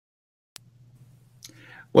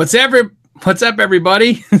What's What's up,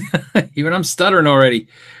 everybody? Even I'm stuttering already.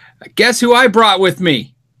 Guess who I brought with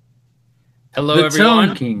me? Hello, the everyone.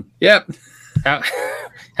 Tone King. Yep.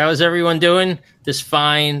 How's everyone doing this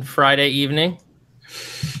fine Friday evening?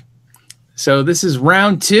 So this is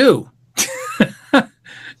round 2.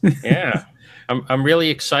 Yeah, I'm really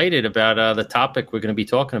excited about the topic we're going to be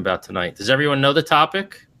talking about tonight. Does everyone know the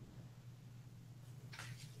topic?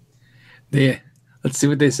 Yeah. Let's see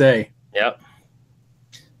what they say. Yep.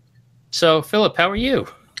 So, Philip, how are you?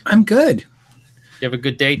 I'm good. You have a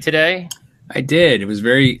good day today? I did. It was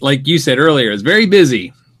very, like you said earlier, it was very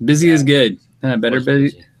busy. Busy is good. Better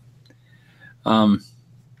busy. Let's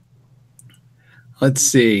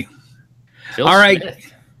see. Phil All right.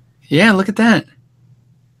 Smith. Yeah, look at that.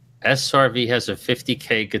 SRV has a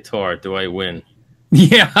 50K guitar. Do I win?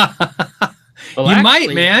 Yeah. Well, you actually,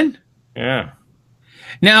 might, man. Yeah.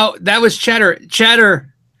 Now, that was Cheddar.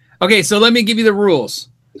 Okay, so let me give you the rules.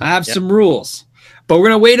 I have some rules. But we're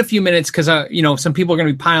going to wait a few minutes because, some people are going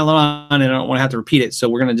to be piling on and I don't want to have to repeat it. So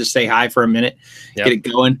we're going to just say hi for a minute, get it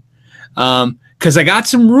going. Because I got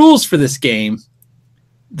some rules for this game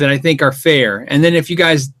that I think are fair. And then if you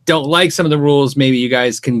guys don't like some of the rules, maybe you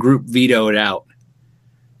guys can group veto it out.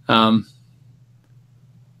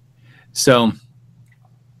 So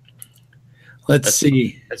let's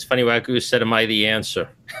see. That's funny. Wagyu said, am I the answer?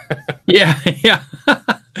 Yeah.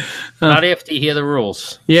 Not after you hear the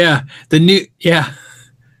rules. Yeah.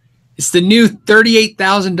 It's the new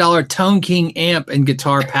 $38,000 Tone King amp and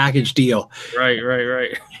guitar package deal.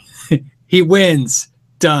 Right. He wins.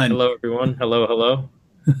 Done. Hello, everyone. Hello.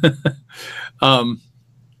 Yeah,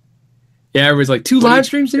 everybody's like, 2 live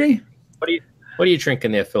streams today? What are you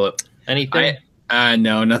drinking there, Philip? Anything?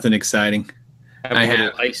 No, nothing exciting. I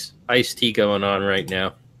have iced tea going on right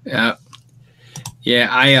now.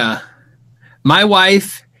 Yeah. My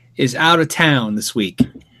wife is out of town this week,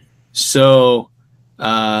 so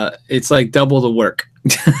it's like double the work.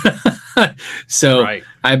 So right.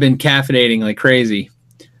 I've been caffeinating like crazy,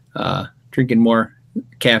 drinking more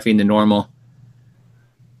caffeine than normal.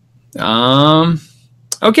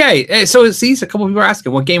 Okay, so see, a couple people are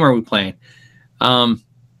asking, what game are we playing?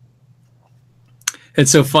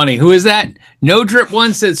 It's so funny. Who is that? No Drip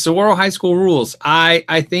One said Saguaro High School rules.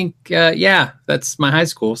 I think that's my high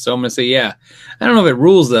school, so I'm gonna say yeah. I don't know if it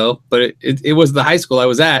rules though, but it was the high school I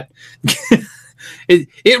was at.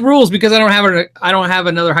 It rules because I don't have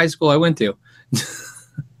another high school I went to.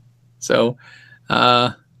 So,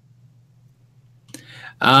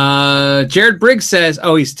 Jared Briggs says,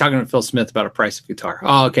 oh, he's talking to Phil Smith about a price of guitar.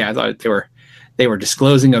 Oh, okay. I thought they were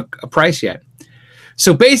disclosing a price yet.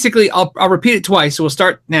 So basically, I'll repeat it twice. So we'll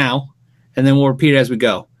start now, and then we'll repeat it as we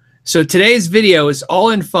go. So today's video is all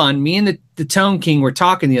in fun. Me and the Tone King were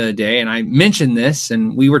talking the other day, and I mentioned this,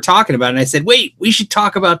 and we were talking about it, and I said, wait, we should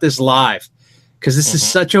talk about this live, because this is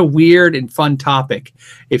such a weird and fun topic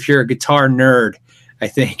if you're a guitar nerd, I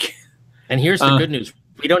think. And here's the good news.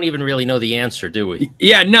 We don't even really know the answer, do we?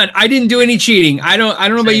 Yeah, none. I didn't do any cheating. I don't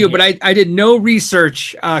know about you, but I did no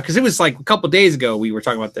research because it was like a couple days ago we were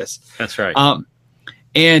talking about this. That's right.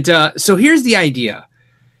 So here's the idea.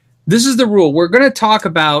 This is the rule. We're going to talk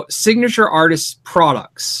about signature artist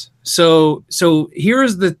products. So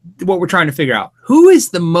here's what we're trying to figure out. Who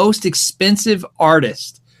is the most expensive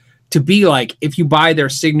artist to be like if you buy their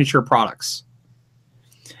signature products?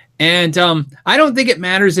 And I don't think it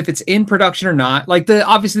matters if it's in production or not. Like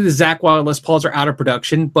obviously the Zakk Wylde Les Pauls are out of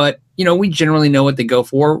production, but we generally know what they go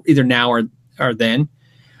for either now or then.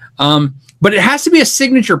 But it has to be a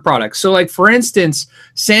signature product. So like for instance,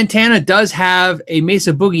 Santana does have a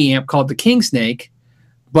Mesa Boogie amp called the King Snake,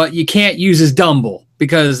 but you can't use his Dumble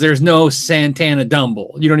because there's no Santana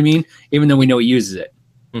Dumble. You know what I mean? Even though we know he uses it.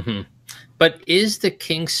 Mm-hmm. But is the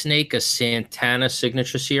King Snake a Santana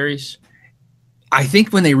signature series? I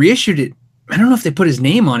think when they reissued it, I don't know if they put his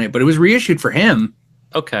name on it, but it was reissued for him.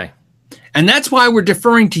 Okay. And that's why we're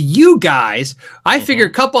deferring to you guys. I figure a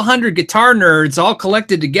couple hundred guitar nerds all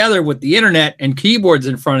collected together with the internet and keyboards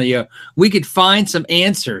in front of you, we could find some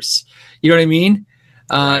answers. You know what I mean?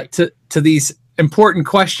 Right. To these important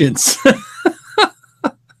questions.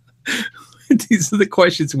 These are the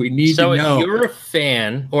questions we need to know. So if you're a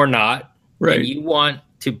fan or not, right, and you want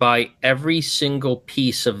to buy every single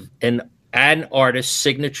piece of an artist's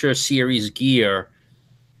signature series gear,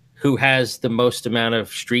 who has the most amount of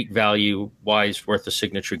street value wise worth of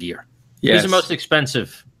signature gear? Yes. Who's the most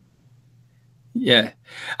expensive? Yeah.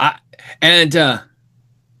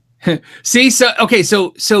 See,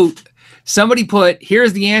 so somebody put,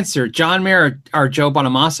 here's the answer, John Mayer or Joe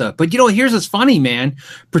Bonamassa. But here's what's funny, man.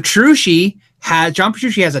 John Petrucci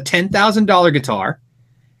has a $10,000 guitar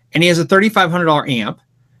and he has a $3,500 amp.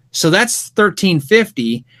 So that's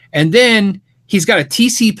 $1,350. And then he's got a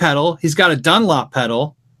TC pedal. He's got a Dunlop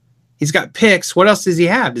pedal. He's got picks. What else does he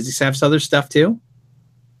have? Does he have some other stuff too?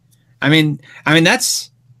 I mean,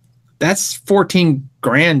 that's 14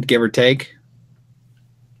 grand, give or take.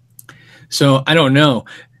 So I don't know.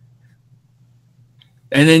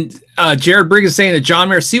 And then Jared Briggs is saying the John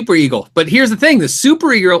Mayer Super Eagle. But here's the thing. The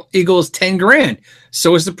Super Eagle is 10 grand.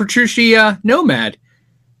 So is the Petrucci Nomad.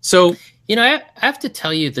 So, I have to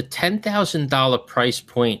tell you, the $10,000 price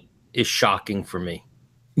point is shocking for me.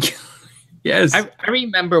 Yes. I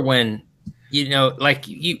remember when, like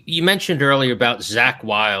you mentioned earlier about Zakk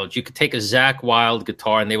Wylde. You could take a Zakk Wylde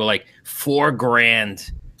guitar and they were like $4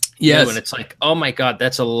 grand. Yes. And it's like, oh my God,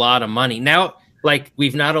 that's a lot of money. Now, like,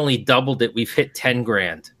 we've not only doubled it, we've hit 10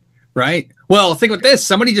 grand. Right. Well, think about this.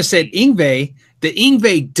 Somebody just said Yngwie, the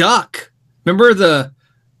Yngwie Duck. Remember the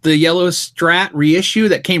yellow Strat reissue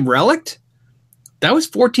that came relict? That was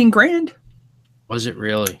 14 grand. Was it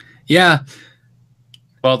really? Yeah.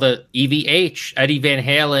 Well, the EVH, Eddie Van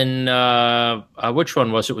Halen, which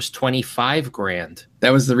one was it? It was 25 grand.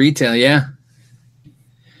 That was the retail, yeah.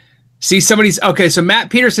 See, okay, so Matt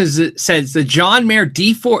Peterson says the John Mayer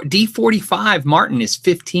D45 Martin is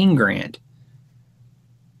 15 grand.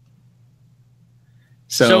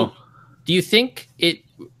 So do you think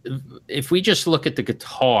if we just look at the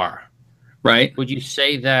guitar, right? Would you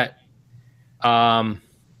say that Eddie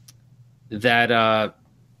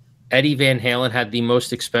Van Halen had the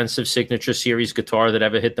most expensive Signature Series guitar that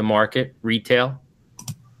ever hit the market retail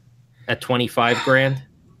at 25 grand?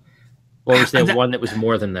 Or was there one that was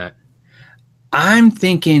more than that? I'm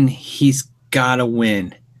thinking he's got to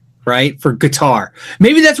win, right? For guitar.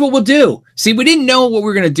 Maybe that's what we'll do. See, we didn't know what we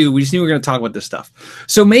were going to do. We just knew we were going to talk about this stuff.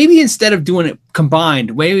 So maybe instead of doing it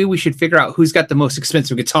combined, maybe we should figure out who's got the most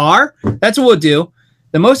expensive guitar. That's what we'll do.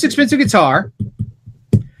 The most expensive guitar,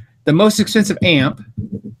 the most expensive amp,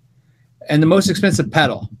 and the most expensive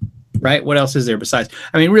pedal, right? What else is there besides?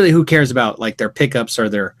 I mean, really, who cares about like their pickups or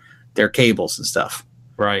their cables and stuff?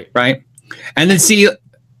 Right. Right. And then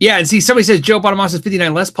somebody says Joe Bonamassa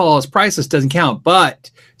 59 Les Paul is priceless, doesn't count. But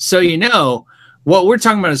so what we're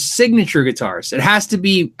talking about is signature guitars. It has to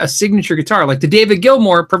be a signature guitar. Like the David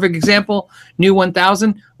Gilmour, perfect example, new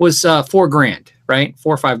 1000 was $4 grand, right?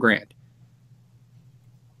 4 or 5 grand.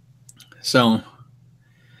 So,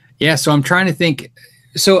 yeah, so I'm trying to think.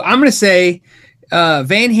 So I'm going to say Van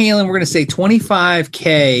Halen, we're going to say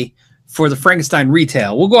 $25K for the Frankenstein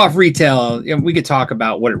retail. We'll go off retail. We could talk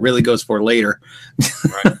about what it really goes for later.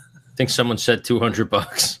 Right. I think someone said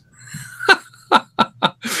 $200.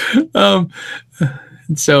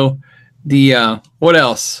 So what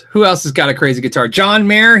else? Who else has got a crazy guitar? John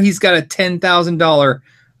Mayer, he's got a $10,000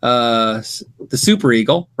 the Super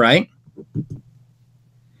Eagle, right?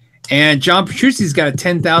 And John Petrucci's got a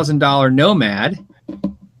 $10,000 Nomad.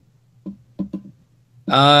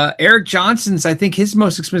 Eric Johnson's, I think his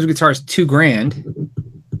most expensive guitar is $2 grand.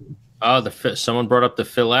 Oh, someone brought up the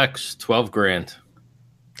Phil X, 12 grand.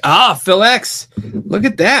 Ah, Phil X. Look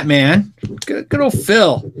at that, man. Good old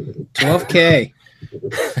Phil. 12K.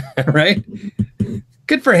 Right?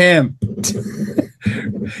 Good for him.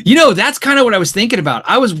 That's kind of what I was thinking about.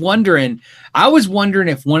 I was wondering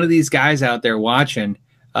if one of these guys out there watching,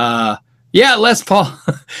 Les Paul.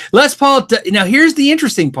 Les Paul. Now, here's the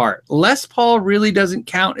interesting part. Les Paul really doesn't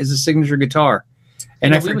count as a signature guitar.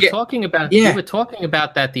 And we were talking about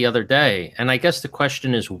that the other day, and I guess the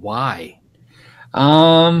question is why.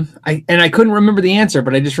 I couldn't remember the answer,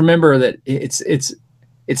 but I just remember that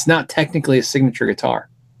it's not technically a signature guitar.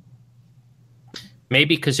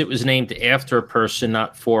 Maybe because it was named after a person,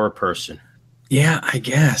 not for a person. Yeah, I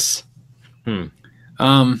guess.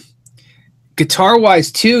 Guitar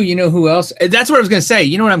wise too, who else? That's what I was going to say.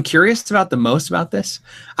 You know what I'm curious about the most about this?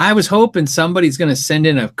 I was hoping somebody's going to send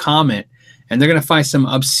in a comment and they're going to find some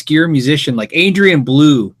obscure musician like Adrian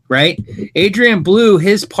Blue, right? Adrian Blue,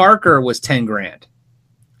 his Parker was 10 grand.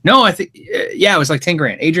 No, I think, it was like 10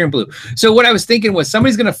 grand. Adrian Blue. So what I was thinking was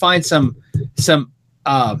somebody's going to find some,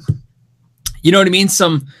 you know what I mean?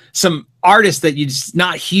 Some artist that you just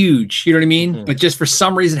not huge, you know what I mean? But just for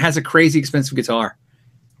some reason has a crazy expensive guitar.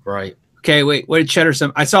 Right. Okay, wait, what did Cheddar say?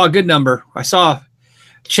 I saw a good number. I saw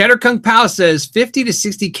Cheddar Kung Pao says 50 to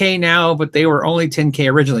 60K now, but they were only 10K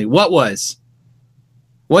originally. What's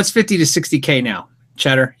 50 to 60K now?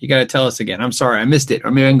 Cheddar, you got to tell us again. I'm sorry, I missed it.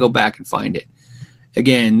 Or maybe I can go back and find it.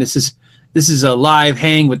 Again, this is a live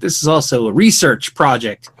hang, but this is also a research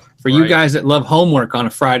project for you guys that love homework on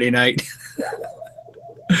a Friday night.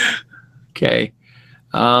 Okay.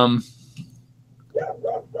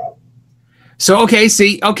 So,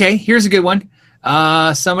 here's a good one.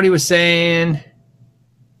 Somebody was saying,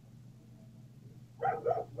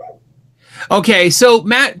 Okay, so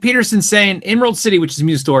Matt Peterson saying Emerald City, which is a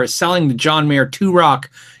music store, is selling the John Mayer 2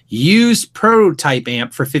 Rock used prototype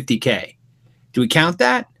amp for $50K. Do we count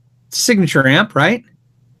that? It's a signature amp, right?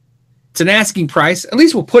 It's an asking price. At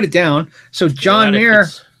least we'll put it down. So John Mayer.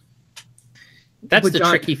 That's the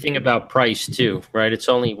tricky thing about price too, right? It's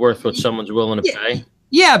only worth what someone's willing to pay.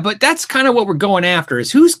 Yeah, but that's kind of what we're going after.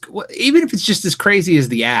 Is even if it's just as crazy as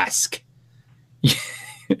the ask. You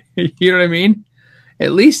know what I mean?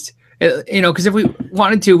 At least, because if we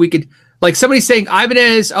wanted to, we could, like somebody saying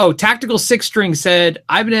Ibanez, Tactical 6-string said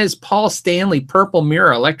Ibanez Paul Stanley Purple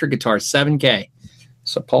Mirror electric guitar, $7K.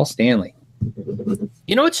 So Paul Stanley.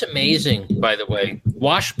 You know what's amazing, by the way?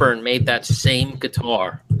 Washburn made that same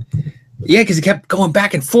guitar. Yeah, because it kept going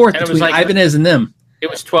back and forth between Ibanez and them. It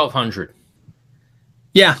was $1,200.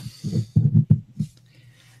 Yeah.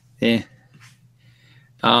 Yeah.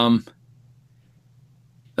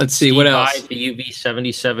 Let's see what else. The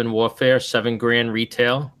UV77 Warfare, $7,000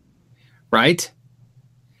 retail. Right.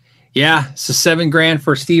 Yeah, so $7,000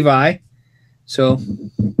 for Steve I. So,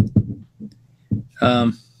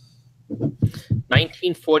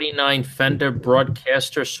 1949 Fender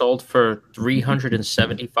Broadcaster sold for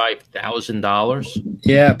 $375,000.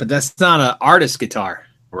 Yeah, but that's not an artist guitar,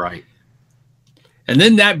 right? And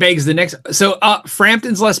then that begs the next. So,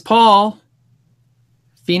 Frampton's Les Paul,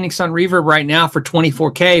 Phoenix on Reverb right now for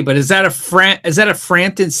 $24K. But is that a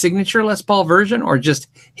Frampton signature Les Paul version or just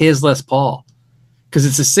his Les Paul? Because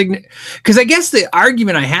it's a signature. Because I guess the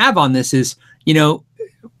argument I have on this is,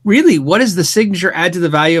 really, what does the signature add to the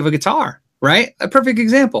value of a guitar? Right? A perfect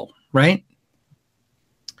example, right?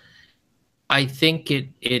 I think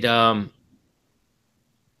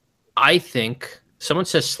I think someone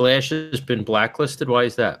says Slash has been blacklisted. Why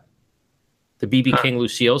is that? The BB King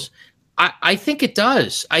Lucille's. I think it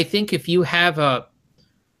does. I think if you have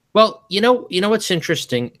you know what's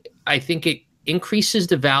interesting? I think it increases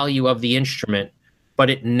the value of the instrument, but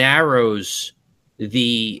it narrows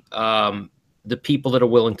the people that are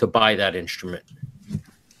willing to buy that instrument.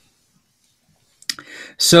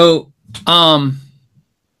 So,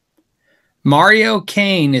 Mario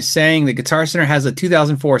Kane is saying the Guitar Center has a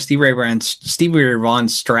 2004 Stevie Ray Vaughan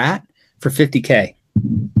Strat for $50K.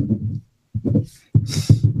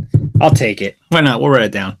 I'll take it. Why not? We'll write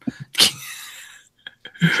it down.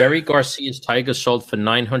 Jerry Garcia's Tiger sold for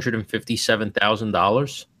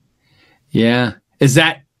 $957,000. Yeah. Is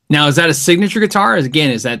that a signature guitar? Is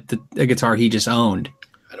that a guitar he just owned?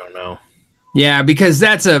 I don't know. Yeah, because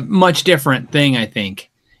that's a much different thing, I think.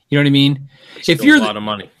 You know what I mean? If you're a lot of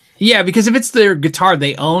money. Yeah, because if it's their guitar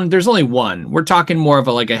they own, there's only one. We're talking more of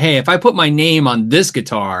hey, if I put my name on this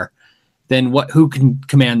guitar, then who can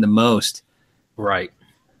command the most? Right.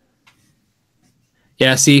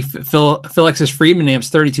 Yeah, see, Felix's Friedman amp's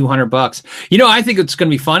 $3,200. I think it's going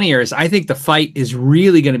to be funnier is I think the fight is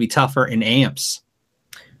really going to be tougher in amps.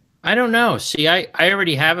 I don't know. See, I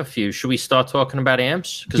already have a few. Should we start talking about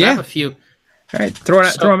amps? Because I have a few. All right, throw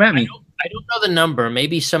them at me. I don't know the number.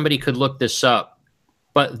 Maybe somebody could look this up.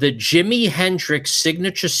 But the Jimi Hendrix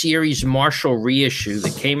Signature Series Marshall reissue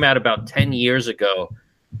that came out about 10 years ago,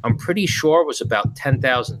 I'm pretty sure was about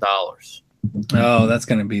 $10,000. Oh, that's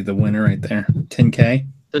going to be the winner right there. $10K.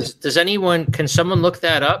 Can someone look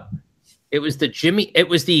that up? It was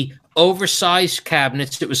the oversized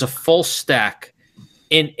cabinets. It was a full stack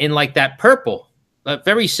in like that purple,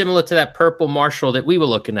 very similar to that purple Marshall that we were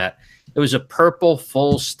looking at. It was a purple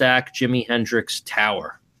full stack Jimi Hendrix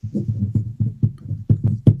Tower.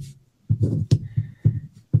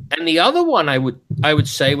 And the other one I would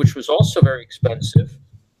say, which was also very expensive,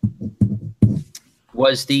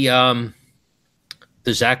 was the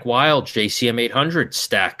Zakk Wylde JCM 800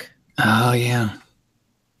 stack. Oh yeah.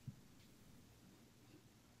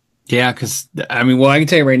 Yeah, because I can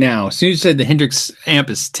tell you right now, as soon as you said the Hendrix amp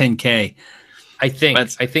is $10K, I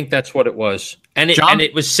think that's what it was, and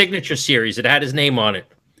it was Signature Series. It had his name on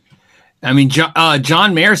it.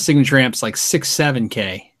 John Mayer's signature amp's like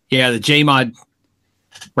 $6-7K. Yeah, the JMod,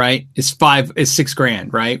 right, is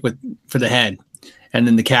 $6,000, right, for the head, and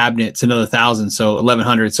then the cabinet's another $1,000, so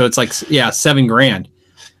 $1,100. So it's like $7,000.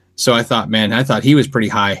 So I thought he was pretty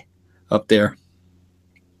high up there.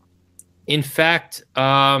 In fact,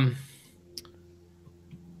 there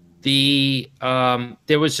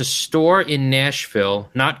was a store in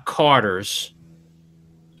Nashville, not Carter's,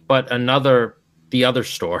 but the other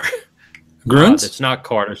store. Gruhn's? It's not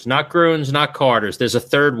Carter's, not Gruhn's, not Carter's. There's a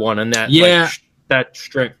third one in that. Yeah, that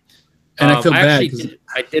strip. And I feel bad.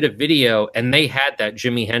 I did a video, and they had that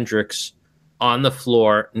Jimi Hendrix on the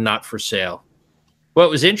floor, not for sale. What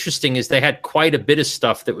was interesting is they had quite a bit of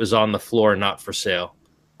stuff that was on the floor, not for sale.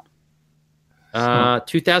 So,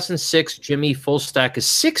 2006 Jimmy full stack is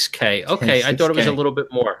 6K. Okay, I thought it was 6K. a little bit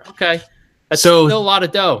more. Okay, that's So- still a lot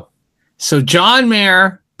of dough. So John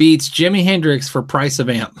Mayer beats Jimi Hendrix for price of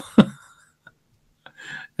amp.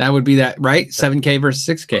 That would be that, right? 7K versus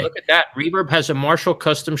 6K. Look at that. Reverb has a Marshall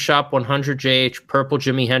Custom Shop 100JH purple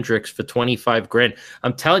Jimi Hendrix for 25 grand.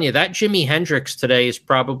 I'm telling you, that Jimi Hendrix today is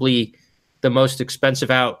probably the most expensive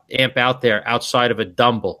amp out there outside of a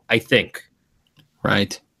Dumble, I think.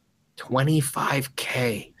 Right.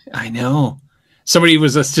 25K. I know. Somebody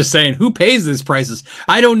was just saying, who pays these prices?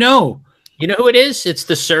 I don't know. You know who it is? It's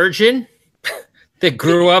the surgeon that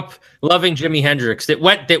grew up loving Jimi Hendrix, that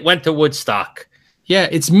went to Woodstock. Yeah,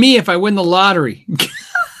 it's me if I win the lottery.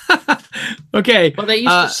 Okay. Well, they used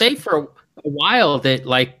to say for a while that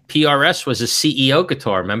like PRS was a CEO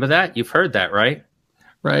guitar. Remember that? You've heard that, right?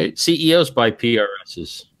 Right. CEOs buy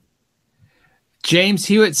PRSs. James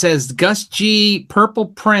Hewitt says Gus G Purple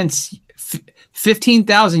Prince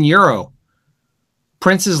 15,000 euro.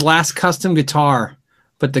 Prince's last custom guitar,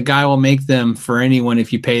 but the guy will make them for anyone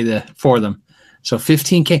if you pay for them. So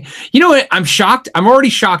 15K. You know what? I'm shocked. I'm already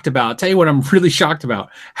shocked about. I'll tell you what I'm really shocked about.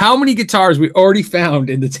 How many guitars we already found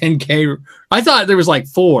in the 10K? I thought there was like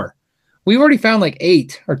 4. We've already found like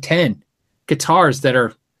 8 or 10 guitars that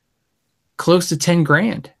are close to 10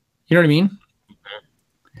 grand. You know what I mean?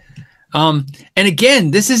 And again,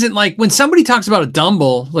 this isn't like when somebody talks about a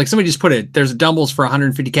Dumble, like somebody just put it, there's a Dumbles for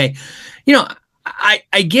 150K. You know,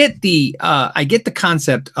 I get the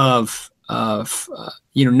concept of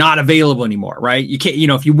not available anymore, right? You can't,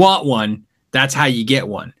 if you want one, that's how you get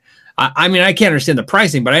one. I mean, I can't understand the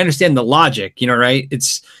pricing, but I understand the logic, right?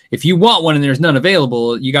 It's if you want one and there's none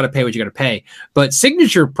available, you got to pay what you got to pay. But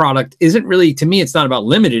signature product isn't really, to me, it's not about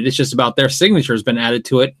limited. It's just about their signature has been added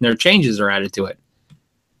to it and their changes are added to it.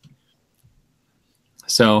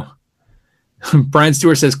 So Brian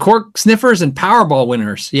Stewart says cork sniffers and Powerball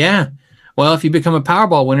winners. Yeah. Well, if you become a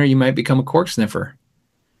Powerball winner, you might become a cork sniffer.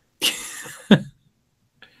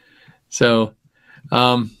 So,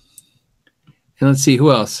 and let's see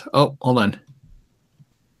who else. Oh, hold on.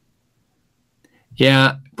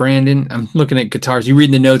 Yeah, Brandon, I'm looking at guitars. You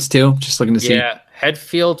reading the notes too? Just looking to see. Yeah,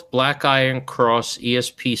 Headfield Black Iron Cross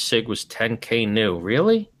ESP Sig was 10K new.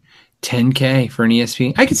 Really? 10K for an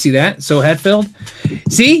ESP. I could see that. So Headfield.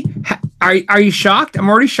 See, are you shocked? I'm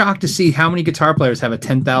already shocked to see how many guitar players have a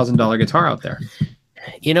 $10,000 guitar out there.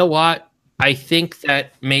 You know what? I think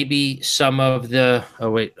that maybe some of the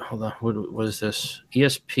hold on, what is this?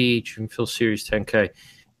 ESP Dreamfield Series 10K.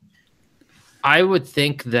 I would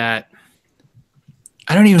think that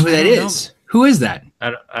I don't even know who that is. Know. Who is that? I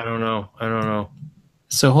don't know.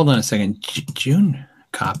 So hold on a second. June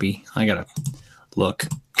copy. I gotta look.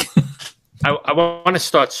 I want to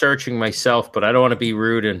start searching myself, but I don't want to be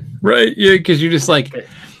rude and right. Yeah, because you're just like,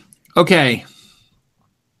 okay,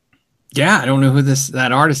 yeah, I don't know who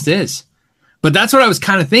that artist is. But that's what I was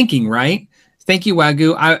kind of thinking, right? Thank you,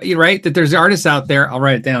 Wagyu. You're right, that there's artists out there, I'll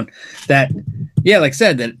write it down, that, yeah, like I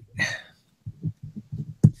said, that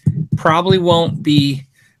probably won't be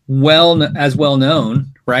as well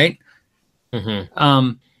known, right?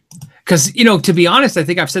 Mm-hmm. Because, to be honest, I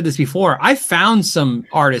think I've said this before. I found some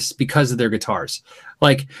artists because of their guitars.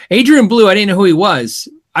 Like Adrian Blue, I didn't know who he was.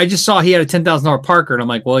 I just saw he had a $10,000 Parker, and I'm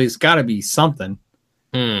like, well, he's got to be something.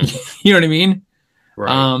 You know what I mean?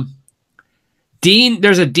 Right. Dean,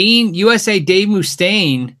 there's a Dean USA Dave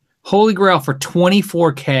Mustaine Holy Grail for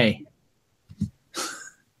 24K.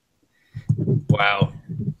 Wow.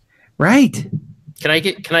 Right. Can I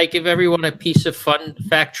give everyone a piece of fun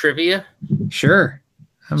fact trivia? Sure.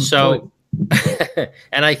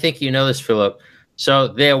 And I think you know this, Philip. So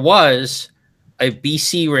there was a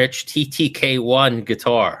BC Rich TTK1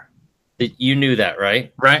 guitar. You knew that,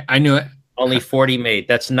 right? Right. I knew it. Only 40 made.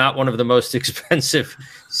 That's not one of the most expensive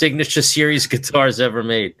Signature Series guitars ever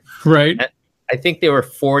made. Right. I think there were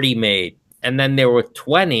 40 made. And then there were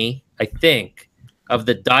 20, I think, of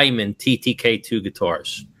the Diamond TTK2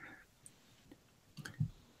 guitars.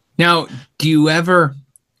 Now, do you ever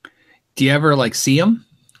like see them?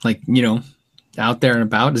 Like, out there and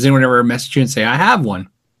about? Does anyone ever message you and say, I have one?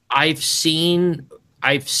 I've seen,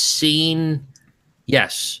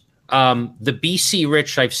 yes. The BC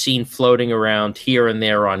Rich I've seen floating around here and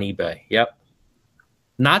there on eBay. Yep.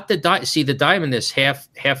 Not the the Diamond is half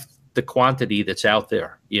the quantity that's out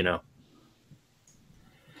there,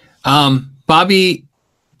 Bobby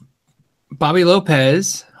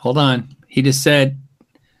Lopez, hold on. He just said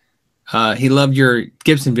he loved your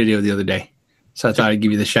Gibson video the other day. So I thought I'd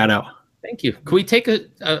give you the shout out. Thank you. Could we take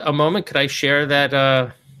a moment? Could I share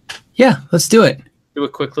that? Yeah, let's do it. do a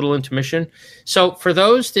quick little intermission. So for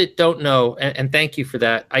those that don't know, and thank you for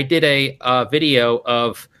that, I did a video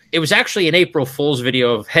of, it was actually an April Fool's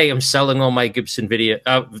video of, hey, I'm selling all my Gibson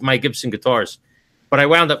guitars, but I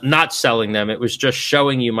wound up not selling them. It was just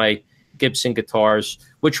showing you my Gibson guitars,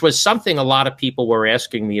 which was something a lot of people were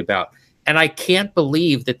asking me about. And I can't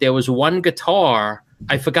believe that there was one guitar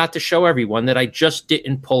I forgot to show everyone that I just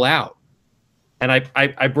didn't pull out. And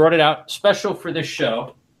I brought it out special for this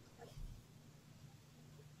show.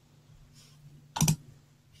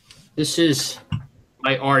 This is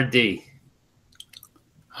my RD.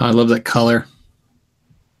 I love that color.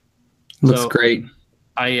 Looks great.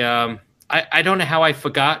 I don't know how I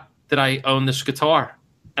forgot that I own this guitar,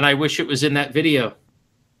 and I wish it was in that video.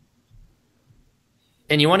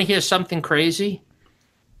 And you want to hear something crazy?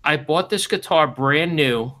 I bought this guitar brand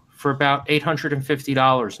new for about $850,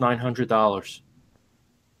 $900.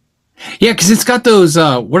 Yeah, because it's got those.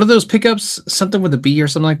 What are those pickups? Something with a B or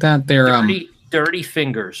something like that. They're dirty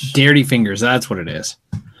fingers. Dirty fingers. That's what it is.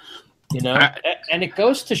 You know, and it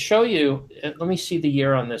goes to show you. Let me see the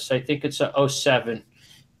year on this. I think it's a 07.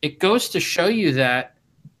 It goes to show you that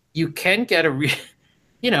you can get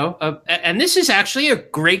and this is actually a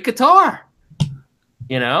great guitar.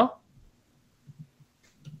 You know.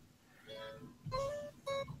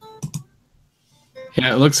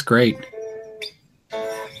 Yeah, it looks great.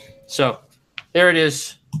 So there it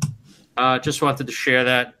is. Just wanted to share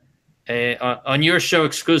that on your show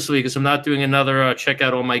exclusively because I'm not doing another check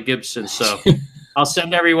out all my Gibsons. So I'll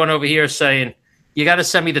send everyone over here saying, you got to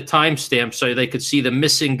send me the timestamp so they could see the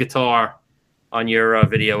missing guitar on your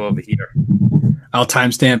video over here. I'll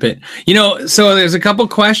timestamp it. You know, so there's a couple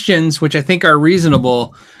questions which I think are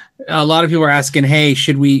reasonable. A lot of people are asking, hey,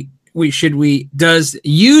 does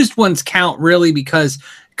used ones count really because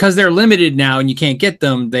they're limited now and you can't get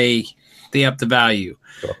them, they up the value.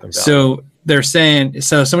 So they're saying,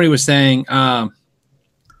 so somebody was saying,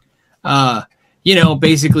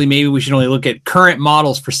 basically maybe we should only look at current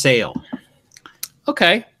models for sale.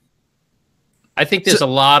 Okay. I think there's a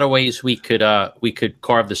lot of ways we could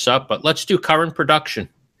carve this up, but let's do current production.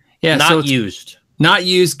 Yeah. Not used. Not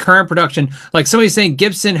used, current production. Like somebody's saying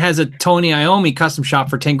Gibson has a Tony Iommi custom shop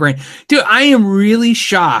for 10 grand. Dude, I am really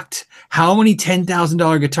shocked how many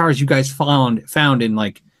 $10,000 guitars you guys found in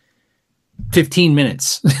like 15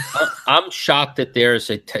 minutes. I'm shocked that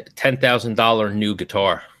there's a $10,000 new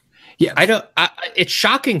guitar. Yeah. It's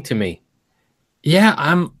shocking to me. Yeah,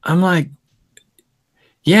 I'm like,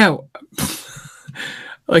 yeah.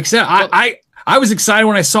 Like I said, I was excited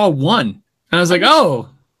when I saw one. And I was like, oh.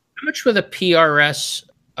 How much were the PRS?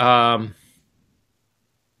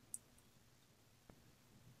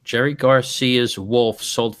 Jerry Garcia's Wolf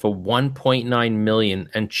sold for $1.9 million,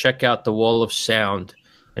 and check out the Wall of Sound,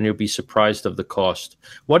 and you'll be surprised of the cost.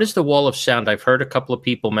 What is the Wall of Sound? I've heard a couple of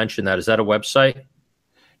people mention that. Is that a website?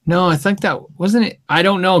 No, I think that wasn't it. I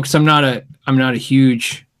don't know because I'm not a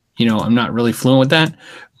huge, I'm not really fluent with that.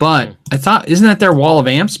 But I thought, isn't that their wall of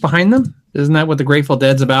amps behind them? Isn't that what the Grateful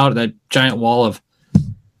Dead's about? That giant wall of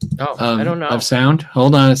I don't know. Of sound.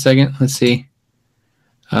 Hold on a second. Let's see.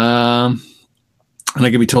 And I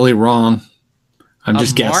could be totally wrong. I'm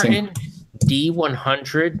just guessing. Martin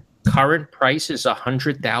D100 current price is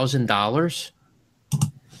 $100,000.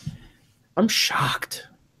 I'm shocked.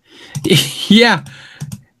 Yeah.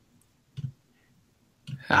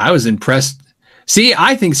 I was impressed. See,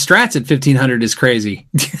 I think Strats at 1,500 is crazy.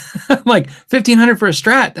 I'm like, 1,500 for a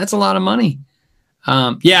Strat. That's a lot of money.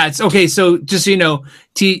 Yeah, it's okay. So just so you know,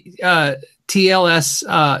 TL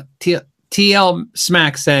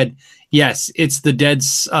Smack said, yes, it's the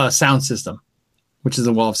Dead's sound system, which is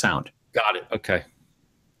a Wall of Sound. Got it. Okay.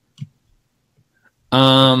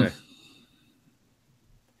 Okay.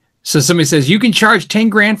 So somebody says, you can charge 10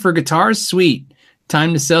 grand for guitars? Sweet.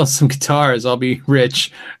 Time to sell some guitars. I'll be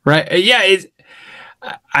rich. Right. Yeah.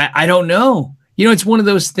 I don't know. It's one of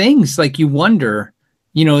those things like you wonder,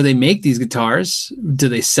 they make these guitars. Do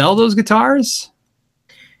they sell those guitars?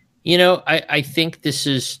 I think this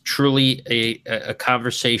is truly a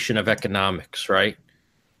conversation of economics, right?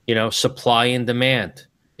 Supply and demand.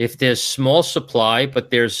 If there's small supply, but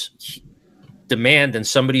there's demand and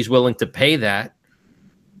somebody's willing to pay that,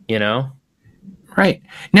 Right.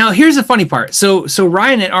 Now, here's the funny part. So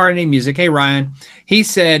Ryan at RNA Music, hey, Ryan, he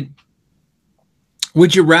said,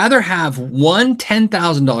 would you rather have one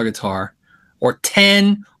 $10,000 guitar or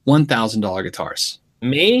 10 $1,000 guitars?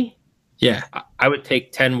 Me? Yeah. I would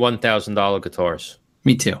take 10 $1,000 guitars.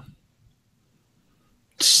 Me too.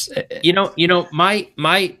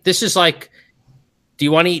 My this is like, do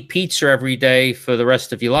you want to eat pizza every day for the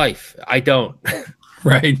rest of your life? I don't.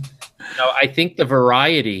 Right. I think the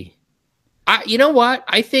variety, You know what?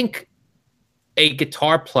 I think a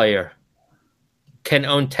guitar player can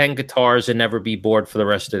own 10 guitars and never be bored for the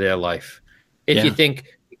rest of their life. If you think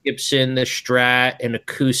Gibson, the Strat, an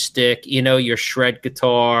acoustic, your shred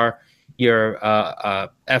guitar, your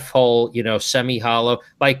F-hole, semi-hollow,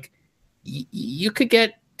 like you could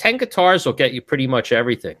get 10 guitars will get you pretty much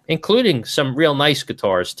everything, including some real nice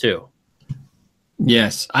guitars too.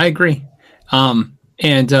 Yes, I agree.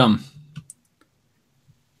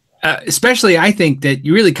 Especially, I think that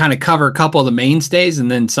you really kind of cover a couple of the mainstays,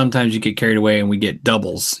 and then sometimes you get carried away and we get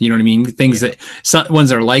doubles. You know what I mean? Things ones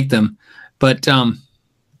that are like them. But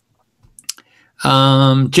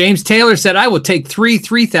James Taylor said, I will take three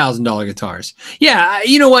 $3,000 guitars. Yeah,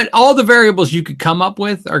 you know what? All the variables you could come up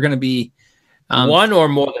with are going to be one or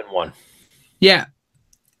more than one. Yeah.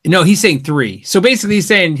 No, he's saying three. So basically, he's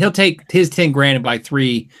saying he'll take his 10 grand and buy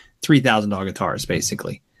three $3,000 guitars,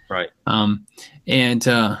 basically. Right.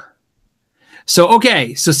 So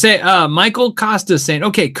say Michael Costa saying,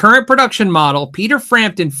 okay, current production model, Peter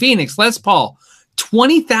Frampton Phoenix Les Paul,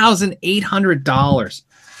 $20,800.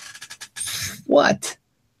 What?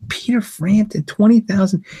 Peter Frampton,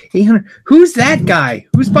 $20,800. Who's that guy?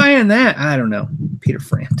 Who's buying that? I don't know. Peter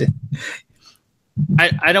Frampton.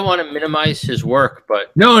 I don't want to minimize his work,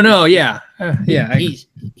 but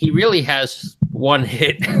he really has one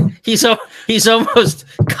hit. He's almost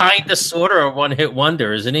kind of sort of a one hit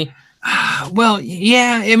wonder, isn't he? Well,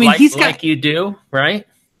 yeah. I mean, he's got like you do, right?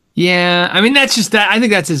 Yeah, I mean that's just that. I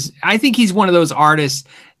think that's his. I think he's one of those artists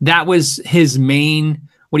that was his main.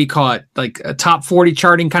 What do you call it? Like a top 40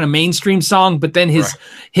 charting kind of mainstream song, but then his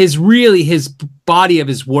body of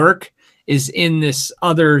his work is in this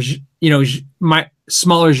other, my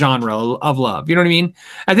smaller genre of love. You know what I mean?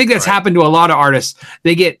 I think that's happened to a lot of artists.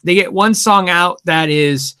 They get one song out that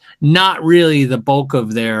is not really the bulk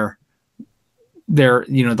of their,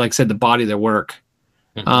 like I said, the body of their work.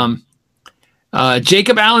 Mm-hmm.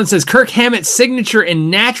 Jacob Allen says Kirk Hammett's signature in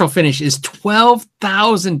natural finish is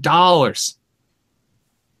 $12,000.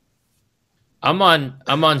 I'm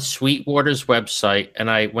on Sweetwater's website,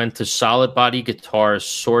 and I went to solid body guitars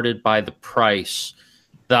sorted by the price.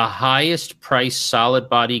 The highest price solid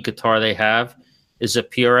body guitar they have is a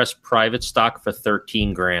PRS private stock for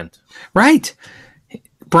 13 grand. Right.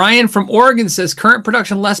 Brian from Oregon says current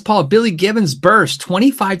production Les Paul Billy Gibbons Burst,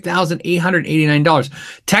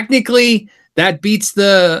 $25,889. Technically, that beats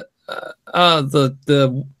the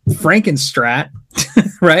Frankenstrat,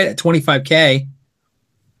 right, at $25K.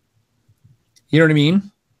 You know what I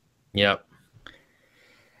mean? Yep.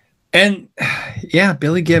 And yeah,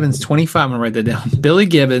 Billy Gibbons, 25. I'm gonna write that down. Billy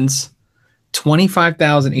Gibbons,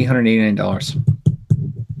 $25,889.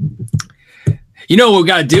 You know what we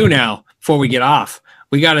gotta do now before we get off?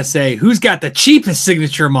 We gotta say who's got the cheapest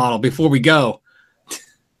signature model before we go.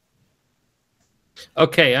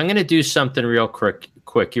 Okay, I'm gonna do something real quick.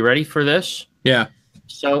 You ready for this? Yeah.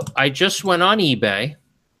 So I just went on eBay,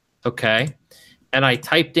 okay, and I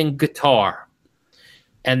typed in guitar.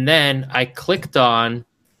 And then I clicked on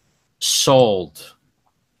sold.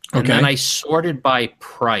 And then I sorted by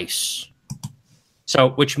price. So,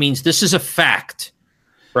 which means this is a fact,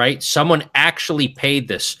 right? Someone actually paid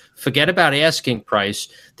this. Forget about asking price.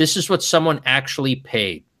 This is what someone actually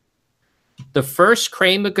paid. The first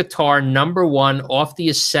Kramer guitar, number 1 off the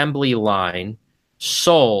assembly line,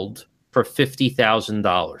 sold for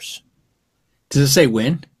 $50,000. Does it say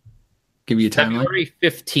when? Give you a timeline. February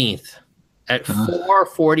 15th. At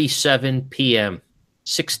 4:47 p.m.,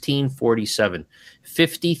 16:47,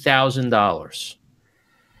 $50,000.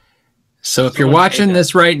 So if you're watching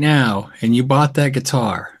this right now and you bought that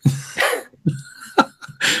guitar,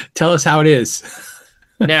 tell us how it is.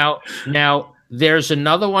 Now, there's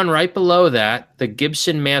another one right below that, the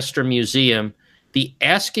Gibson Master Museum. The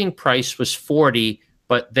asking price was $40,000,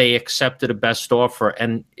 but they accepted a best offer,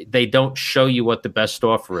 and they don't show you what the best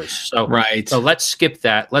offer is. So, So let's skip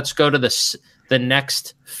that. Let's go to the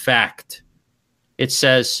next fact. It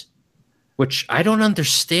says, which I don't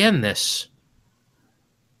understand this.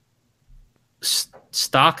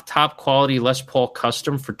 Stock top quality Les Paul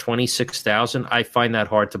custom for $26,000. I find that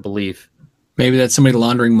hard to believe. Maybe that's somebody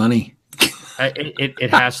laundering money.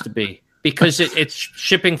 It has to be because it's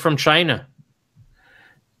shipping from China.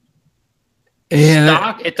 Yeah.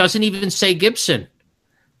 Stock, it doesn't even say Gibson.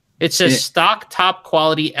 It says stock top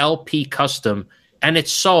quality LP custom, and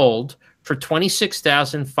it's sold for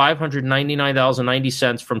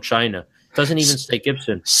 $26,599.90 from China. It doesn't even say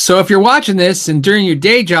Gibson. So if you're watching this and during your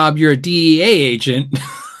day job you're a DEA agent,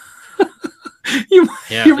 you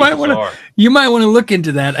might want to look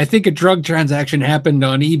into that. I think a drug transaction happened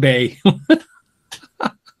on eBay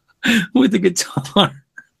with the guitar.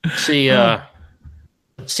 See,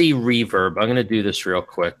 see reverb. I'm gonna do this real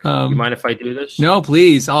quick. You mind if I do this? No,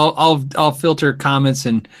 please. I'll filter comments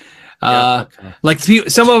and Okay. like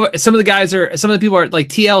some of the people are like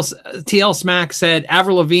TL Smack said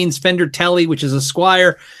Avril Lavigne's Fender Tele, which is a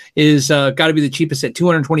Squire, is got to be the cheapest at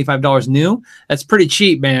 $225 new. That's pretty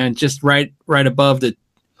cheap, man. Just right above the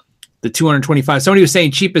 225. Somebody was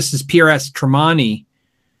saying cheapest is PRS Tremonti.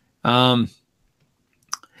 And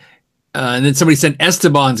then somebody said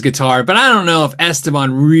Esteban's guitar, but I don't know if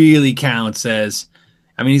Esteban really counts as.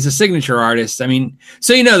 I mean, he's a signature artist. I mean,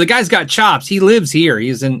 so the guy's got chops. He lives here.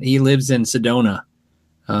 He lives in Sedona,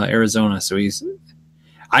 Arizona. So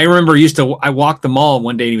I remember I walked the mall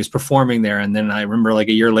one day and he was performing there, and then I remember like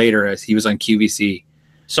a year later as he was on QVC.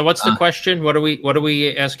 So what's the question? What are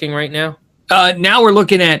we asking right now? Now we're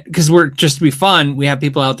looking at, because we're just to be fun, we have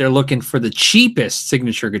people out there looking for the cheapest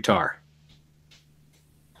signature guitar.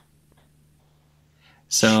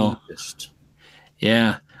 So, cheapest.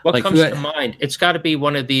 Yeah. What comes to mind? It's got to be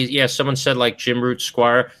one of these. Yeah, someone said like Jim Root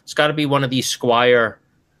Squire. It's got to be one of these Squire,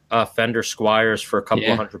 Fender Squires for a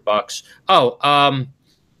couple of $100. Oh,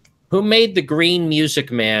 who made the Green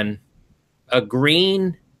Music Man? A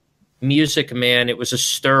Green Music Man. It was a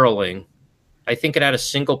Sterling. I think it had a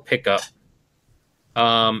single pickup,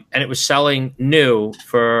 and it was selling new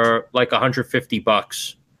for like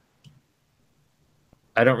 $150.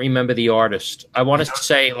 I don't remember the artist. I want to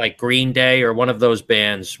say like Green Day or one of those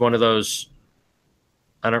bands. One of those.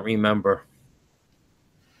 I don't remember.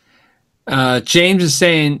 James is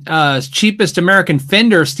saying cheapest American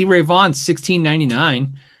Fender, Steve Ray Vaughan,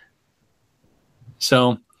 $16.99.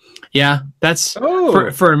 So, yeah, that's for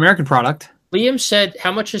an American product. Liam said,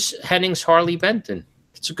 "How much is Henning's Harley Benton?"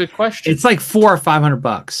 It's a good question. It's like $400 or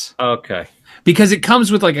 $500. Okay, because it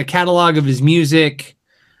comes with like a catalog of his music.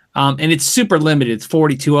 And it's super limited. It's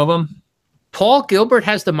 42 of them. Paul Gilbert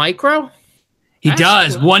has the micro? He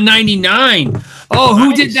does. Cool. $199. Oh, nice.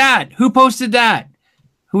 Who did that? Who posted that?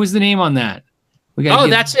 Who was the name on that?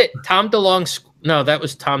 That's it. Tom DeLong. No, that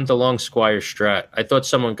was Tom DeLong Squire Strat. I thought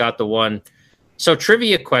someone got the one. So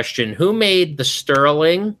trivia question. Who made the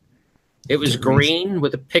Sterling? It was green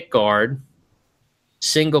with a pick guard.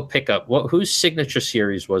 Single pickup. Whose signature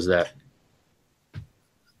series was that?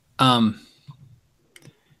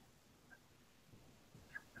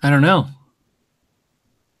 I don't know.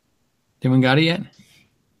 Anyone got it yet?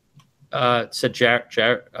 It said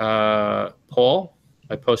Paul.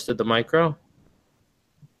 I posted the micro.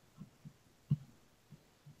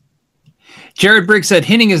 Jared Briggs said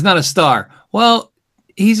Henning is not a star. Well,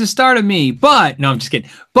 he's a star to me, but no, I'm just kidding.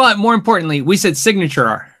 But more importantly, we said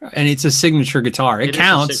signature, and it's a signature guitar. It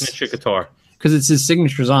counts. Is a signature guitar because it's his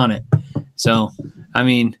signatures on it. So, I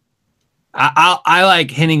mean, I like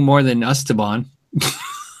Henning more than Esteban.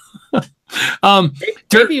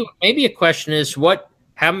 Maybe a question is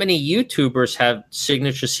how many YouTubers have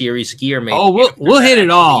signature series gear made? Oh, we'll hit it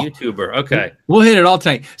all. YouTuber, okay. We'll hit it all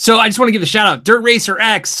tonight. So I just want to give a shout out, Dirt Racer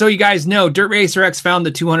X. So you guys know, Dirt Racer X found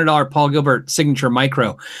the $200 Paul Gilbert signature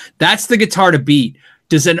micro. That's the guitar to beat.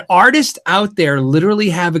 Does an artist out there literally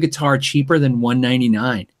have a guitar cheaper than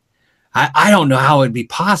 $199? I don't know how it'd be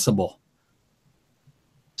possible.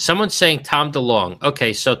 Someone's saying Tom DeLong.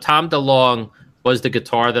 Okay, so Tom DeLong was the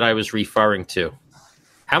guitar that I was referring to.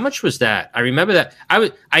 How much was that? I remember that.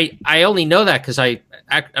 I only know that because I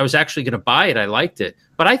was actually going to buy it. I liked it,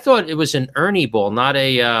 but I thought it was an Ernie Ball, not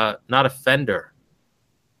a Fender.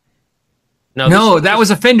 No, that was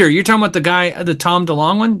a Fender. You're talking about the Tom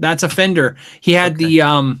DeLong one. That's a Fender. He had the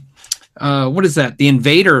what is that? The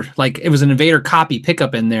Invader. Like it was an Invader copy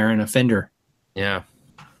pickup in there and a Fender. Yeah.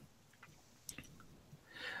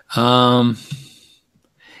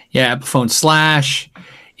 Yeah, Epiphone Slash.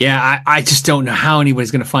 Yeah, I just don't know how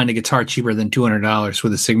anybody's going to find a guitar cheaper than $200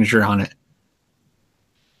 with a signature on it.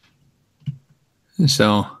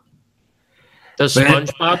 So, does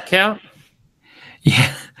SpongeBob count?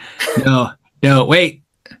 Yeah, no, wait.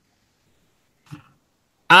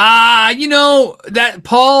 That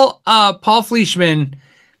Paul Fleischman.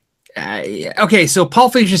 Okay, so Paul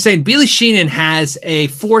Fleischman is saying Billy Sheehan has a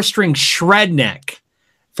 4-string shred neck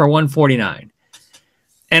for $149.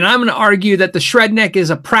 And I'm going to argue that the shred neck is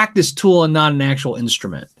a practice tool and not an actual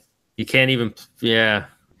instrument. You can't even, yeah.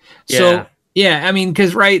 So, yeah, I mean,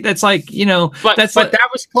 because, right, that's like, But that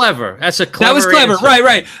was clever. That's a clever That was clever, answer.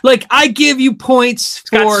 Right. Like, I give you points it's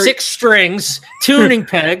got 6 strings, tuning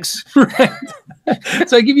pegs. Right.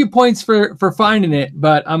 So I give you points for finding it,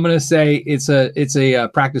 but I'm going to say it's a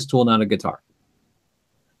practice tool, not a guitar.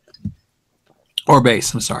 Or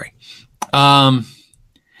bass, I'm sorry.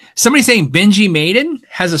 Somebody saying Benji Maiden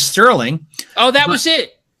has a Sterling. Oh, that was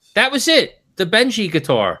it. the Benji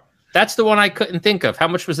guitar. That's the one I couldn't think of. How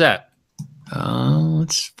much was that?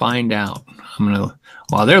 Let's find out.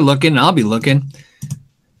 While they're looking, I'll be looking.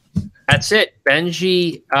 That's it.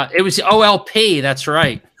 Benji. It was OLP. That's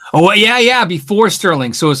right. Oh, yeah. Before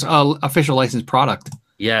Sterling. So it's official licensed product.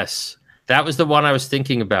 Yes. That was the one I was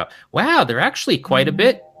thinking about. Wow. They're actually quite a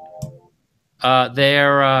bit.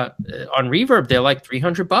 They're on Reverb. They're like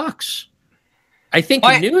 $300. I think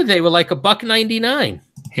you knew they were like $1.99.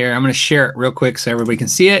 Here, I'm going to share it real quick so everybody can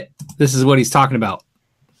see it. This is what he's talking about.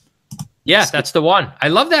 Yeah, that's the one. I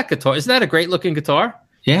love that guitar. Isn't that a great looking guitar?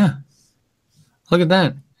 Yeah. Look at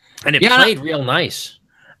that. And it played real nice.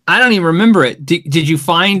 I don't even remember it. Did you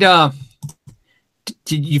find one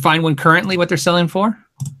currently what they're selling for?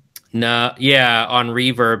 No, yeah, on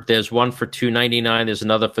Reverb there's one for $299, there's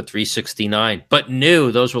another for $369. But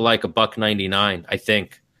new, those were like $1.99, I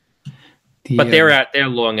think. But they're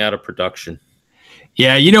long out of production.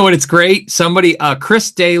 Yeah, you know what? It's great. Somebody,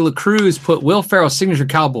 Chris De La Cruz, put Will Ferrell's signature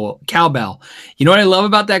cowbell. You know what I love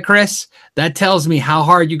about that, Chris? That tells me how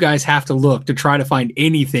hard you guys have to look to try to find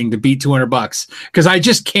anything to beat $200. Because I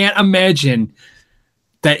just can't imagine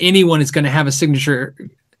that anyone is going to have a signature.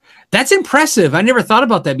 That's impressive. I never thought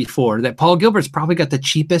about that before. That Paul Gilbert's probably got the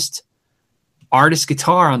cheapest artist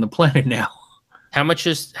guitar on the planet now. How much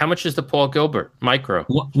is the Paul Gilbert Micro?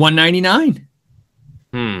 $199.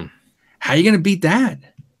 How are you going to beat that?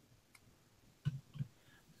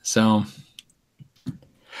 So,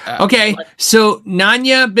 okay. So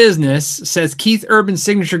Nanya Business says Keith Urban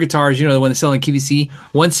signature guitars, you know, the one that's selling QVC,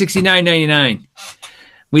 $169.99.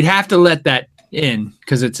 We'd have to let that in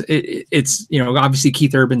because it's you know, obviously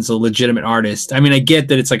Keith Urban's a legitimate artist. I mean, I get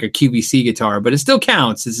that it's like a QVC guitar, but it still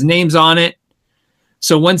counts. His name's on it.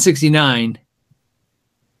 So $169.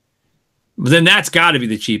 Then that's got to be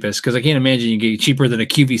the cheapest because I can't imagine you get cheaper than a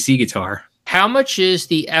QVC guitar. How much is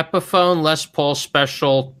the Epiphone Les Paul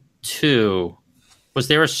Special 2? Was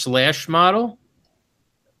there a slash model?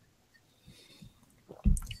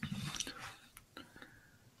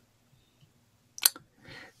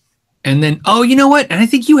 And then, oh, you know what? And I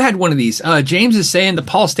think you had one of these. James is saying the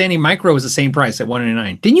Paul Stanley Micro was the same price at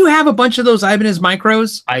 $199. Didn't you have a bunch of those Ibanez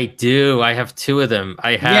Micros? I do. I have two of them.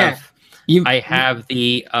 I have. Yeah. I have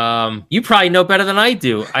the you probably know better than I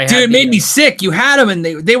do. It made me sick. You had them and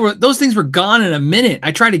they were those things were gone in a minute.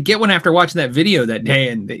 I tried to get one after watching that video that day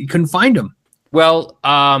and you couldn't find them. Well,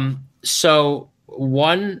 so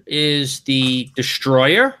one is the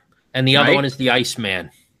Destroyer and the other one is the Iceman.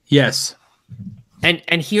 Yes.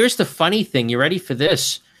 And here's the funny thing. You ready for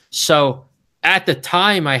this? So at the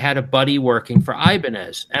time I had a buddy working for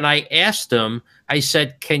Ibanez and I asked him, I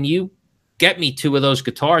said, "Can you get me two of those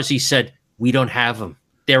guitars?" He said, "We don't have them.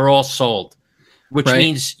 They're all sold," which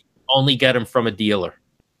means you only get them from a dealer.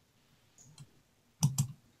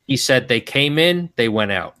 He said they came in, they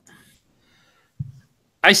went out.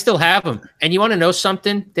 I still have them. And you want to know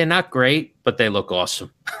something? They're not great, but they look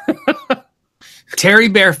awesome. Terry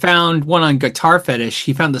Bear found one on Guitar Fetish.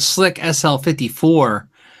 He found the Slick SL54,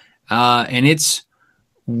 and it's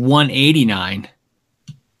 $189.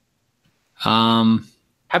 How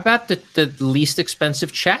about the least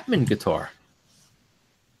expensive Chapman guitar?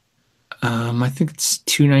 I think it's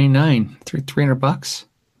 $299,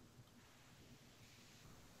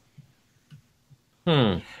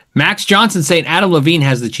 $300. Max Johnson saying Adam Levine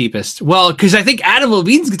has the cheapest. Well, because I think Adam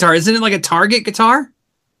Levine's guitar, isn't it like a Target guitar?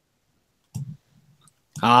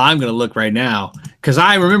 I'm going to look right now because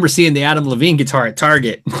I remember seeing the Adam Levine guitar at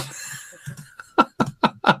Target.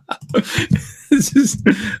 This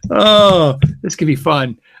could be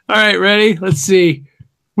fun. All right, ready? Let's see.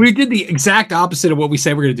 We did the exact opposite of what we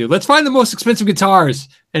said we're going to do. Let's find the most expensive guitars.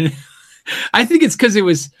 And I think it's because it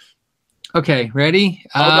was... Okay, ready?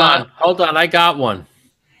 Hold on. I got one.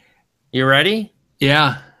 You ready?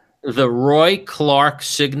 Yeah. The Roy Clark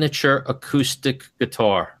Signature Acoustic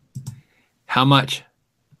Guitar. How much?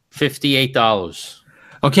 $58.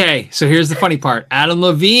 Okay, so here's the funny part. Adam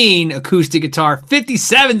Levine acoustic guitar,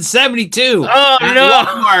 $57.72. Oh, no.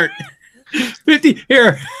 Walmart. 50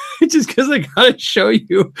 here. Just because I gotta show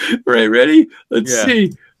you. Right, ready? Let's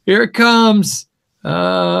see. Here it comes.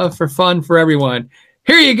 For fun for everyone.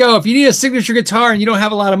 Here you go. If you need a signature guitar and you don't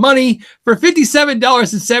have a lot of money, for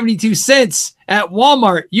 $57.72 at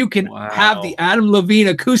Walmart, you can have the Adam Levine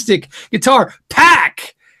acoustic guitar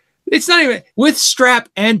pack. It's not even with strap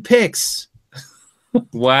and picks.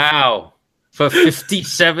 Wow. For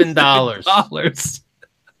 $57.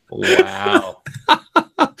 Wow.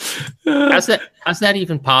 How's that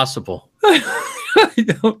even possible? I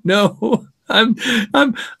don't know.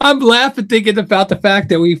 I'm laughing thinking about the fact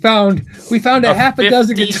that we found a half a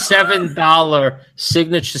dozen $57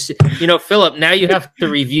 signature. Philip, now you have to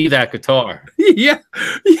review that guitar. Yeah,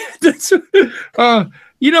 that's.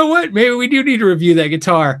 You know what? Maybe we do need to review that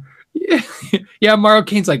guitar. Yeah, Mario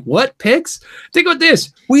Kane's like, what picks? Think about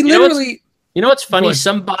this. We literally. You know what's funny? What?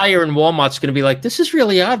 Some buyer in Walmart's going to be like, this is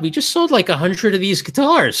really odd. We just sold like 100 of these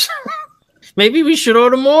guitars. Maybe we should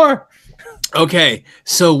order more. Okay,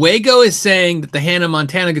 so Wago is saying that the Hannah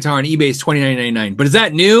Montana guitar on eBay is $29.99. But is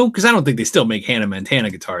that new? Because I don't think they still make Hannah Montana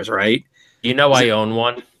guitars, right? I own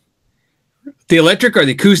one. The electric or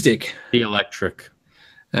the acoustic? The electric.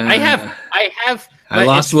 I have. I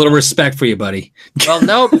lost a little respect for you, buddy. Well,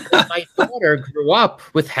 no, because my daughter grew up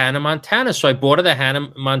with Hannah Montana, so I bought her the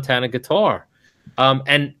Hannah Montana guitar.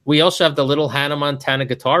 And we also have the little Hannah Montana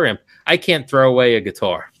guitar amp. I can't throw away a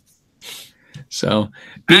guitar. So,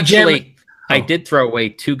 actually, I did throw away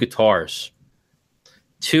 2 guitars.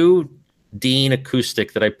 2 Dean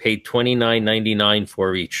acoustic that I paid $29.99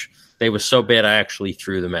 for each. They were so bad I actually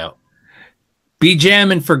threw them out. B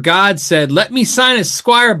Jammin' for God said, let me sign a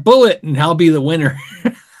Squire Bullet and I'll be the winner.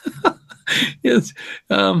 Yes.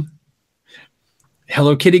 Hello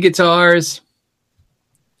Kitty guitars.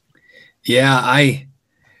 Yeah, I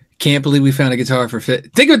can't believe we found a guitar for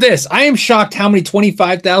fit. Think of this. I am shocked how many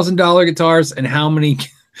 $25,000 guitars and how many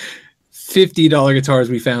 $50 guitars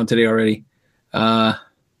we found today already.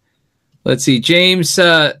 Let's see. James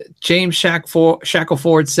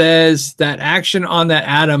Shackleford says that action on that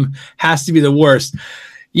Atom has to be the worst.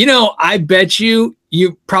 I bet you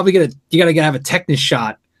probably got to have a Technics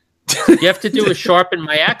shot. You have to do a sharpen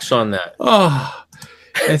my axe on that. Oh,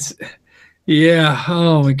 yeah.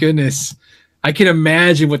 Oh my goodness. I can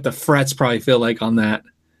imagine what the frets probably feel like on that.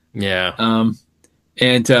 Yeah.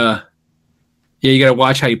 You got to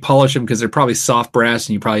watch how you polish them because they're probably soft brass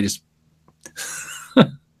and you probably just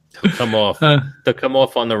come off. They'll come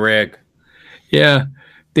off on the rig. Yeah.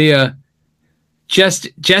 The Jest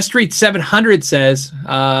Street 700 says,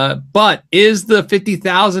 but is the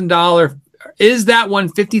 $50,000 is that one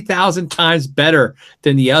 50,000 times better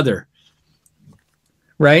than the other?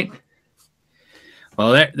 Right?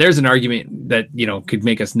 Well, there's an argument that could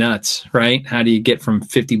make us nuts, right? How do you get from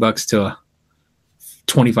 $50 to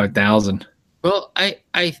 25,000? Well,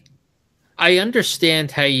 I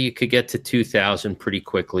understand how you could get to 2,000 pretty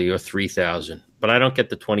quickly or 3,000, but I don't get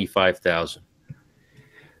the 25,000.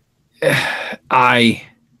 I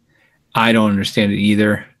don't understand it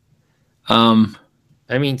either.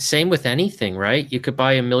 I mean, same with anything, right? You could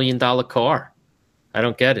buy $1 million car. I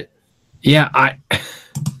don't get it. Yeah,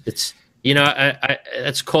 it's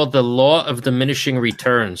it's called the law of diminishing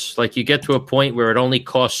returns. Like you get to a point where it only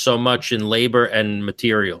costs so much in labor and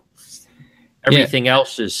material. Everything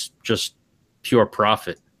else is just pure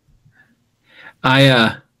profit.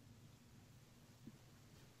 Yeah.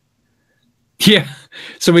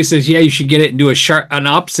 Somebody says, yeah, you should get it and do an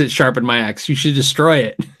opposite sharpen my axe. You should destroy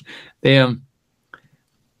it. Damn.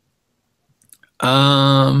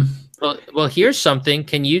 Well, here's something.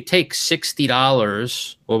 Can you take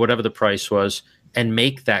 $60 or whatever the price was and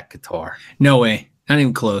make that guitar? No way. Not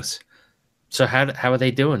even close. So how are they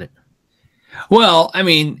doing it? Well, I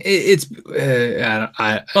mean, it's.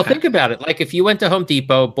 Think about it. Like if you went to Home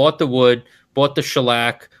Depot, bought the wood, bought the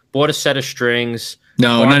shellac, bought a set of strings.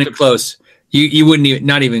 No, not even close. You wouldn't even.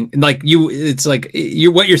 Not even like you. It's like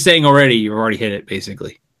what you're saying already. You've already hit it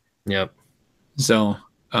basically. Yep. So.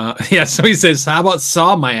 So he says, how about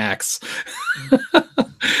saw my axe?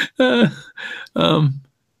 All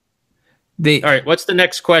right, what's the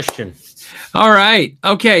next question? All right.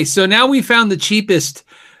 Okay, so now we found the cheapest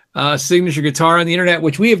signature guitar on the internet,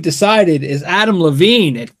 which we have decided is Adam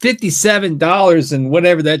Levine at $57 and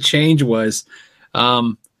whatever that change was.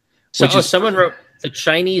 Someone wrote a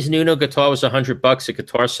Chinese Nuno guitar was $100 at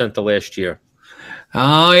Guitar Center last year.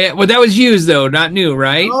 Oh, yeah. Well, that was used, though, not new,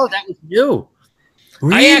 right? Oh, that was new.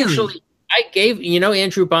 Really? I gave,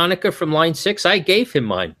 Andrew Bonica from Line 6, I gave him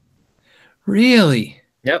mine. Really?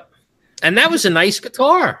 Yep. And that was a nice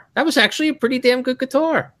guitar. That was actually a pretty damn good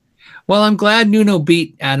guitar. Well, I'm glad Nuno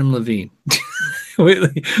beat Adam Levine.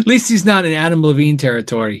 At least he's not in Adam Levine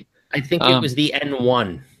territory. I think it was the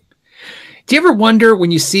N1. Do you ever wonder when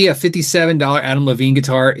you see a $57 Adam Levine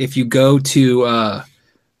guitar, if you go to,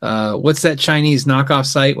 what's that Chinese knockoff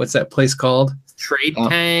site? What's that place called? Trade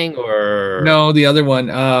Tang or no, the other one,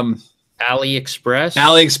 AliExpress.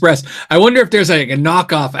 I wonder if there's like a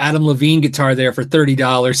knockoff Adam Levine guitar there for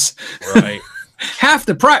 $30. Right. Half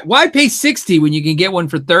the price. Why pay $60 when you can get one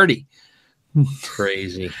for $30?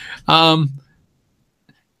 Crazy.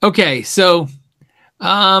 Okay, so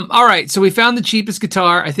All right. So we found the cheapest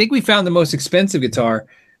guitar. I think we found the most expensive guitar.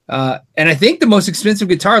 And I think the most expensive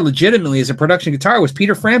guitar legitimately as a production guitar was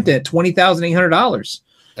Peter Frampton at $20,800.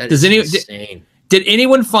 That is insane. Did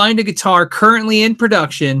anyone find a guitar currently in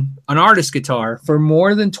production, an artist guitar, for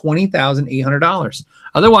more than $20,800?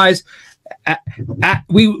 Otherwise,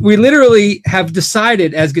 we literally have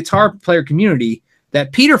decided as guitar player community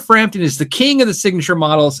that Peter Frampton is the king of the signature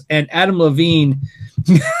models and Adam Levine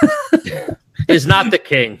is not the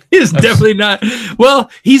king. Is definitely not.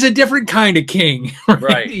 Well, he's a different kind of king.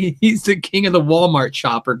 Right. He's the king of the Walmart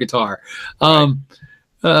shopper guitar.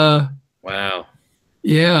 Wow.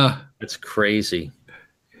 Yeah. That's crazy.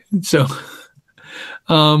 So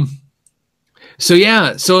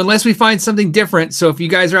yeah. So unless we find something different. So if you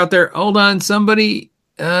guys are out there, hold on, somebody's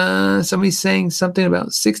saying something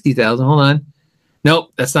about 60,000. Hold on.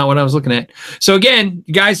 Nope, that's not what I was looking at. So again,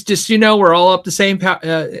 you guys, just we're all up the same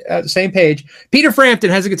page. Peter Frampton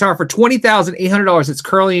has a guitar for $20,800. It's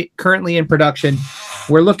currently in production.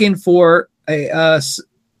 We're looking for a.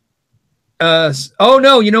 Oh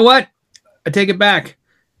no, you know what? I take it back.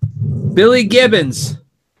 Billy Gibbons.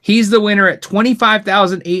 He's the winner at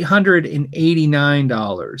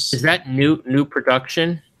 $25,889. Is that new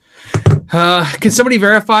production? Can somebody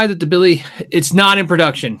verify that the Billy? It's not in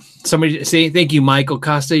production. Somebody say thank you, Michael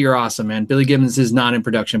Costa. You're awesome, man. Billy Gibbons is not in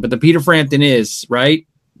production, but the Peter Frampton is, right?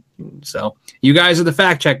 So you guys are the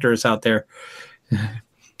fact checkers out there.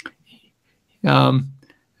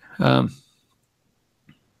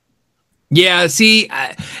 Yeah, see,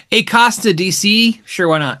 A Costa DC, sure,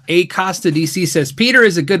 why not? A Costa DC says Peter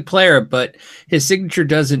is a good player, but his signature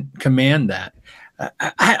doesn't command that.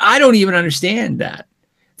 I don't even understand that.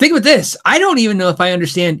 Think about this. I don't even know if I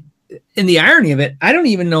understand, in the irony of it, I don't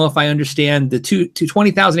even know if I understand the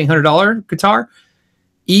 $20,800 guitar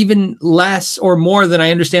even less or more than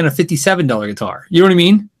I understand a $57 guitar. You know what I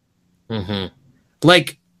mean? Mm-hmm.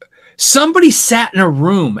 Like somebody sat in a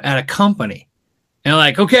room at a company and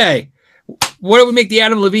like, okay, what do we make the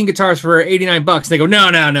Adam Levine guitars for $89? And they go, no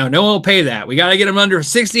one will pay that. We got to get them under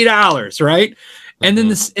 $60, right? And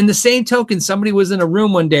then in the same token, somebody was in a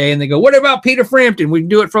room one day and they go, what about Peter Frampton? We can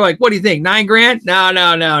do it for like, what do you think? $9,000?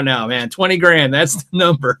 No, man. $20,000. That's the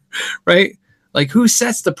number, right? Like who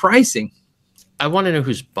sets the pricing? I want to know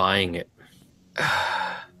who's buying it.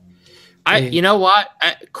 You know what?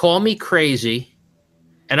 Call me crazy.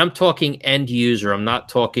 And I'm talking end user. I'm not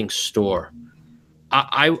talking store.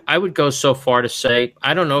 I would go so far to say,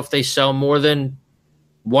 I don't know if they sell more than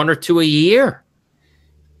one or two a year.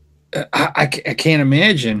 I can't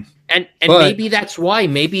imagine. And maybe that's why.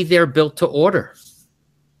 Maybe they're built to order.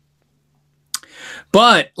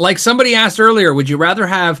 But like somebody asked earlier, would you rather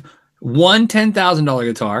have one $10,000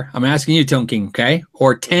 guitar? I'm asking you, Tone King, okay?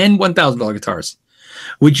 Or 10 $1,000 guitars?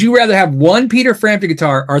 Would you rather have one Peter Frampton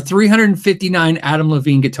guitar or 359 Adam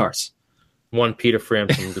Levine guitars? One Peter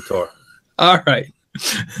Frampton guitar. All right.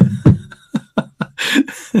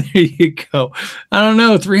 There you go. I don't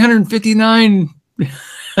know. 359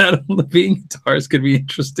 Adam Levine guitars could be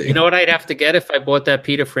interesting. You know what I'd have to get if I bought that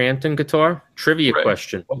Peter Frampton guitar? Trivia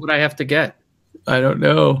question. What would I have to get? I don't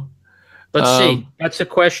know. Let's see. That's a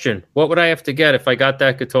question. What would I have to get if I got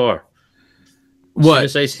that guitar? What?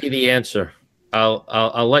 As soon as I see the answer,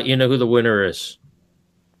 I'll let you know who the winner is.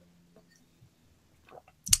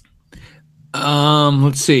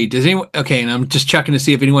 Let's see. Does anyone? Okay, and I'm just checking to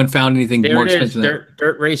see if anyone found anything more expensive.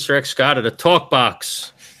 Dirt Racer X got it. A talk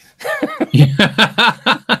box.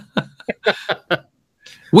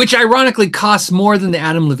 Which ironically costs more than the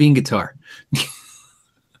Adam Levine guitar.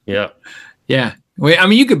 Yeah. Yeah. I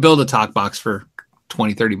mean, you could build a talk box for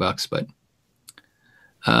 $20-$30, but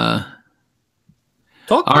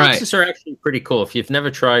talk boxes are actually pretty cool if you've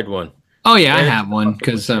never tried one. Oh yeah, I have one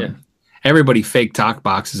because everybody faked talk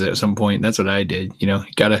boxes at some point. That's what I did. You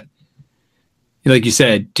gotta, like you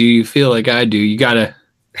said, do you feel like I do? You gotta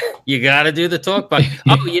do the talk box.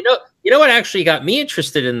 Oh, you know what actually got me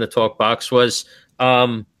interested in the talk box was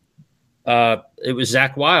it was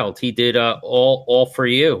Zach Wild. He did all for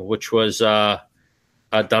you, which was done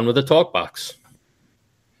with a talk box.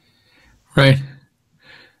 Right.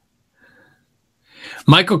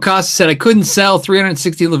 Michael Costa said I couldn't sell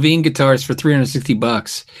 360 Levine guitars for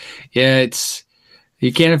 $360. Yeah,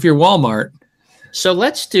 you can if you're Walmart. So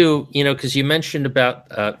let's do, because you mentioned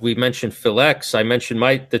about we mentioned Phil X. I mentioned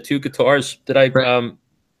the two guitars that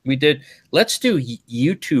we did. Let's do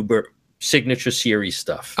YouTuber signature series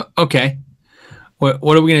stuff. Okay.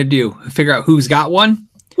 What are we gonna do? Figure out who's got one?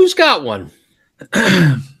 Who's got one?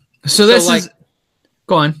 So this is.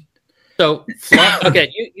 Go on. So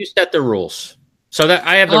okay, you set the rules. So that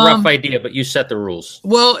I have the rough idea, but you set the rules.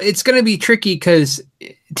 Well, it's going to be tricky because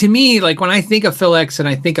to me, like when I think of Phil X and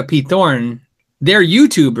I think of Pete Thorne, they're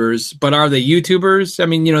YouTubers, but are they YouTubers? I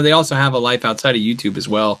mean, they also have a life outside of YouTube as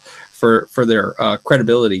well for their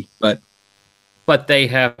credibility, but they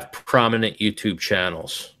have prominent YouTube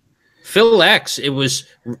channels. Phil X, it was,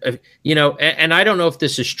 and I don't know if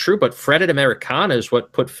this is true, but Fred at Americana is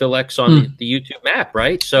what put Phil X on the YouTube map,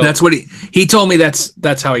 right? So that's what he told me. That's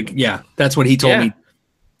how that's what he told me.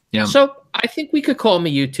 Yeah. So I think we could call him a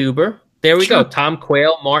YouTuber. There we go. Tom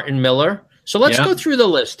Quayle, Martin Miller. So let's go through the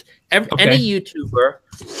list. Any YouTuber,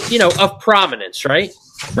 of prominence, right?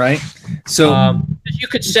 Right. So you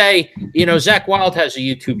could say, Zach Wild has a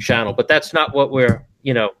YouTube channel, but that's not what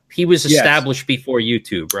he was established before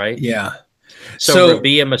YouTube, right? Yeah. So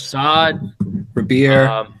Rabia Masad.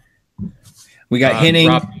 We got Henning.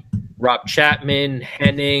 Rob Chapman,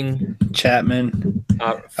 Henning. Chapman.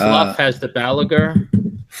 Fluff has the Balaguer.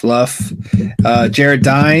 Fluff. Jared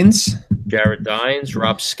Dines.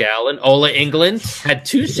 Rob Scallon. Ola England had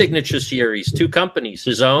 2 signature series, 2 companies,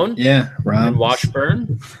 his own. Yeah, Rob. And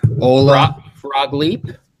Washburn. Ola. Frog Leap.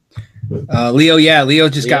 Leo, Leo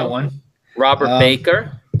just got one. Robert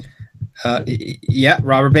Baker.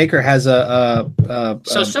 Robert Baker has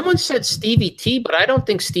So someone said Stevie T, but I don't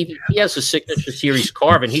think Stevie T has a signature series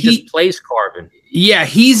Carvin. He just plays Carvin. Yeah,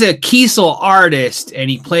 he's a Kiesel artist, and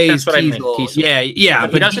he plays That's what Kiesel. I meant, Kiesel. Yeah,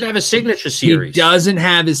 but he doesn't have a signature series. He doesn't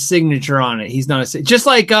have his signature on it. He's not a just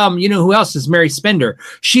like who else is Mary Spender?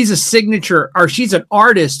 She's a signature, or she's an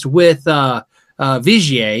artist with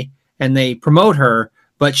Vigier, and they promote her,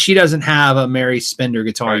 but she doesn't have a Mary Spender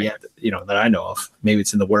guitar yet. That I know of. Maybe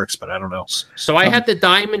it's in the works, but I don't know. So I had the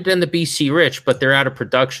Diamond and the BC Rich, but they're out of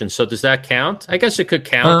production. So does that count? I guess it could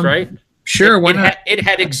count, right? Sure. Why not? It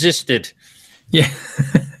had existed. Yeah.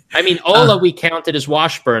 I mean, Ola we counted as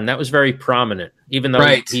Washburn. That was very prominent, even though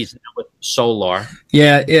he's now with Solar.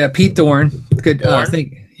 Yeah. Pete Thorne. Good. Thorne. I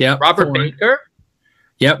think. Yeah. Robert Thorne. Baker.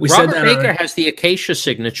 Yep. Robert Baker has the Acacia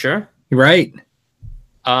signature. Right.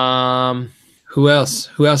 Who else?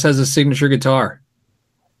 Who else has a signature guitar?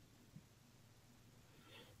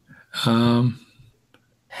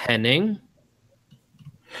 Henning.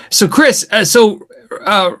 So Chris,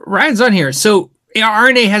 Ryan's on here. So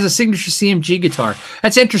RNA has a signature CMG guitar.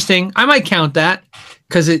 That's interesting. I might count that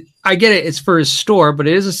because I get it. It's for his store, but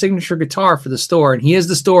it is a signature guitar for the store, and he has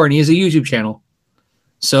the store, and he has a YouTube channel.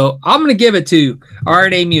 So I'm going to give it to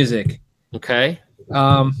RNA Music. Okay.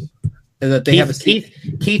 That they have a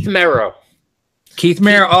Keith Merrow. Keith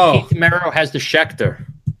Merrow has the Schecter.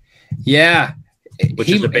 Yeah.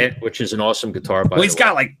 Which is an awesome guitar. He's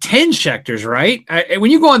got like 10 Schecters, right?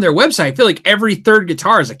 When you go on their website, I feel like every third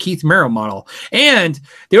guitar is a Keith Merrow model. And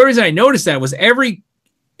the only reason I noticed that was every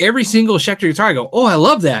single Schecter guitar, I go, oh, I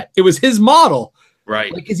love that. It was his model.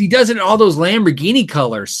 Right. Because he does it in all those Lamborghini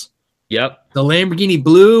colors. Yep. The Lamborghini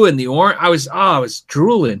blue and the orange. I was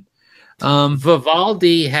drooling.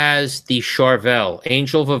 Vivaldi has the Charvel.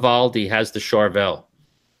 Angel Vivaldi has the Charvel.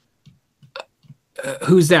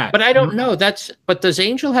 Who's that? But I don't know. But does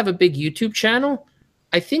Angel have a big YouTube channel?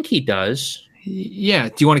 I think he does. Yeah.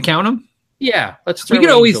 Do you want to count him? Yeah. Let's throw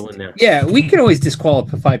Angel in there. Yeah, we can always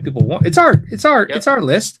disqualify people. It's our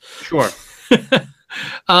list. Sure.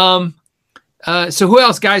 So who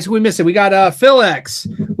else, guys? Who we missing? We got Phil X.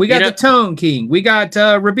 We got the Tone King. We got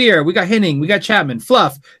Rabir. We got Henning. We got Chapman.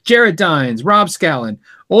 Fluff. Jared Dines. Rob Scallon.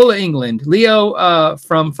 Ola England. Leo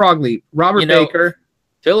from Frog Leap. Robert Baker.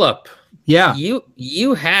 Philip. Yeah.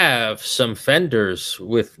 You have some Fenders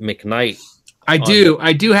with McKnight. I do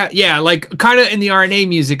have, like kind of in the RNA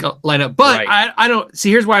Music lineup, but right. I don't see.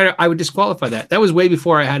 Here's why I would disqualify that. That was way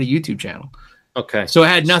before I had a YouTube channel. Okay. So it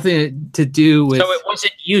had nothing to do with. So it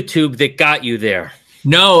wasn't YouTube that got you there.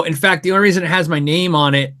 No, in fact, the only reason it has my name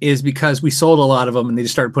on it is because we sold a lot of them and they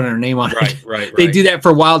just started putting our name on it. Right. They do that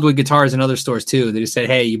for Wildwood Guitars and other stores too. They just said,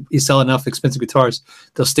 hey, you sell enough expensive guitars,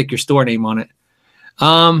 they'll stick your store name on it.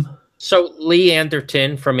 So Lee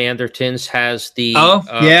Anderton from Andertons has the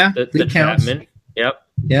the Chapman.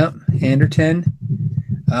 Yep. Anderton.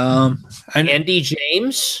 Andy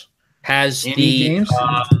James has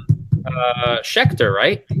Schecter,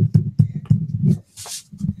 right?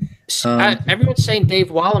 Everyone's saying Dave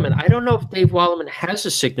Walliman. I don't know if Dave Walliman has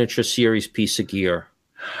a signature series piece of gear.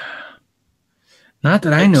 Not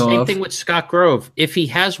that I know of. Same thing with Scott Grove. If he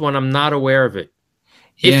has one, I'm not aware of it.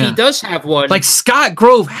 If he does have one, like Scott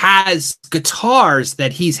Grove has guitars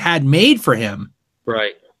that he's had made for him,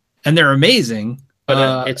 right? And they're amazing.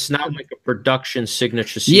 But it's not like a production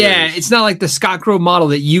signature series. Yeah, it's not like the Scott Grove model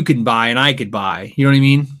that you can buy and I could buy. You know what I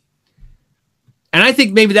mean? And I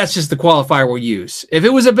think maybe that's just the qualifier we'll use. If it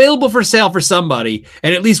was available for sale for somebody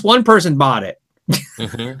and at least one person bought it,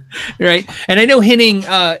 right? And I know Henning,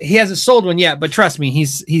 he hasn't sold one yet, but trust me,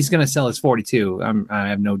 he's going to sell his 42. I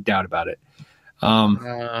have no doubt about it.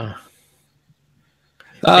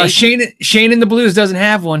 Shane in the Blues doesn't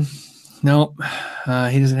have one. Nope.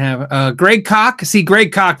 He doesn't have Greg Koch. See,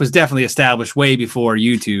 Greg Koch was definitely established way before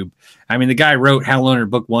YouTube. I mean, the guy wrote Hal Loner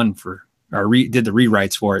Book 1 did the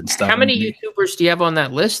rewrites for it and stuff. How many YouTubers do you have on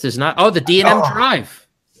that list? Is not the D&M Drive.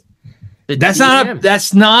 That's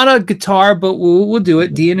not a guitar, but we'll do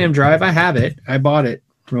it. D&M Drive. I have it. I bought it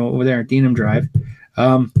over there. D&M Drive.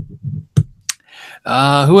 Who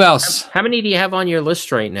else? How many do you have on your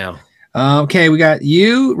list right now? Okay, we got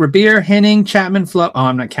you, Rabir, Henning, Chapman, Flo. Oh,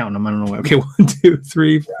 I'm not counting them. I don't know. Okay, 1, 2,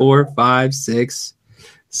 3, 4, 5, 6,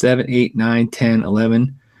 7, 8, 9, 10,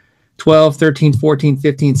 11, 12, 13, 14,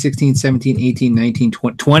 15, 16, 17, 18, 19,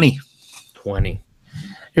 20. 20.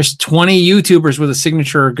 There's 20 YouTubers with a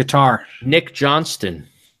signature guitar. Nick Johnston.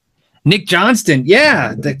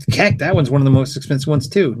 Yeah. That one's one of the most expensive ones,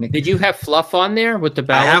 too. Did you have Fluff on there with the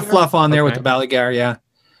Balaguer? I have Fluff on there with the Balaguer,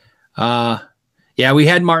 yeah. Yeah, we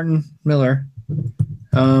had Martin Miller.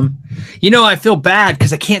 I feel bad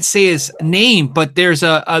because I can't say his name, but there's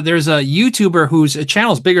a YouTuber whose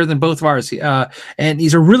channel is bigger than both of ours, and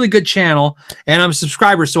he's a really good channel, and I'm a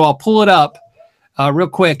subscriber, so I'll pull it up real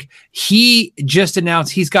quick. He just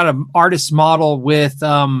announced he's got an artist model with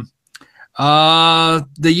the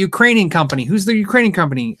Ukrainian company. Who's the Ukrainian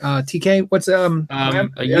company? TK? What's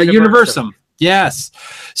Universum. Yes.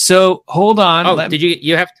 So hold on. Did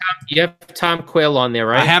you have Tom Quayle on there,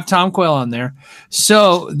 right? I have Tom Quayle on there.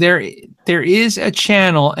 So there is a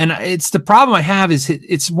channel, and it's the problem I have is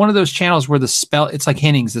it's one of those channels where it's like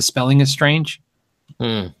Henning's, the spelling is strange.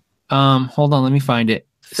 Hold on, let me find it.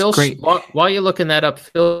 Phil, while you're looking that up,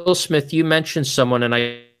 Phil Smith, you mentioned someone,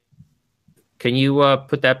 and can you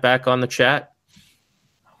put that back on the chat?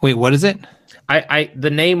 Wait, what is it?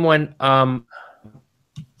 The name went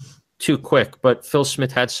too quick, but Phil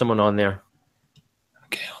Smith had someone on there.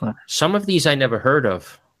 Okay, hold on. Some of these I never heard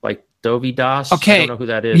of, like Dovey Das. Okay, I don't know who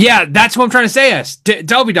that is. Yeah, that's what I'm trying to say.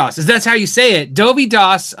 Dovey Das, that's how you say it. Dovey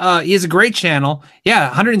Das, he has a great channel. Yeah,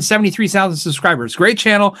 173,000 subscribers. Great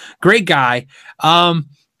channel, great guy.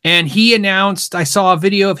 And he announced, I saw a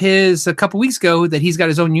video of his a couple weeks ago that he's got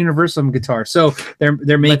his own Universum guitar. So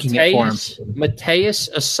they're making it for him. Mateus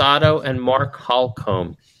Asado and Mark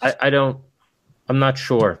Holcomb. I'm not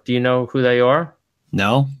sure. Do you know who they are?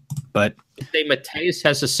 No, but say Mateus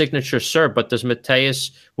has a signature Sir, but does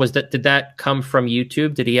Mateus did that come from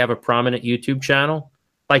YouTube? Did he have a prominent YouTube channel?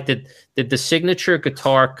 Like did the signature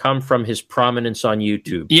guitar come from his prominence on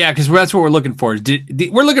YouTube? Yeah, because that's what we're looking for.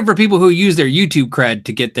 We're looking for people who use their YouTube cred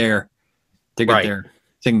to get their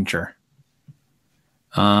signature.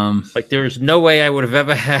 Like there's no way I would have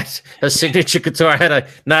ever had a signature guitar had I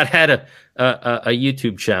not had a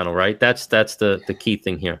YouTube channel, right? That's the key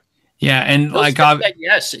thing here. Yeah, and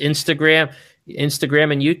yes, Instagram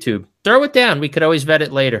and YouTube. Throw it down. We could always vet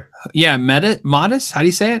it later. Yeah, Modest. How do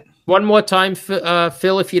you say it? One more time,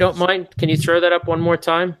 Phil, if you don't mind. Can you throw that up one more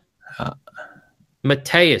time?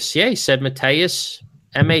 Mateus. Yeah, he said Mateus.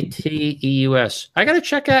 Mateus. I gotta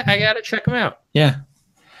check him out. Yeah.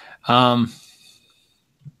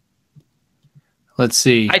 Let's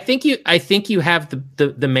see. I think you have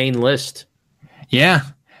the main list. Yeah.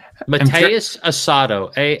 Mateus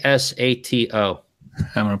Asado, Asato.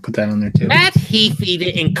 I'm gonna put that on there too. Matt Heafy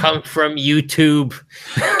didn't come from YouTube.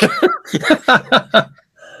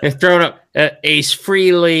 They're throwing up Ace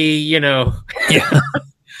Frehley, Yeah.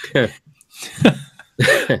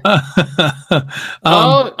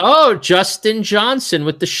 Justin Johnson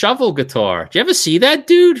with the shovel guitar. Did you ever see that,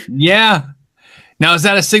 dude? Yeah. Now, is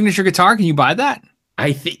that a signature guitar? Can you buy that?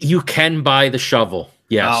 I think you can buy the shovel.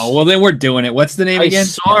 Yes. Oh, well, then we're doing it. What's the name again? I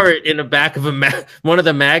saw it in the back of one of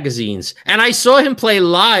the magazines, and I saw him play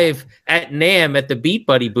live at NAMM at the Beat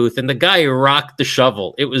Buddy booth, and the guy rocked the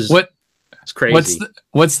shovel. It's crazy.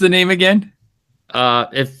 What's the name again?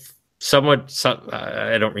 If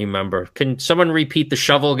I don't remember. Can someone repeat the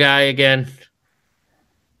shovel guy again?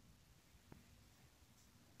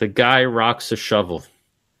 The guy rocks a shovel.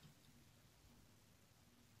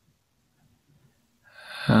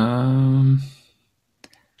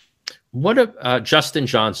 What Justin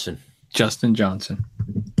Johnson? Justin Johnson.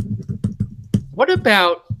 What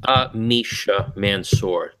about Misha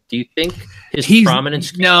Mansour? Do you think his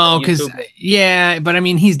prominence? No, because but I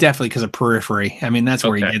mean, he's definitely because of periphery. I mean, that's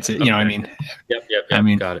where he gets it. You know what I mean? Yep. I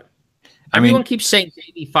mean, got it. Everyone keeps saying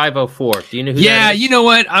JD504. Do you know who that is? You know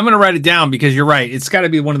what? I'm going to write it down because you're right. It's got to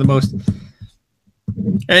be one of the most.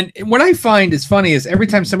 And what I find is funny is every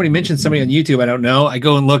time somebody mentions somebody on YouTube I don't know, I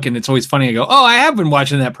go and look, and it's always funny. I go, oh, I have been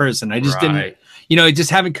watching that person. I just didn't, I just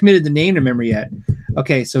haven't committed the name to memory yet.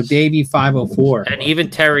 Okay, so Davey 504. And even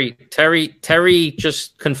Terry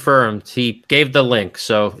just confirmed. He gave the link.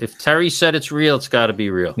 So if Terry said it's real, it's got to be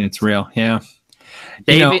real. It's real, yeah.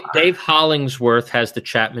 Dave Hollingsworth has the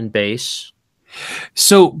Chapman bass.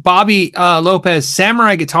 So Bobby Lopez,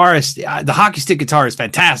 Samurai guitarist, the hockey stick guitar is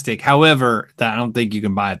fantastic. However, I don't think you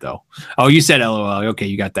can buy it though. Oh, you said LOL. Okay,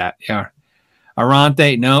 you got that. Yeah.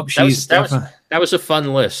 Arante, nope. That was a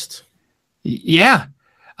fun list. Yeah.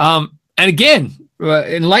 And again,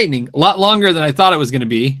 enlightening. A lot longer than I thought it was going to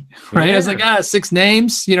be. Right? Yeah. I was like, 6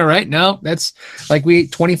 names. Right? No, that's like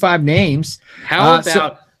 25 names. How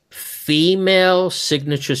about female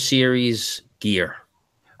signature series gear?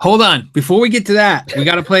 Hold on. Before we get to that, we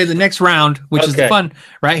got to play the next round, which is the fun,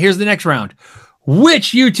 right? Here's the next round.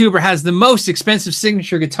 Which YouTuber has the most expensive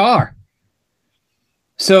signature guitar?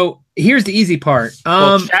 So here's the easy part.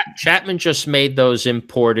 Chapman just made those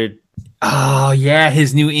imported. Oh yeah,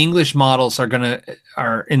 his new English models are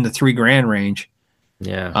in the $3,000 range.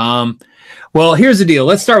 Yeah. Well, here's the deal.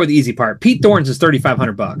 Let's start with the easy part. Pete Thorne's is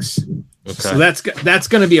 $3,500. Okay. So that's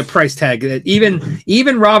going to be a price tag.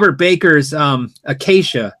 Even Robert Baker's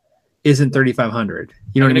Acacia isn't $3,500.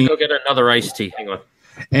 You know what I mean? Go get another iced tea. Hang on.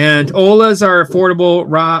 And Ola's are affordable.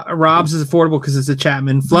 Rob's is affordable because it's a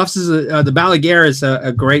Chapman. Fluff's is the Balaguer is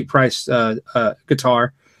a great price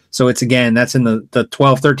guitar. So that's in the $1,200,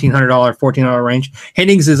 $1,300, $1,400 range.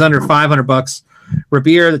 Hendings is under $500.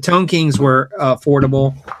 Rabier, the Tone Kings were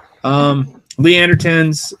affordable. Lee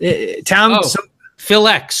Anderton's Phil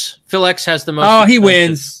X. Phil X has the most. Oh, he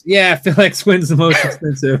wins. Yeah, Phil X wins the most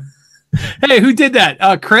expensive. Hey, who did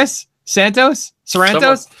that? Chris Santos?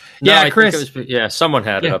 Sorrentos? Chris. Someone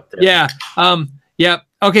had it up there. Yeah. Yep.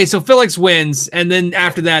 Okay, so Phil X wins, and then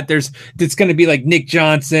after that, it's going to be like Nick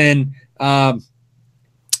Johnson.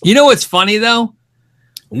 You know what's funny though?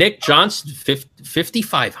 Nick Johnson,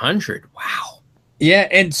 5,500. Wow. Yeah,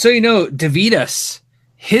 and so DeVitas,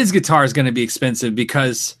 his guitar is going to be expensive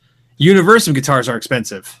because Universum guitars are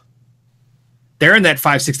expensive. They're in that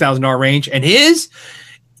 $5,000-$6,000 range, and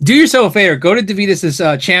do yourself a favor, go to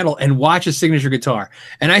DeVitas' channel and watch his signature guitar.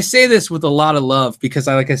 And I say this with a lot of love because,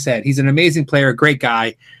 like I said, he's an amazing player, a great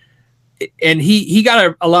guy, and he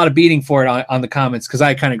got a lot of beating for it on the comments because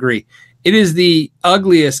I kind of agree. It is the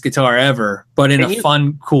ugliest guitar ever, but in a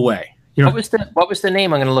fun, cool way. What was the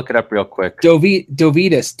name? I'm going to look it up real quick. Dovydas,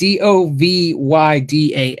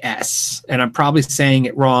 Dovydas, and I'm probably saying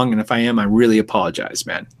it wrong. And if I am, I really apologize,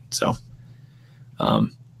 man. So,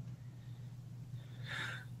 Ryan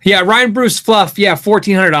Bruce Fluff,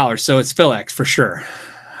 $1,400. So it's Phil X for sure.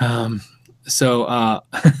 And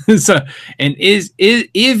is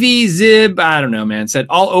Ivy Zib? I don't know, man. Said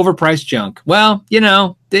all overpriced junk. Well,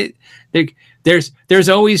 there's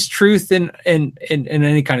always truth in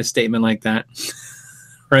any kind of statement like that.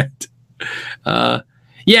 Right.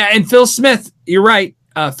 And Phil Smith, you're right.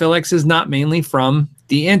 Phil X is not mainly from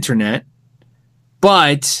the internet,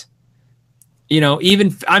 but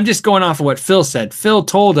even I'm just going off of what Phil said. Phil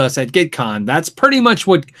told us at GitCon. That's pretty much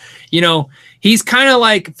what, he's kind of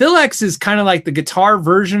like, Phil X is kind of like the guitar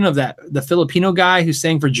version of the Filipino guy who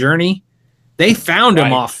sang for Journey. They found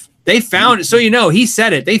him off. He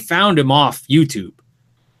said it. They found him off YouTube.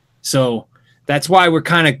 So that's why we're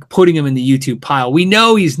kind of putting him in the YouTube pile. We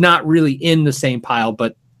know he's not really in the same pile,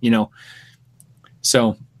 but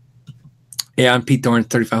so yeah, I'm Pete Thorne,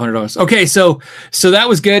 $3,500. Okay, so that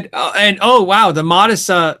was good. Wow, the modest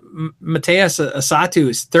Mateus Asatu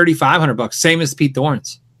is $3,500, same as Pete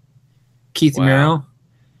Thorne's. Keith Miro.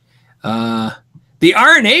 The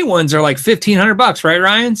RNA ones are like $1,500, right,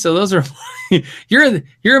 Ryan? So those are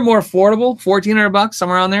you're more affordable, $1,400,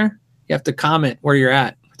 somewhere on there. You have to comment where you're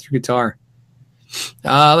at with your guitar.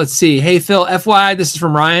 Let's see. Hey Phil, FYI, this is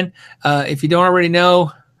from Ryan. If you don't already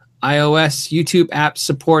know, iOS YouTube app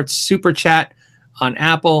supports Super Chat on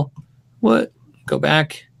Apple. What? Go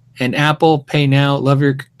back. And Apple, pay now. Love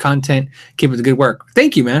your content. Keep up the good work.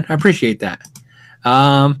 Thank you, man. I appreciate that.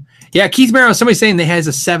 Keith Merrow, somebody's saying they has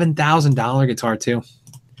a $7,000 guitar too.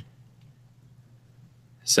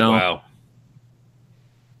 So wow.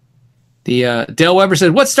 The Dale Weber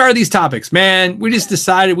said, what started these topics? Man, we just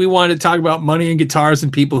decided we wanted to talk about money and guitars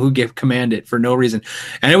and people who get commanded for no reason.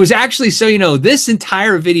 And it was actually, this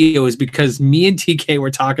entire video is because me and TK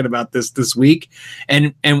were talking about this week.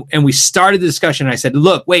 And we started the discussion. I said,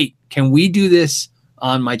 look, wait, can we do this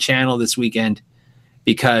on my channel this weekend?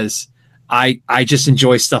 Because I just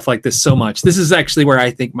enjoy stuff like this so much. This is actually where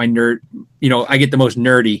I think my nerd, I get the most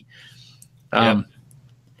nerdy.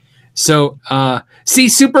 So, see,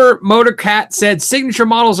 Super Motor Cat said signature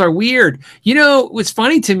models are weird. You know, what's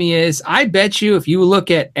funny to me is I bet you if you look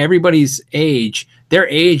at everybody's age, their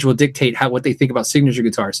age will dictate what they think about signature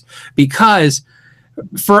guitars, because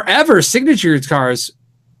forever signature guitars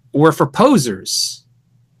were for posers,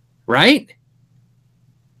 right?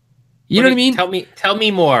 You know what I mean? Tell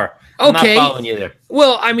me more. Okay. I'm not following you there.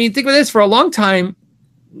 Well, I mean, think of this. For a long time,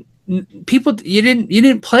 you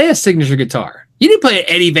didn't play a signature guitar. You didn't play an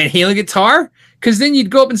Eddie Van Halen guitar, because then you'd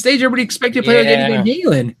go up on stage, everybody expected you to play like Eddie Van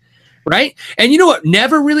Halen, right? And you know what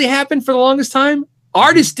never really happened for the longest time?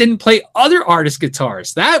 Artists didn't play other artists'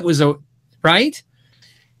 guitars. That was right?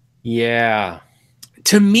 Yeah.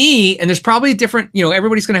 To me, and there's probably a different,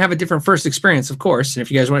 everybody's going to have a different first experience, of course. And if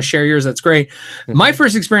you guys want to share yours, that's great. Mm-hmm. My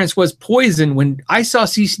first experience was Poison. When I saw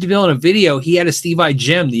CC DeVille in a video, he had a Steve Vai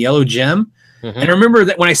gem, the yellow gem. Mm-hmm. And I remember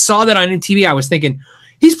that when I saw that on MTV, I was thinking,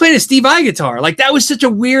 he's playing a Steve Vai guitar. Like, that was such a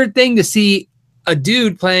weird thing to see a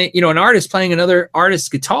dude playing, an artist playing another artist's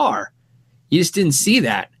guitar. You just didn't see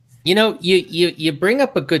that. You bring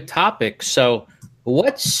up a good topic. So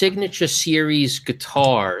what signature series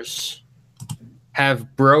guitars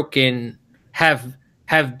have been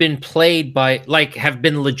played by, like, have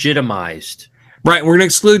been legitimized? Right. We're going to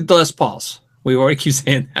exclude the Les Pauls. We already keep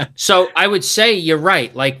saying that. So I would say you're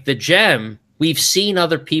right. Like the gem, we've seen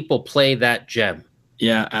other people play that gem.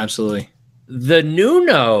 Yeah, absolutely. The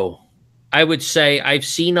Nuno, I would say I've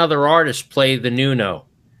seen other artists play the Nuno.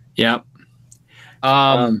 Yep.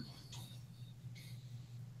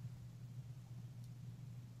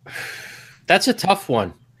 That's a tough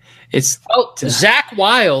one. It's Zakk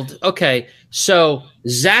Wylde. Okay, so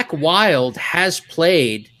Zakk Wylde has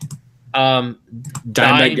played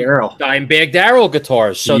Dimebag Darrell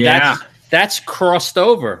guitars. So yeah. that's crossed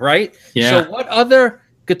over, right? Yeah. So what other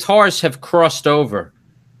guitars have crossed over?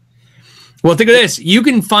 Well, think of this. You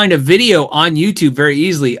can find a video on YouTube very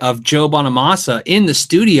easily of Joe Bonamassa in the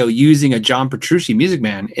studio using a John Petrucci Music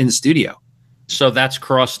Man in the studio. So that's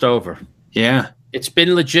crossed over. Yeah. It's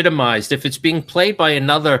been legitimized. If it's being played by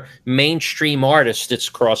another mainstream artist, it's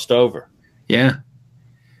crossed over. Yeah.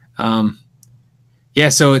 Yeah,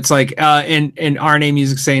 so it's like in RNA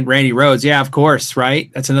Music saying Randy Rhoads. Yeah, of course,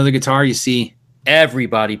 right? That's another guitar you see.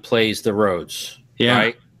 Everybody plays the Rhodes. Yeah.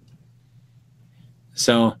 Right?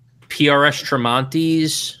 So PRS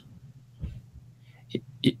Tremontis.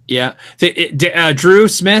 Yeah. Drew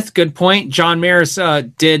Smith, good point. John Maris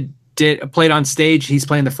played on stage. He's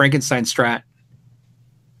playing the Frankenstein Strat.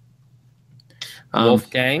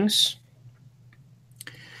 Wolfgangs.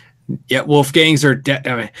 Yeah, Wolfgangs are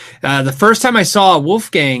the first time I saw a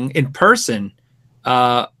Wolfgang in person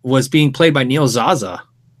was being played by Neil Zaza.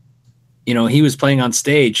 He was playing on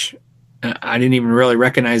stage. I didn't even really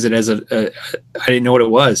recognize it as I didn't know what it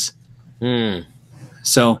was.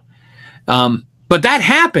 So, but that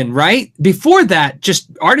happened, right? Before that, just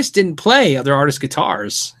artists didn't play other artists'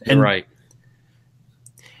 guitars. And right.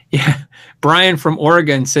 Yeah. Brian from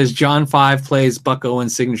Oregon says John 5 plays Buck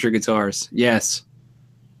Owens signature guitars. Yes.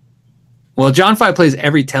 Well, John 5 plays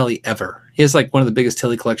every Tele ever. He has like one of the biggest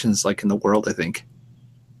Tele collections like in the world, I think.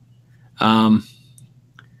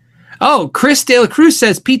 Chris De La Cruz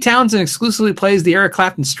says Pete Townsend exclusively plays the Eric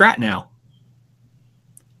Clapton Strat now.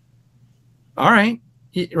 All right.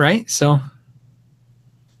 Right. So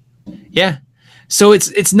yeah. So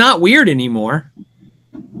it's not weird anymore.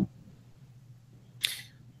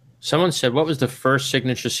 Someone said, what was the first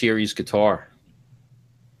signature series guitar?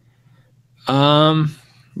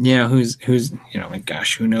 Yeah, who's my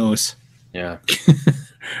gosh, who knows? Yeah.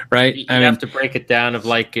 Right? You have to break it down of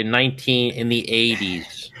like in the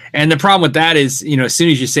 80s. And the problem with that is, as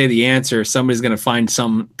soon as you say the answer, somebody's going to find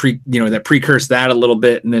some that precurse that a little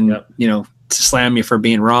bit and then, to slam you for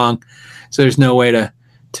being wrong. So there's no way to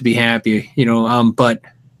be happy,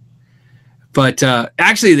 But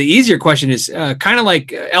actually, the easier question is kind of like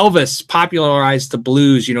Elvis popularized the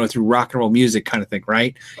blues, through rock and roll music kind of thing,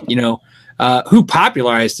 right? Who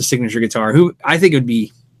popularized the signature guitar? Who I think it would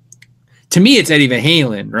be, to me, it's Eddie Van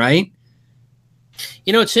Halen, right?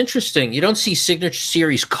 It's interesting. You don't see signature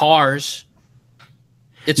series cars.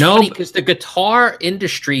 It's funny because the guitar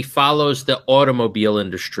industry follows the automobile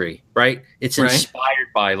industry, right? It's inspired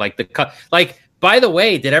by by the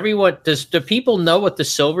way, do people know what the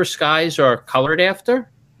Silver Skies are colored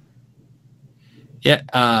after? Yeah,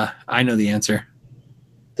 I know the answer.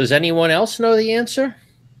 Does anyone else know the answer?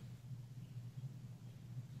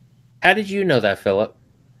 How did you know that, Philip?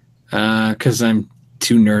 Because I'm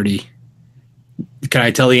too nerdy. Can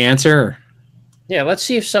I tell the answer? Yeah, let's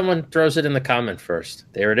see if someone throws it in the comment first.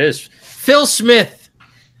 There it is. Phil Smith.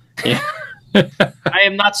 Yeah. I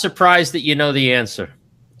am not surprised that you know the answer.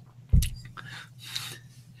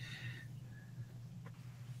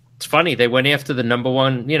 funny. They went after the number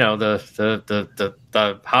one,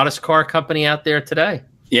 the hottest car company out there today.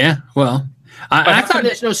 Yeah, well, I thought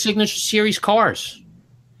there's no Signature Series cars.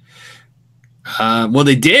 Well,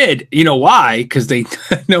 they did. You know why? Because they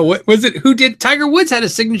no. What was it? Who did? Tiger Woods had a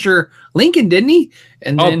signature Lincoln, didn't he?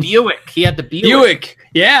 And then Buick. He had the Buick. Buick.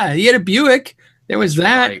 Yeah, he had a Buick. There was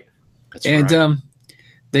that. Right. That's and right.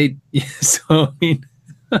 They. So I mean.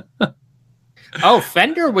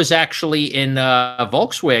 Fender was actually in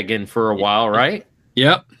Volkswagen for a while, right?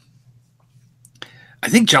 Yep. I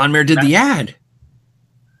think John Mayer did the ad.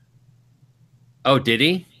 Oh, did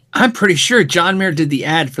he? I'm pretty sure John Mayer did the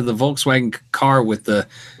ad for the Volkswagen car with the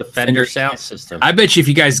Fender sound system. I bet you if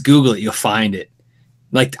you guys Google it, you'll find it.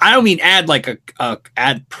 Like, I don't mean ad like a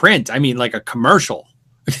ad print. I mean like a commercial.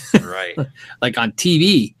 Right. Like on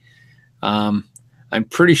TV. I'm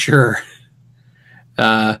pretty sure.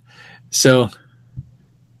 So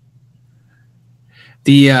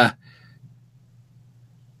the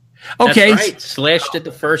okay. That's right. Slash did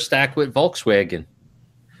the first act with Volkswagen.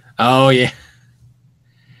 Oh yeah.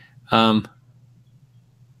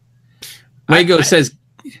 Wago says.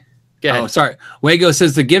 Oh, sorry. Wago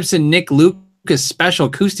says the Gibson Nick Lucas Special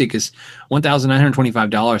Acoustic is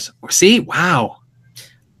 $1,925. See, wow.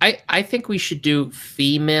 I think we should do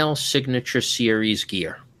female Signature Series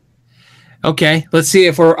gear. Okay, let's see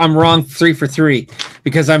if I'm wrong 3 for 3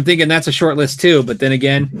 because I'm thinking that's a short list too. But then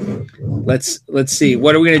again, let's see.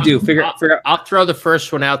 What are we gonna do? Figure out. I'll throw the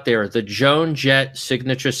first one out there: the Joan Jett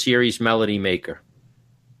Signature Series Melody Maker.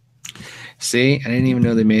 See, I didn't even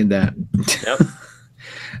know they made that.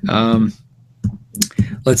 Yep.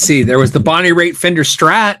 Let's see. There was the Bonnie Raitt Fender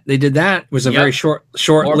Strat. They did that. It was a very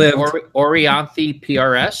short-lived. Orianthi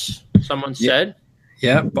PRS. Someone said.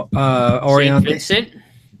 Yeah. Orianthi.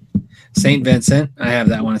 St. Vincent. I have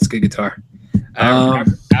that one. It's a good guitar.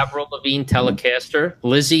 Avril Lavigne Telecaster.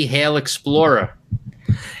 Lizzie Hale Explorer.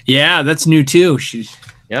 Yeah, that's new too. She's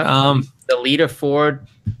the Lita Ford.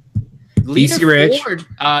 BC Rich.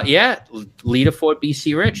 Lita Ford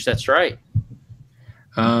BC Rich. That's right.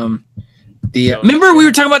 Remember we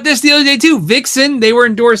were talking about this the other day too. Vixen. They were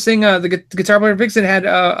endorsing the guitar player. Vixen had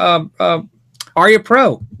Aria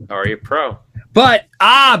Pro. Aria Pro. But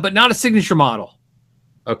not a signature model.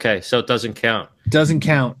 Okay, so it doesn't count. Doesn't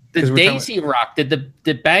count. The Daisy Rock.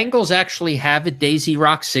 Did Bangles actually have a Daisy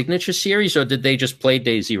Rock Signature Series, or did they just play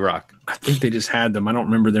Daisy Rock? I think they just had them. I don't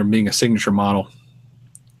remember there being a signature model.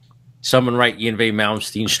 Someone write Yngwie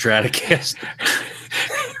Malmsteen Stratocaster.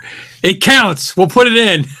 It counts. We'll put it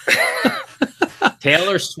in.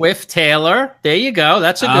 Taylor Swift Taylor. There you go.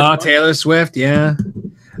 That's a good one. Taylor Swift, yeah.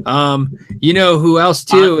 You know who else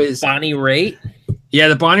too is Bonnie Raitt? Yeah,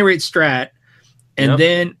 the Bonnie Raitt Strat. And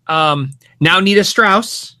then now Nita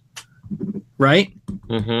Strauss, right?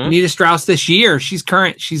 Mm-hmm. Nita Strauss this year. She's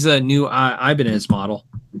current. She's a new Ibanez model,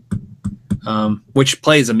 which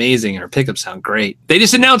plays amazing and her pickups sound great. They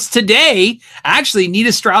just announced today, actually,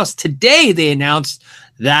 Nita Strauss today. They announced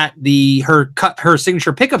that her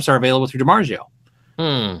signature pickups are available through DiMarzio,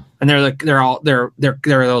 and they're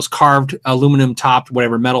those carved aluminum topped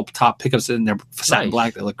whatever metal top pickups and they're satin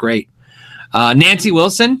black. They look great. Nancy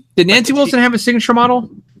Wilson. Did Nancy Wilson have a signature model?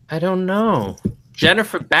 I don't know.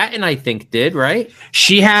 Jennifer Batten, I think, did, right?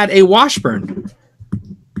 She had a Washburn.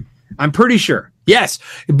 I'm pretty sure. Yes,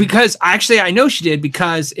 because actually I know she did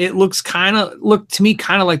because it looked to me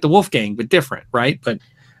kind of like the Wolfgang, but different, right? But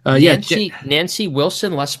Nancy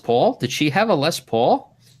Wilson Les Paul. Did she have a Les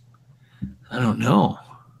Paul? I don't know.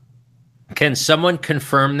 Can someone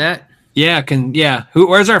confirm that? Yeah,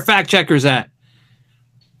 where's our fact checkers at?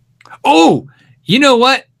 Oh, you know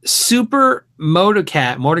what? Super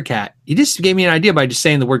Motorcat. You just gave me an idea by just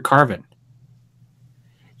saying the word Carvin.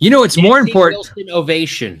 You know, it's more important.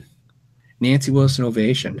 Nancy Wilson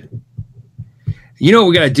Ovation. You know what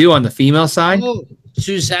we got to do on the female side? Oh,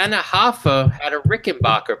 Susanna Hoffa had a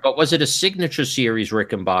Rickenbacker, but was it a Signature Series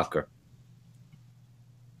Rickenbacker?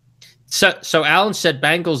 So Alan said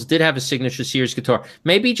Bangles did have a Signature Series guitar.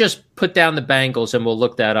 Maybe just put down the Bangles and we'll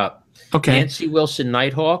look that up. Okay. Nancy Wilson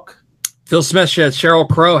Nighthawk. Phil Smith said Sheryl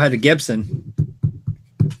Crow had a Gibson.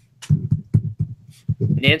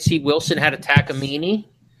 Nancy Wilson had a Takamine.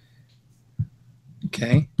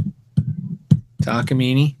 Okay.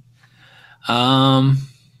 Takamine.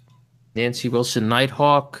 Nancy Wilson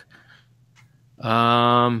Nighthawk.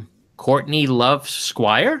 Courtney Love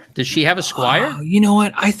Squire. Did she have a Squire? You know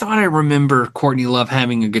what? I thought I remember Courtney Love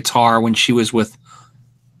having a guitar when she was with.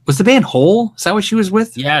 Was the band Hole? Is that what she was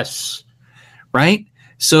with? Yes. Right?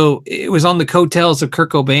 So it was on the coattails of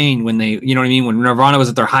Kurt Cobain when they, you know what I mean? When Nirvana was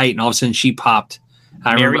at their height and all of a sudden she popped.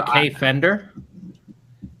 Mary Kay Fender.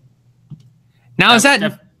 Now is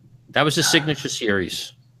that That was a signature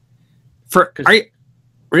series. Are you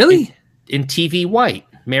really in TV White?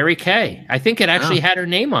 Mary Kay. I think it actually had her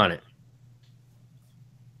name on it.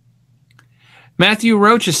 Matthew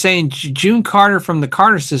Roach is saying June Carter from the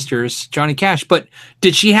Carter Sisters, Johnny Cash. But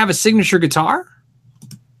did she have a signature guitar?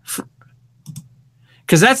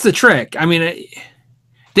 Because that's the trick. I mean,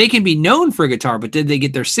 they can be known for a guitar, but did they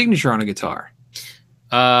get their signature on a guitar?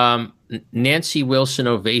 Nancy Wilson,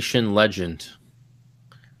 Ovation legend.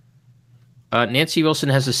 Nancy Wilson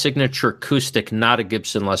has a signature acoustic, not a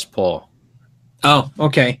Gibson Les Paul. Oh,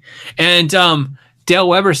 okay. And Dale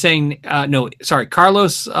Weber saying,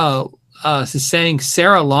 Carlos is saying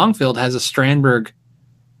Sarah Longfield has a Strandberg.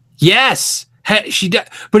 Yes, she does.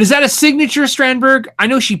 But is that a signature Strandberg? I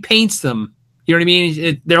know she paints them. You know what I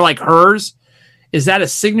mean? They're like hers. Is that a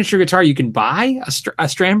signature guitar you can buy? A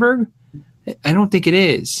Strandberg? I don't think it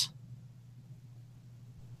is.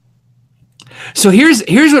 So here's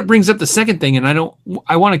what brings up the second thing, and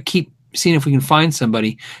I want to keep seeing if we can find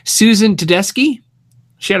somebody. Susan Tedeschi,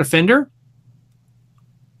 she had a Fender.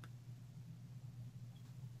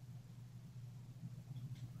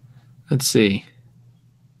 Let's see.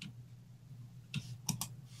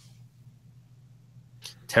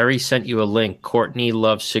 Terry sent you a link. Courtney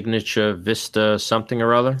loves signature Vista something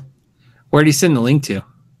or other. Where did he send the link to?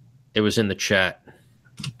 It was in the chat.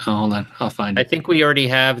 Oh, hold on. I'll find it. I think we already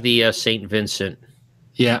have the St. Vincent.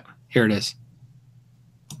 Yeah, here it is.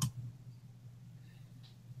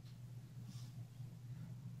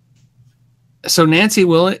 So Nancy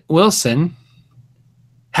Wilson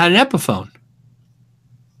had an Epiphone.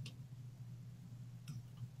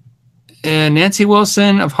 And Nancy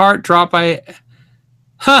Wilson of Heart dropped by...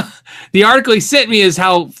 The article he sent me is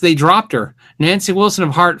how they dropped her. Nancy Wilson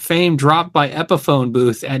of Heart fame dropped by Epiphone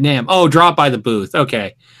booth at NAMM. Oh, dropped by the booth.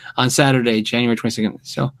 Okay. On Saturday, January 22nd.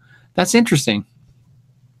 So that's interesting.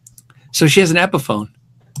 So she has an Epiphone.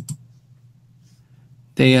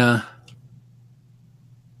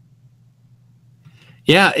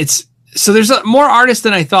 Yeah, so there's more artists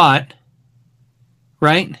than I thought.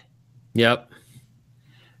 Right? Yep.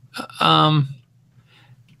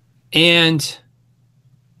 And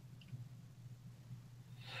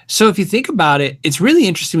so if you think about it, it's really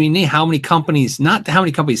interesting to me how many companies, not how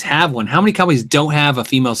many companies have one, how many companies don't have a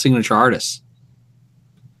female signature artist.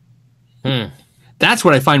 That's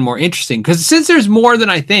what I find more interesting. Because since there's more than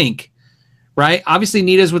I think, right? Obviously,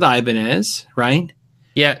 Nita's with Ibanez, right?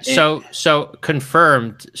 Yeah, so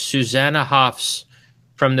confirmed, Susanna Hoffs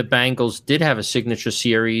from the Bangles did have a signature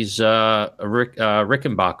series,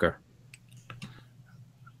 Rickenbacker.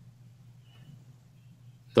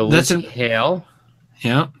 The Lizzie Hale.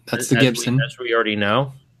 Yeah, that's the Gibson. As we already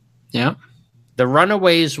know. Yeah. The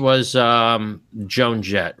Runaways was Joan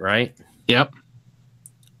Jett, right? Yep.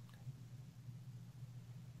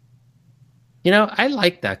 You know, I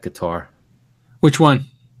like that guitar. Which one?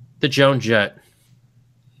 The Joan Jett.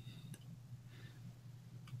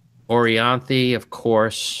 Orianthi, of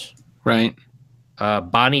course. Right.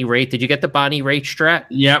 Bonnie Raitt. Did you get the Bonnie Raitt Strat?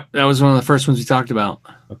 Yep, that was one of the first ones we talked about.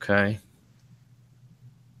 Okay.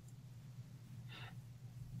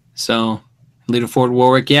 So, Lita Ford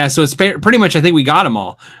Warwick. Yeah, so it's pretty much, I think we got them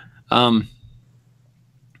all.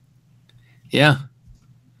 Yeah.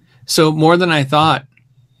 So, more than I thought.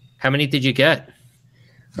 How many did you get?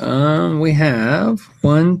 We have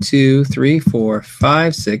 1, 2, 3, 4,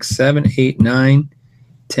 5, 6, 7, 8, 9,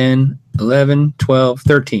 10, 11, 12,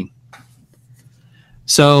 13.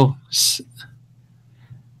 So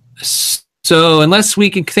unless we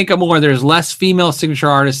can think of more, there's less female signature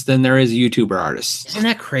artists than there is YouTuber artists. Isn't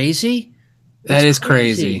that crazy? That is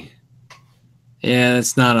crazy. Yeah,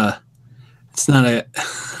 it's not a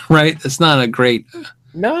right. It's not a great.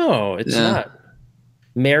 No, it's not.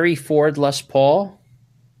 Mary Ford Les Paul.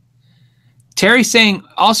 Terry saying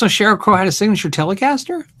also Sheryl Crow had a signature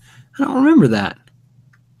Telecaster. I don't remember that.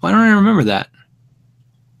 Why don't I remember that?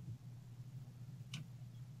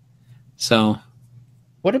 So,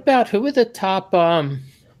 what about who are the top? I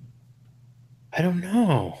don't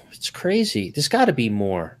know. It's crazy. There's got to be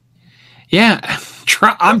more. Yeah,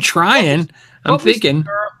 I'm trying. I'm thinking.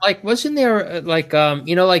 Wasn't there like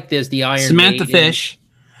there's the Iron Samantha Maiden. Fish.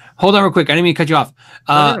 Hold on real quick. I didn't mean to cut you off.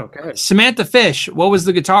 No, go ahead. Samantha Fish. What was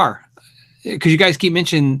the guitar? Because you guys keep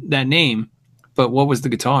mentioning that name, but what was the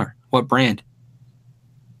guitar? What brand?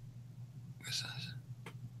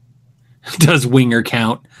 Does Winger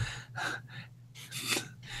count?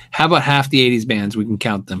 How about half the 80s bands? We can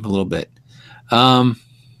count them a little bit. All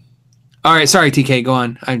right. Sorry, TK. Go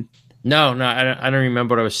on. No, I don't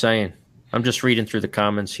remember what I was saying. I'm just reading through the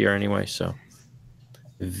comments here anyway. So,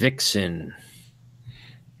 Vixen.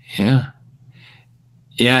 Yeah.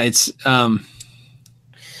 Yeah, it's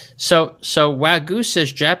So Wagyu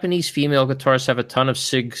says Japanese female guitarists have a ton of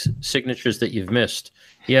signatures that you've missed.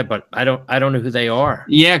 Yeah, but I don't know who they are.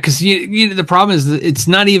 yeah, because the problem is that it's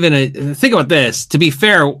not even a. Think about this. To be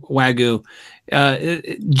fair, Wagyu,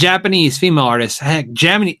 Japanese female artists, heck,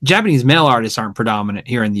 Japanese male artists aren't predominant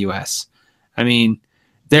here in the U.S. I mean,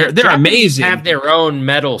 they're Japanese amazing. Have their own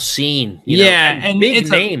metal scene. And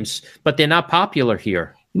big names, but they're not popular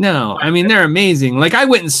here. No, I mean they're amazing. Like I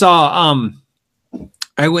went and saw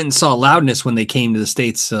Loudness when they came to the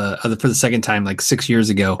States for the second time, like 6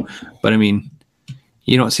 years ago. But I mean,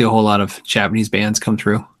 you don't see a whole lot of Japanese bands come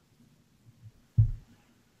through.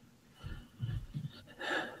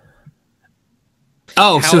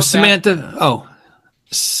 Oh, so Samantha. Oh,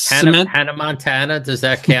 Hannah Montana. Does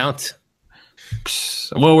that count?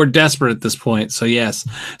 Well, we're desperate at this point, so yes.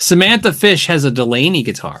 Samantha Fish has a Delaney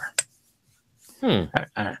guitar.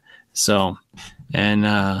 So, and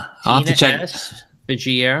I'll have to check.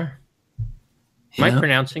 Vigier. Am I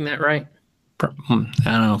pronouncing that right? I don't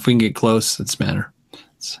know if we can get close. It's matter.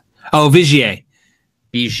 Vigier.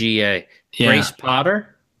 Vigier. Yeah. Grace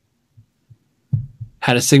Potter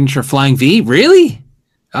had a signature Flying V. Really?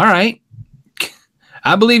 All right.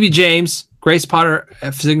 I believe you, James. Grace Potter,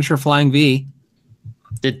 signature Flying V.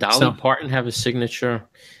 Did Dolly Parton have a signature?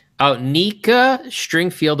 Oh, Nika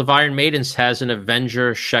Stringfield of Iron Maidens has an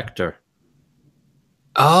Avenger Schecter.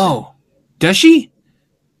 Oh, does she?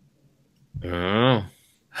 Oh.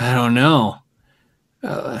 I don't know.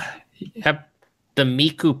 The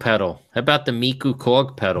Miku pedal. How about the Miku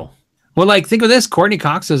Korg pedal? Well, like, think of this. Courtney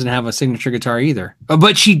Cox doesn't have a signature guitar either.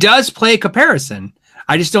 But she does play Caparison.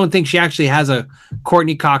 I just don't think she actually has a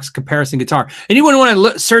Courtney Cox Caparison guitar. Anyone want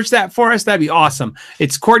to search that for us? That'd be awesome.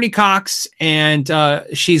 It's Courtney Cox, and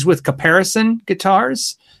she's with Caparison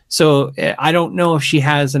Guitars. So I don't know if she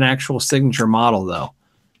has an actual signature model, though.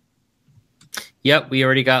 Yep, we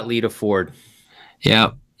already got Lita Ford.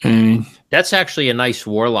 Yep. That's actually a nice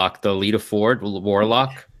Warlock, though. Lita Ford,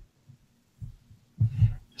 Warlock.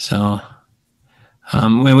 So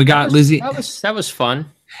when we got Lizzie... That was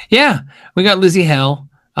fun. Yeah, we got Lizzie Hell.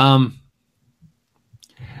 How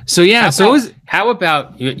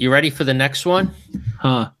about you ready for the next one?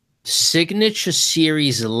 Huh. Signature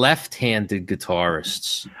Series left-handed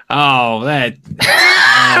guitarists. Oh, we're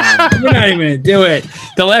not even going to do it.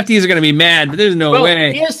 The lefties are going to be mad, but there's no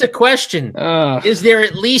way. Here's the question. Is there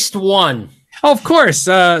at least one? Oh, of course.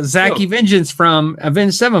 Zachy Vengeance from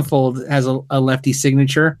Avenged Sevenfold has a lefty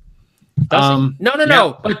signature.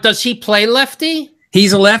 No. But does he play lefty?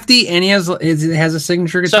 He's a lefty, and he has a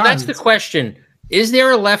signature guitar. So that's the question. Is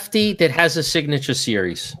there a lefty that has a signature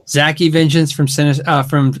series? Zachy Vengeance from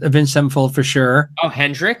Avenged Sevenfold for sure. Oh,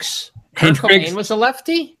 Hendrix? Kurt Cobain was a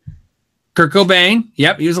lefty? Kurt Cobain.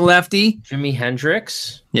 Yep, he was a lefty. Jimi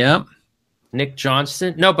Hendrix. Yep. Nick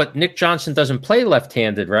Johnston. No, but Nick Johnston doesn't play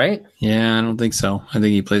left-handed, right? Yeah, I don't think so. I think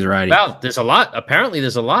he plays righty. Well, there's a lot. Apparently,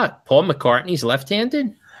 there's a lot. Paul McCartney's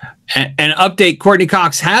left-handed. And update, Courtney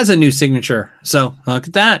Cox has a new signature. So look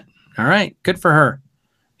at that. All right. Good for her.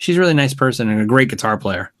 She's a really nice person and a great guitar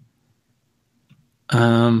player.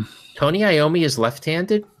 Tony Iommi is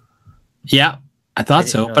left-handed? Yeah, I thought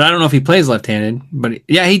so. But I don't know if he plays left-handed. But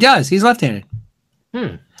yeah, he does. He's left-handed.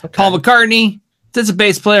 Okay. Paul McCartney, that's a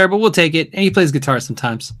bass player, but we'll take it. And he plays guitar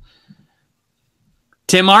sometimes.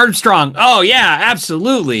 Tim Armstrong. Oh, yeah,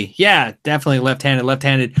 absolutely. Yeah, definitely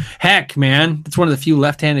left-handed. Heck, man. It's one of the few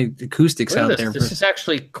left-handed acoustics out there. This is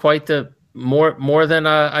actually quite the more than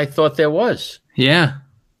I thought there was. Yeah.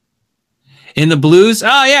 In the blues.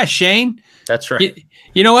 Oh, yeah, Shane. That's right.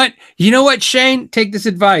 You know what, Shane? Take this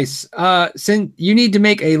advice. Since you need to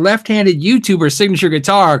make a left-handed YouTuber signature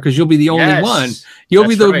guitar because you'll be the only one. You'll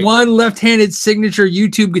be the one left-handed signature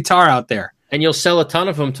YouTube guitar out there. And you'll sell a ton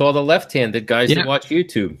of them to all the left-handed guys that watch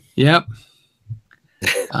YouTube. Yep.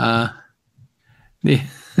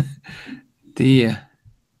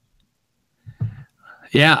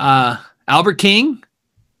 Albert King.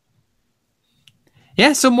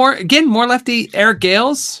 Yeah, so more lefty. Eric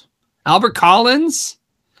Gales, Albert Collins,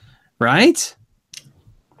 right?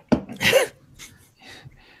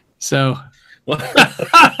 So,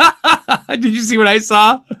 did you see what I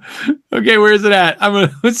saw? Okay, where is it at? I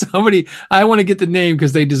want to get the name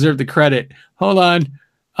because they deserve the credit. Hold on.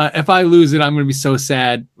 If I lose it, I'm going to be so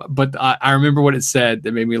sad. But I remember what it said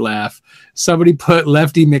that made me laugh. Somebody put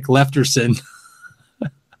Lefty McLefterson. I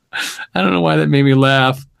don't know why that made me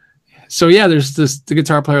laugh. So yeah, there's the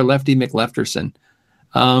guitar player Lefty McLefterson.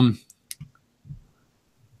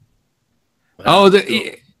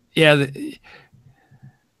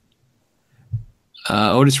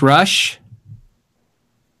 Otis Rush.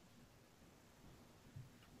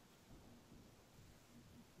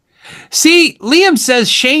 See, Liam says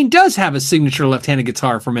Shane does have a signature left-handed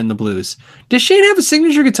guitar from In the Blues. Does Shane have a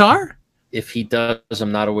signature guitar? If he does,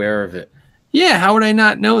 I'm not aware of it. Yeah, how would I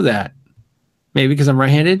not know that? Maybe because I'm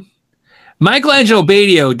right-handed? Michelangelo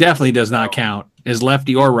Badio definitely does not count as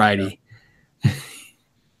lefty or righty.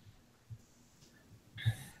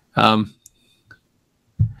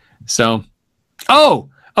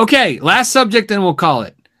 Okay. Last subject, then we'll call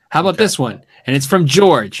it. How about this one? And it's from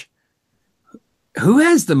George. Who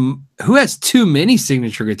has too many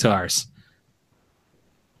signature guitars?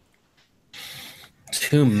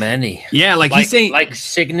 Too many. Yeah, he's saying like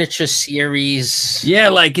signature series. Yeah,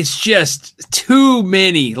 it's just too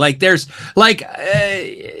many. There's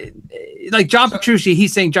John Petrucci.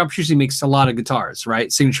 He's saying John Petrucci makes a lot of guitars, right?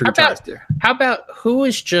 Signature guitars. How about who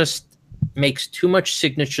makes too much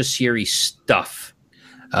signature series stuff?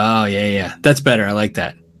 Oh yeah, that's better. I like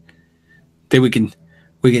that. Then we can.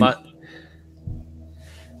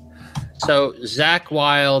 So Zakk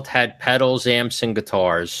Wylde had pedals, amps, and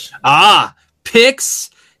guitars.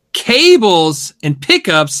 Picks, cables, and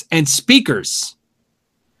pickups and speakers.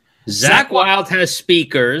 Zakk Wylde has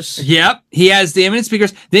speakers. Yep, he has the eminent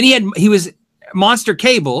speakers. Then he was Monster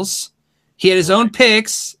Cables. He had his own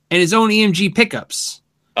picks and his own EMG pickups.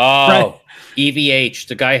 Oh, right. EVH.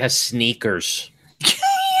 The guy has sneakers.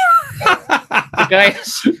 The guy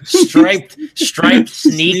has striped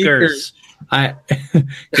sneakers.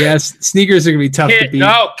 Sneakers are gonna be tough to beat.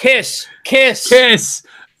 No, Kiss. Kiss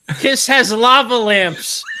has lava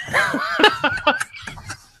lamps.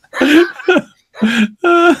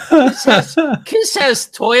 Kiss has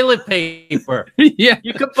toilet paper. Yeah,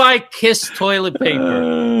 you could buy Kiss toilet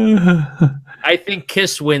paper. I think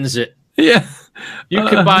Kiss wins it. Yeah, you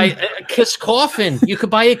could buy a Kiss coffin. You could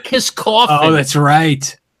buy a Kiss coffin. Oh, that's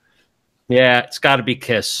right. Yeah, it's got to be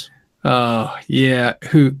Kiss. Oh yeah,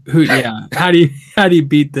 who? Yeah, how do you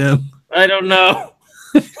beat them? I don't know.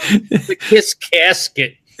 The Kiss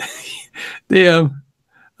casket. Damn.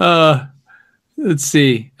 Let's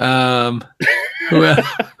see. Who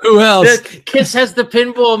else? Kiss has the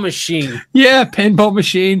pinball machine. Yeah, pinball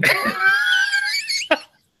machine.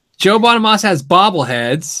 Joe Bonamassa has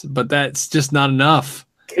bobbleheads, but that's just not enough.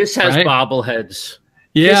 Kiss has bobbleheads.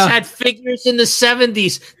 Yeah. Kiss had figures in the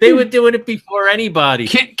 70s. They were doing it before anybody.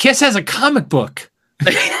 Kiss has a comic book.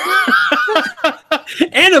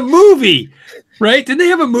 And a movie. Right? Didn't they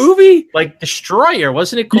have a movie? Like Destroyer.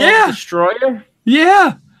 Wasn't it called Destroyer?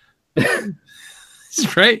 Yeah.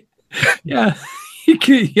 That's right. Yeah.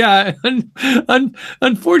 Yeah.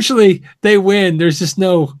 Unfortunately, they win. There's just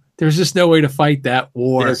no way to fight that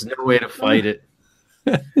war. There's no way to fight it.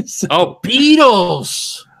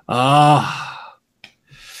 Beatles.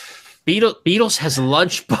 Beatles has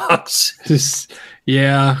Lunchbox.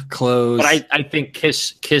 Clothes. But I think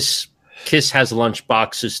Kiss has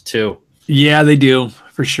lunchboxes too. Yeah, they do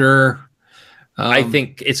for sure. I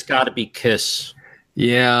think it's got to be Kiss.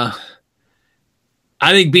 Yeah,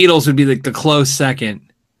 I think Beatles would be the close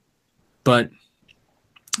second, but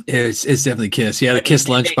it's definitely Kiss. Yeah, the Kiss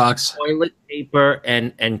lunchbox, toilet paper,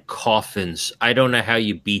 and coffins. I don't know how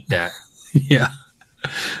you beat that. Yeah.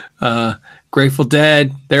 Grateful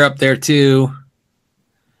Dead, they're up there too.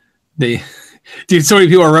 Dude, so many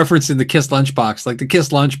people are referencing the Kiss lunchbox, like the Kiss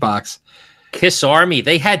lunchbox. Kiss Army.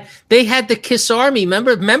 They had the Kiss Army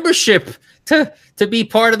membership to be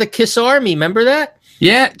part of the Kiss Army. Remember that?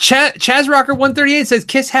 Yeah. Chaz Rocker 138 says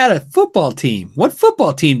Kiss had a football team. What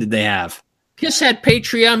football team did they have? Kiss had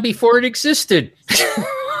Patreon before it existed.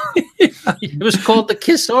 It was called the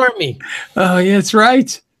Kiss Army. Oh, yeah, that's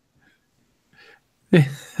right.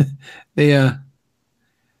 Beatles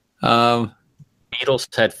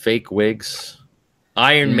had fake wigs.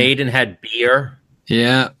 Iron Maiden had beer.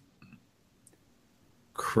 Yeah.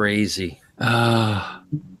 Crazy. And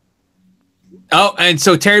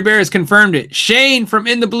so Terry Bear has confirmed it. Shane from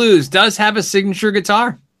In the Blues does have a signature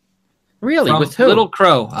guitar. Really? With who? Little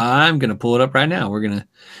Crow. I'm going to pull it up right now. We're going to, in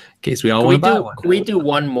case we all want to buy one. Can we do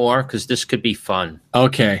one more? Because this could be fun.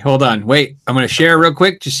 Okay, hold on. Wait, I'm going to share real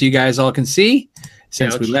quick just so you guys all can see.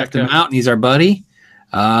 Since we left him out and he's our buddy.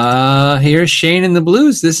 Here's Shane in the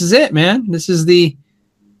Blues. This is it, man. This is the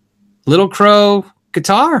Little Crow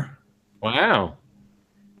guitar. Wow.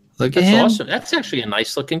 Look at him. That's awesome. That's actually a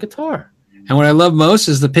nice looking guitar. And what I love most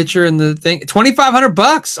is the picture and the thing.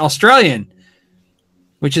 $2,500 Australian,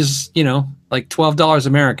 which is, like $12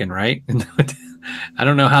 American, right? I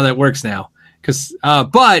don't know how that works now.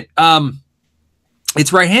 But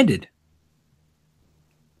it's right-handed.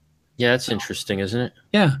 Yeah, that's interesting, isn't it?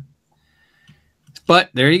 Yeah. But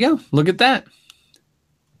there you go. Look at that.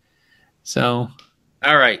 So.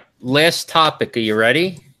 All right. Last topic. Are you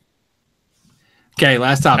ready? Okay,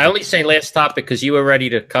 last topic. I only say last topic because you were ready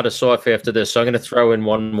to cut us off after this, so I'm going to throw in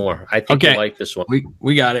one more. I think you like this one.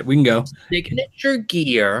 We got it. We can go. Signature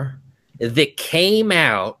gear that came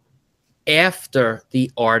out after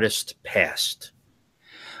the artist passed.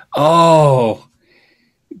 Oh,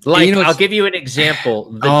 like, I'll give you an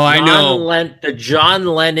example. I know. The John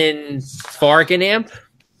Lennon Fargan amp.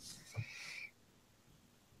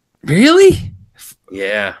 Really?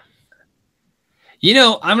 Yeah.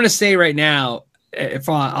 I'm going to say right now, if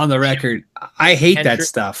on the record, I hate that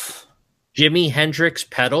stuff. Jimi Hendrix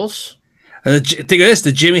pedals. Think of this: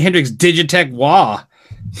 the Jimi Hendrix Digitech wah.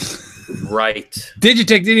 Right. Digitech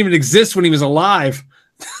didn't even exist when he was alive.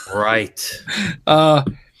 Right.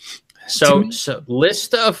 So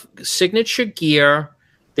list of signature gear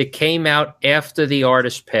that came out after the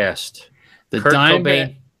artist passed. The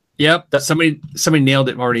Dimebag. Yep. Somebody nailed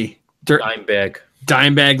it already.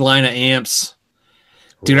 Dimebag line of amps.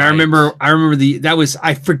 Dude, right. I remember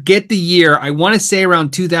I forget the year. I want to say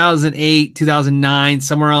around 2008, 2009,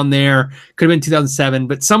 somewhere around there. Could have been 2007,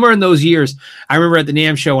 but somewhere in those years, I remember at the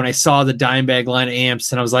NAMM show when I saw the Dimebag line of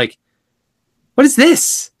amps and I was like, what is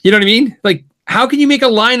this? You know what I mean? Like, how can you make a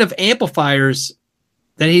line of amplifiers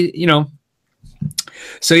that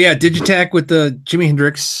So yeah, Digitech with the Jimi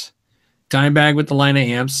Hendrix, Dimebag with the line of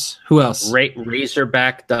amps. Who else?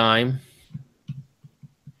 Razorback Dime.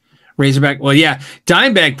 Razorback. Well, yeah,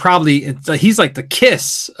 Dimebag probably he's like the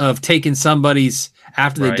Kiss of taking somebody's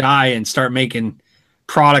after they die and start making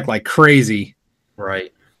product like crazy.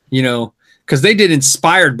 Right. Because they did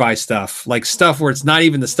inspired by stuff, like stuff where it's not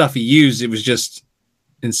even the stuff he used. It was just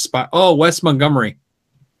inspired. Oh, Wes Montgomery.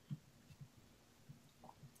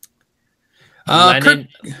 Lennon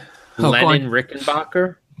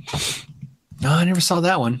Rickenbacker. No, I never saw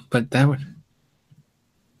that one, but that would.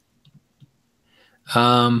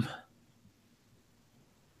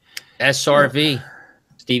 SRV,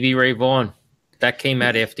 Stevie Ray Vaughan. That came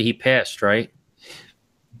out after he passed, right?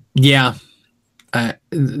 Yeah. I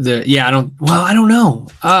don't know.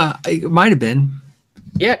 It might have been.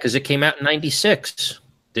 Yeah, because it came out in 96,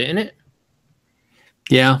 didn't it?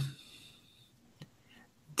 Yeah.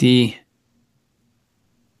 The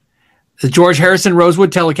George Harrison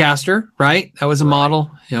Rosewood Telecaster, right? That was a model.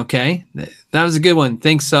 Okay. That was a good one.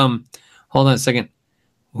 Thanks. Hold on a second.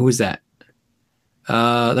 Who was that?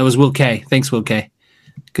 That was Will K. Thanks, Will K.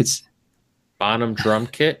 Good. Bonham drum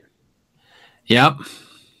kit. Yep.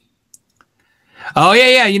 Oh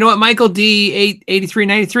yeah. You know what? Michael D.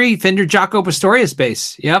 8393 Fender Jaco Pastorius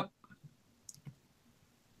bass. Yep.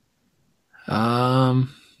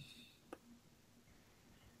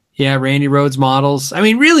 Yeah, Randy Rhoads models. I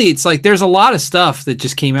mean, really, it's like there's a lot of stuff that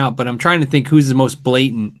just came out, but I'm trying to think who's the most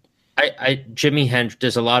blatant. Jimi Hendrix.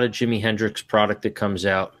 There's a lot of Jimi Hendrix product that comes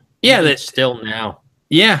out. Yeah, that's still now.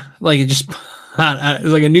 Yeah, like it just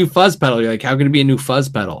like a new fuzz pedal. You're like, how can it be a new fuzz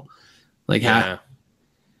pedal? Like how?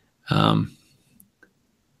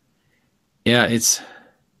 Yeah, it's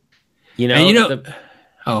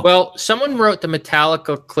well, someone wrote the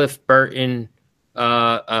Metallica Cliff Burton.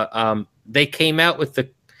 They came out with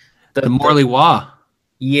the Morley Wah.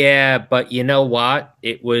 Yeah, but you know what?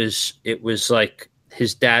 It was like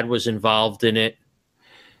his dad was involved in it,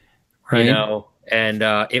 right? And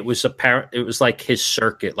it was apparent. It was like his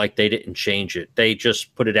circuit. Like they didn't change it. They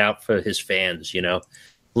just put it out for his fans.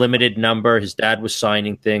 Limited number. His dad was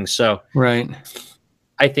signing things, so right.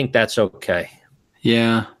 I think that's okay.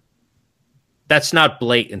 Yeah, that's not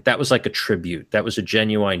blatant. That was like a tribute. That was a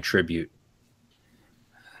genuine tribute.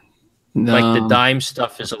 Like the Dime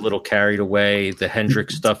stuff is a little carried away. The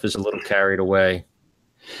Hendrix stuff is a little carried away.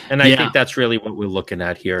 And I think that's really what we're looking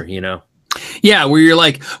at here, Yeah, where you're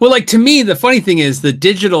like, well, like to me, the funny thing is the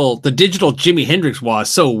digital Jimi Hendrix was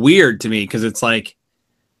so weird to me because it's like,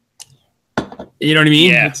 you know what I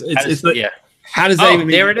mean? Yeah. It's like, how does that even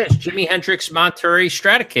there it is. Jimi Hendrix Monterey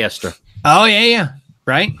Stratocaster. Oh, yeah.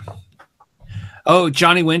 Right. Oh,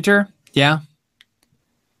 Johnny Winter. Yeah.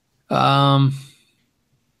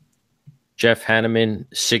 Jeff Hanneman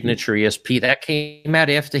Signature ESP. That came out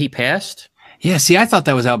after he passed? Yeah, see, I thought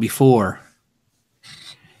that was out before.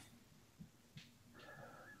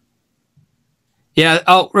 Yeah.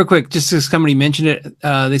 Oh, real quick, just because somebody mentioned it,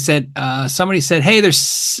 they said somebody said, "Hey, there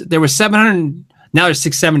was 700. Now there's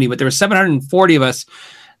 670, but there were 740 of us,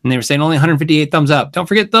 and they were saying only 158 thumbs up. Don't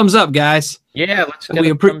forget thumbs up, guys. Yeah, let's get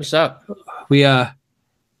a thumbs up.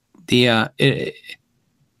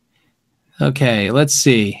 Okay, let's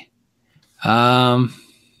see.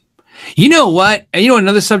 You know what?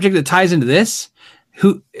 Another subject that ties into this.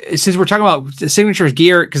 Since we're talking about the signature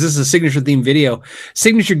gear, because this is a signature themed video,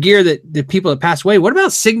 signature gear that the people that passed away. What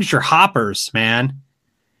about signature hoppers, man?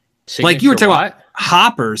 Signature like you were talking about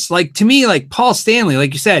hoppers. Like to me, like Paul Stanley,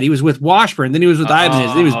 like you said, he was with Washburn, then he was with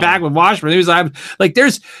Ibanez, then he was back with Washburn, then he was like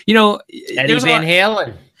there's Eddie Van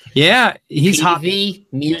Halen. Yeah, he's PV,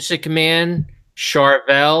 Music Man,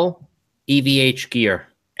 Charvel, EVH Gear,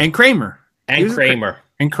 and Kramer. And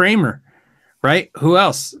Kramer. Right? Who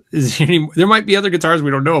else is there? There might be other guitars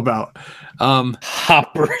we don't know about.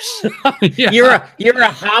 Hoppers. Yeah. You're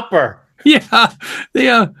a hopper. Yeah.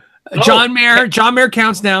 John Mayer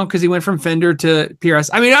counts now because he went from Fender to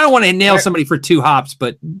PRS. I mean, I don't want to nail somebody for 2 hops,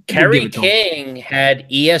 but Kerry King had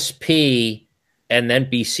ESP and then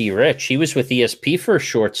BC Rich. He was with ESP for a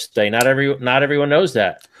short stay. Not everyone knows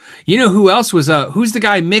that. You know who else was? Who's the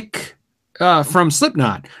guy Mick from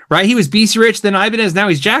Slipknot? Right? He was BC Rich, then Ibanez. Now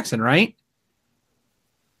he's Jackson, right?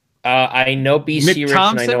 I know BC Mick Rich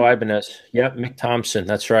Thompson? and I know Ibanez. Yep, Mick Thompson.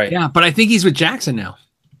 That's right. Yeah, but I think he's with Jackson now.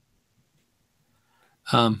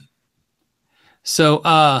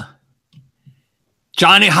 So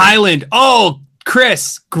Johnny Highland. Oh,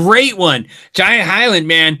 Chris, great one. Johnny Highland,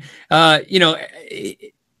 man. I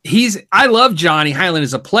love Johnny Highland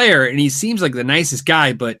as a player, and he seems like the nicest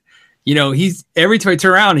guy, but he's every time I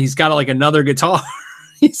turn around, he's got like another guitar.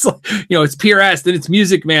 He's like, it's PRS, then it's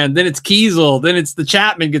Music Man, then it's Kiesel, then it's the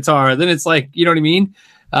Chapman guitar, then it's like, you know what I mean?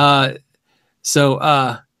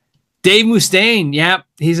 So Dave Mustaine, yeah,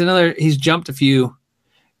 he's jumped a few.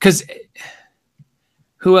 Because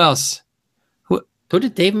who else? Who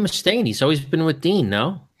did Dave Mustaine? He's always been with Dean,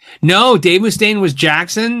 no? No, Dave Mustaine was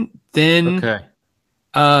Jackson, then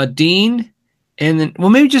Dean, and then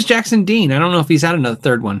maybe just Jackson Dean. I don't know if he's had another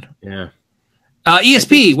third one. Yeah.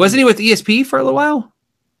 ESP, wasn't he with ESP for a little while?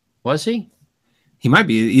 Was he? He might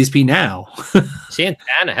be ESP now.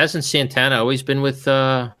 Hasn't Santana always been with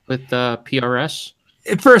PRS?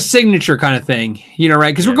 For a signature kind of thing,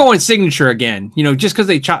 right? Because we're going signature again, just because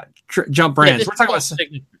they jump brands. We're talking about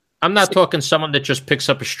signature. I'm not talking someone that just picks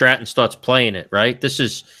up a Strat and starts playing it, right? This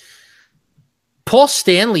is Paul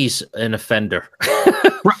Stanley's an offender.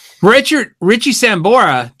 Richie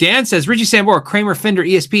Sambora, Dan says, Richie Sambora, Kramer Fender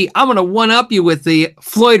ESP. I'm going to one-up you with the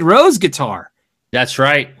Floyd Rose guitar. That's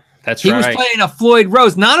right. He was playing a Floyd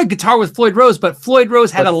Rose, not a guitar with Floyd Rose, but Floyd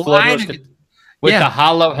Rose had line with the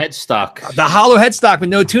hollow headstock. The hollow headstock with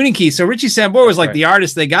no tuning key. So Richie Sambora was like the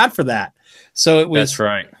artist they got for that. So it was. That's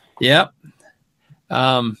right. Yep.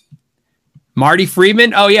 Marty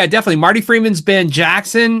Friedman. Oh yeah, definitely. Marty Friedman's been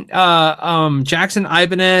Jackson, Jackson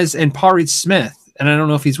Ibanez, and Paul Reed Smith. And I don't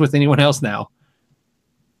know if he's with anyone else now.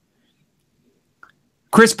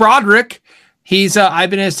 Chris Broderick. He's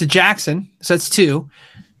Ibanez to Jackson. So that's 2.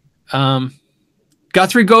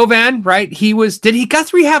 Guthrie Govan, right? Did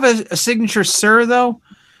Guthrie have a signature Sir though?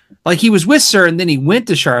 Like he was with Sir and then he went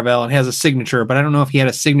to Charvel and has a signature, but I don't know if he had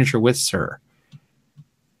a signature with Sir.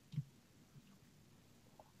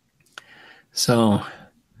 So,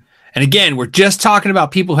 and again, we're just talking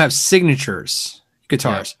about people who have signatures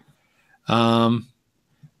guitars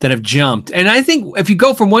that have jumped. And I think if you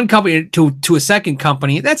go from one company to a second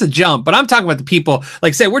company, that's a jump. But I'm talking about the people, like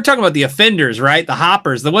I said, we're talking about the offenders, right? The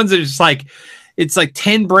hoppers, the ones that are just like, it's like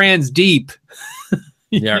 10 brands deep.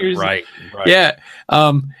 Yeah, right. Yeah.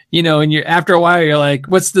 And you're after a while, you're like,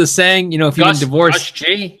 what's the saying? If you've been divorced.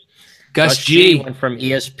 Gus G went from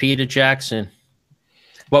ESP to Jackson.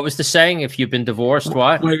 What was the saying? If you've been divorced,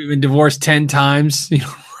 what? You've been divorced 10 times,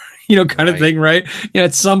 kind of thing, right?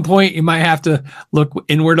 At some point you might have to look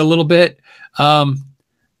inward a little bit.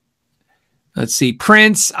 Let's see.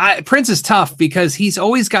 Prince is tough because he's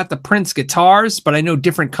always got the Prince guitars, but I know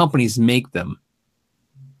different companies make them.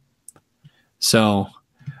 So,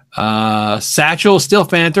 Satchel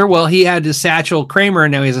Stillfanter. Well, he had a Satchel Kramer,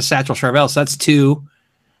 and now he has a Satchel Charvel. So that's 2.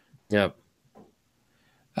 Yep.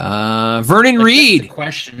 Vernon Reed. The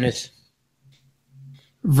question is,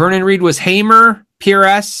 Vernon Reed was Hamer,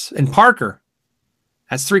 PRS, and Parker.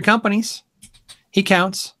 That's 3 companies. He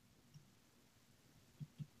counts.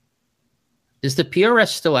 Is the PRS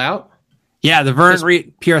still out? Yeah, the Vernon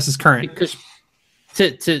Reed PRS is current. Because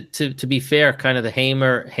to be fair, kind of the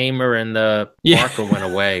Hamer and the Parker went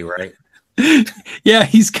away, right? Yeah,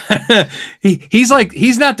 he's kind of he's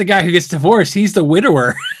not the guy who gets divorced. He's the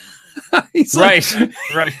widower. He's right.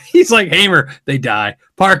 He's like Hamer, they die.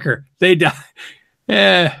 Parker, they die.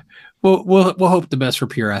 Yeah, we'll hope the best for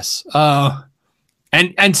PRS.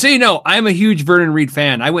 And so I'm a huge Vernon Reed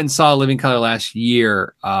fan. I went and saw Living Color last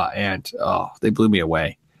year, and they blew me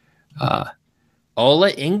away.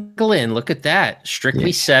 Ola England, look at that.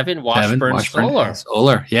 Strictly 7, Washburn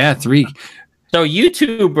Solar. Yeah, 3. So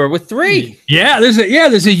YouTuber with 3. Yeah, there's a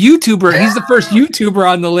YouTuber. He's the first YouTuber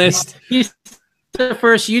on the list. He's the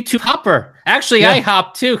first YouTube hopper. Actually, I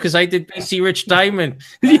hopped too because I did BC Rich Diamond.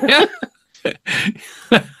 Yeah.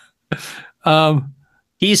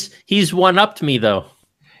 He's one up to me though.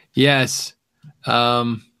 Yes.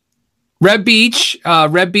 Red Beach.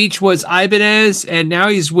 Red Beach was Ibanez, and now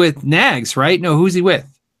he's with Nags, right? No, who's he with?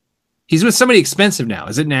 He's with somebody expensive now.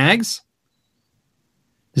 Is it Nags?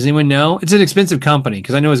 Does anyone know? It's an expensive company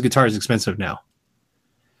because I know his guitar is expensive now.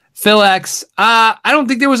 Phil X. I don't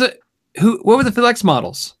think there was a what were the Phil X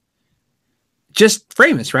models? Just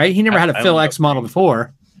Framus, right? He never had a Phil X model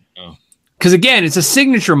before. Because again, it's a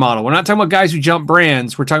signature model. We're not talking about guys who jump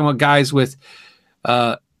brands. We're talking about guys with,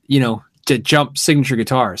 to jump signature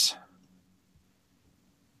guitars.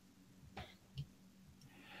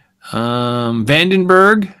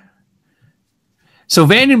 Vandenberg. So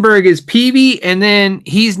Vandenberg is Peavey, and then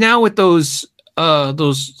he's now with those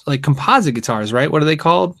like composite guitars, right? What are they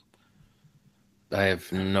called? I have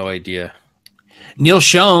no idea. Neil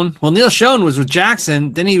Schoen. Well, Neil Schoen was with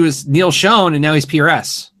Jackson. Then he was Neil Schoen, and now he's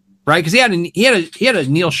PRS, right? Because he had a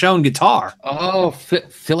Neil Schoen guitar. Oh,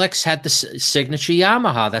 Phil X had the signature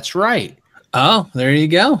Yamaha. That's right. Oh, there you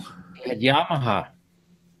go. He had Yamaha.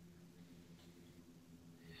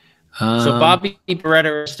 So Bobby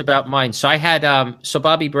Beretta asked about mine. So I had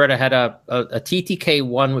Bobby Beretta had a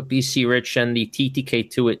TTK1 with BC Rich and the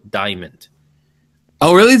TTK2 at Diamond.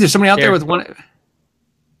 Oh, really? There's somebody out there with one.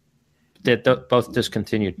 That both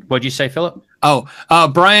discontinued. What'd you say, Philip? Oh,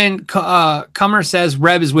 Brian Cummer says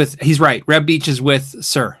Reb is with. He's right. Reb Beach is with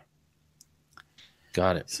Sir.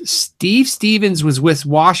 Got it. Steve Stevens was with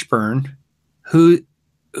Washburn. Who's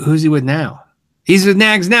he with now? He's with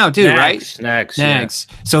Nags now too, right? Nags. Yeah.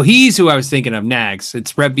 So he's who I was thinking of. Nags.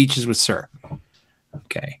 It's Reb Beaches with Sir.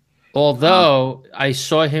 Okay. Although I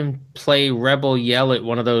saw him play Rebel Yell at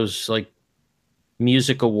one of those like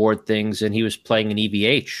music award things, and he was playing an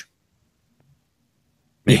EVH.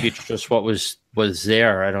 Maybe it's just what was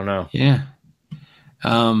there. I don't know. Yeah.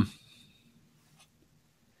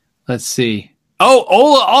 Let's see. Oh,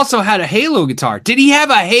 Ola also had a Halo guitar. Did he have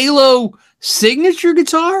a Halo signature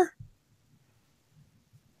guitar?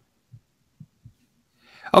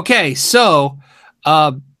 Okay, so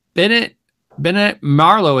Bennett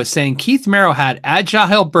Marlowe is saying Keith Merrow had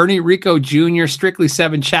Agile, Bernie Rico Jr., Strictly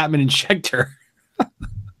 7, Chapman, and Schechter.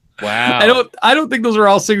 Wow. I don't think those are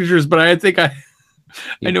all signatures, but I think I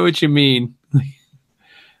know what you mean.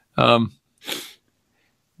 So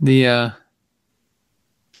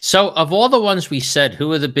of all the ones we said, who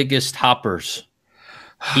are the biggest hoppers?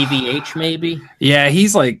 EVH maybe? Yeah,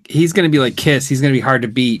 he's going to be like Kiss. He's going to be hard to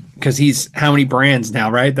beat because he's how many brands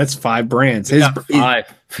now, right? That's 5 brands.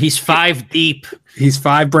 He's 5 deep. He's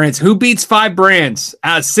 5 brands. Who beats 5 brands?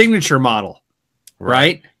 A signature model,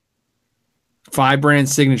 right? 5 brand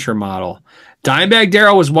signature model. Dimebag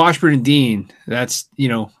Darrell was Washburn and Dean. That's,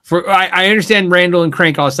 I understand Randall and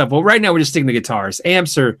Crank, all that stuff. But right now we're just sticking to guitars.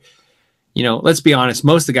 Amps are, let's be honest,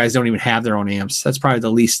 most of the guys don't even have their own amps. That's probably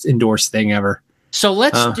the least endorsed thing ever.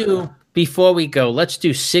 So before we go, let's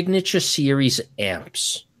do Signature Series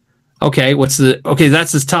amps. Okay,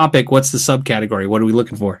 that's this topic. What's the subcategory? What are we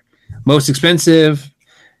looking for? Most expensive?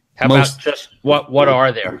 How about just what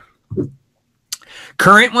are there?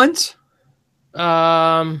 Current ones?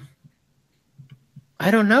 I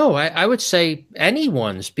don't know. I would say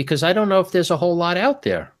anyone's because I don't know if there's a whole lot out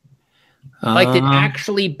there. Like that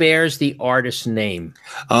actually bears the artist's name.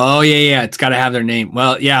 Oh, yeah. It's got to have their name.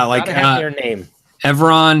 Well, yeah, like have their name.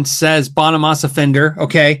 Everon says Bonamassa Fender.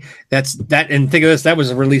 Okay, that's that. And think of this, that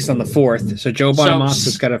was released on the 4th. So Joe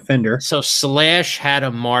Bonamassa's got a Fender. So Slash had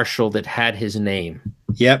a Marshall that had his name.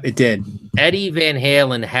 Yep, it did. Eddie Van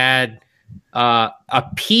Halen had a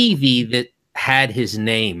Peavey that had his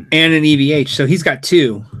name. And an EVH. So he's got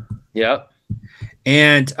 2. Yep.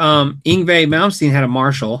 And Yngwie Malmsteen had a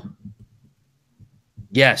Marshall.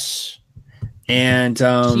 Yes. And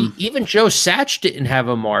even Joe Satch didn't have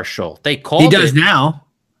a Marshall. They called he does now.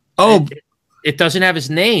 Oh, it doesn't have his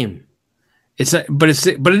name. But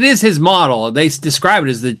it is his model. They describe it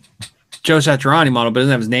as the Joe Satriani model, but it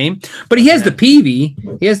doesn't have his name. But he has the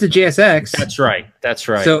Peavey. He has the JSX. That's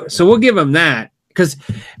right. So we'll give him that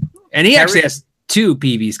and he actually has 2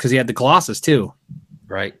 Peaveys because he had the Colossus too.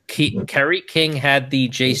 Right. Kerry King had the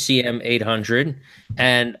JCM 800,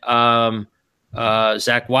 and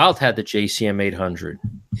Zach Wild had the JCM 800.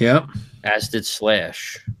 Yep. As did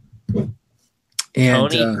Slash. And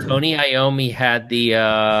Tony Iommi had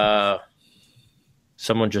the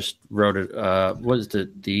someone just wrote it. What was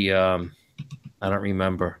the I don't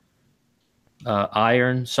remember.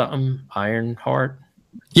 Iron Heart.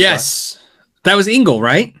 Yes. That was Engel,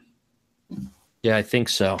 right? Yeah, I think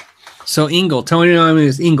so. So Engel. Tony Iommi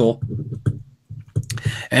is Engel.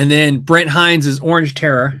 And then Brent Hines is Orange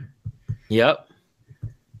Terror. Yep.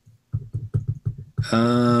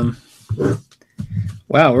 Wow,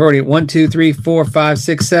 we're already at 1, 2, 3, 4, 5,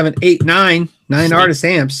 6, 7, 8, 9. 9 artist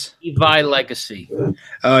amps. Steve Vai Legacy.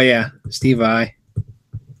 Oh yeah, Steve Vai.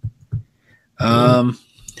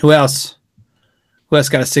 Who else? Who else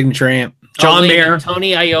got a signature amp? John Mayer.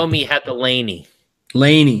 Tony Iommi had the Laney.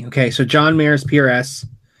 Laney. Okay, so John Mayer's PRS.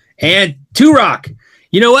 And Two Rock.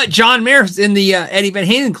 You know what? John Mayer's in the Eddie Van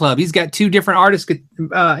Halen club. He's got 2 different artist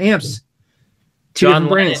amps. John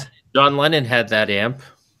Lennon had that amp.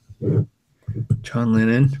 John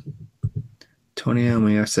Lennon. Tony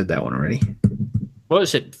Iommi. I said that one already. What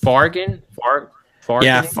was it? Fargan? Fargan?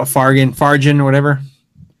 Yeah, Fargan, or whatever.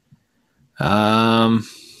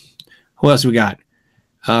 Who else we got?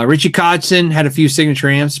 Richie Kotzen had a few signature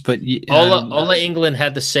amps, but Ola England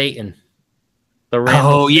had the Satan. The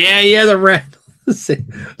Randall. Oh yeah, the Randall. The Satan.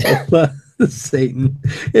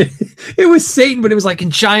 It was Satan, but it was like in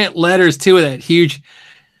giant letters too, with that huge.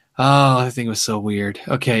 Oh, I think it was so weird.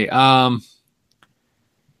 Okay.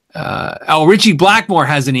 Richie Blackmore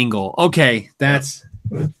has an Ingle. Okay, that's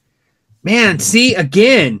man. See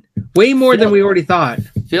again, way more than we already thought.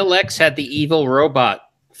 Phil X had the Evil Robot.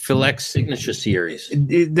 Phil X Signature Series.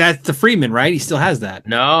 That's the Friedman, right? He still has that.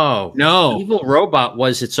 No. Evil Robot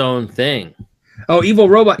was its own thing. Oh, Evil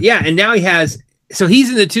Robot. Yeah, and now he has. So he's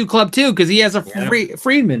in the 2 club too because he has a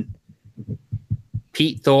Friedman.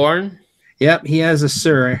 Pete Thorne. Yep, he has a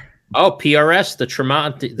Sir. Oh, PRS, the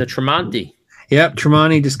Tremonti. Yep,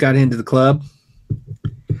 Tremonti just got into the club.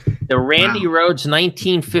 The Randy Rhoads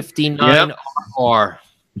 1959 RR.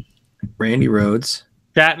 Randy Rhoads.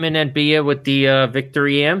 Chapman and Bia with the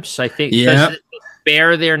Victory amps. I think. Yeah. Does it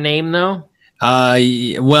bear their name though?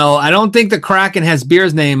 Well, I don't think the Kraken has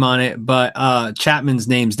Beer's name on it, but Chapman's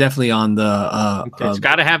name's definitely on the. It's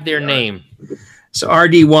got to have their name. So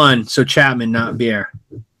RD1, so Chapman, not Beer.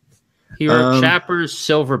 He wrote Chapper's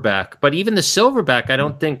Silverback, but even the Silverback, I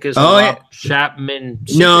don't think is Chapman.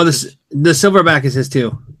 No, the Silverback is his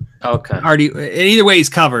too. Okay. Either way, he's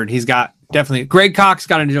covered. He's got definitely. Greg Cox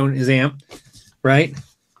got his amp, right?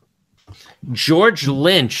 George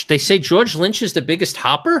Lynch. They say George Lynch is the biggest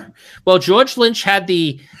hopper. Well, George Lynch had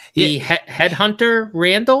the Headhunter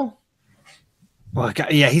Randall. Well,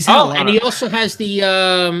 yeah, he's had a lot and he also has the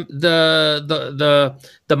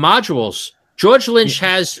modules. George Lynch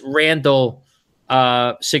has Randall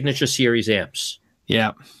Signature Series amps.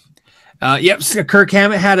 Yeah. Yep. So Kirk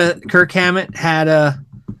Hammett had a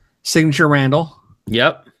signature Randall.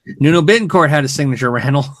 Yep. Nuno Bittencourt had a signature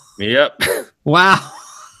Randall. Yep. Wow.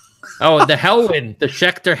 Oh, the Hellwind, the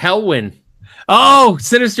Schecter Hellwind. Oh,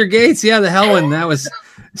 Sinister Gates. Yeah, the Hellwind. That was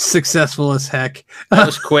successful as heck. That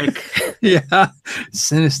was quick. Yeah.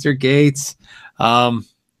 Sinister Gates.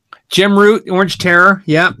 Jim Root, Orange Terror.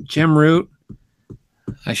 Yep. Jim Root.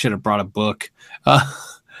 I should have brought a book.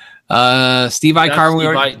 Steve I.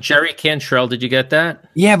 Carwin. Jerry Cantrell. Did you get that?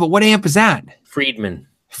 Yeah, but what amp is that? Friedman.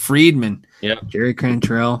 Yeah. Jerry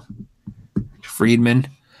Cantrell. Friedman.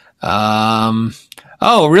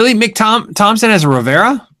 Oh, really? Mick Thompson has a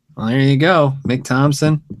Rivera? Well, there you go. Mick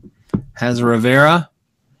Thompson has a Rivera.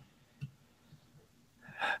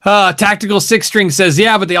 Tactical 6-string says,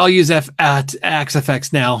 yeah, but they all use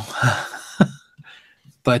XFX now.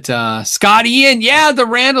 But Scott Ian, yeah, the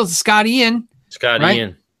Randall's Scott Ian. Scott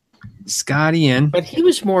Ian. But he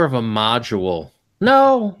was more of a module.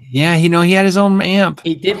 No. Yeah, he had his own amp.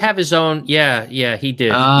 He did have his own. Yeah, he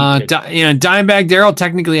did. Dimebag Darrell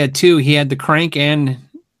technically had 2. He had the crank and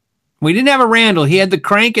we didn't have a Randall. He had the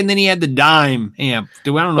crank and then he had the dime amp. I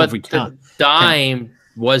don't know if we count. The dime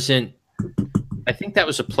wasn't. I think that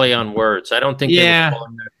was a play on words. I don't think they were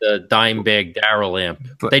calling that the Dimebag Darrell amp.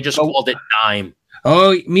 They just called it dime.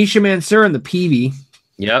 Oh, Misha Mansour and the Peavey.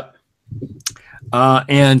 Yep.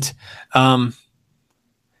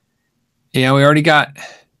 Yeah, we already got.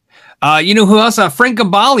 You know who else? Frank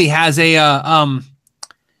Gambale has a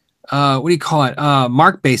what do you call it?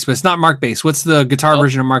 Mark bass, but it's not Mark bass. What's the guitar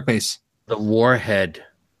version of Mark bass? The Warhead.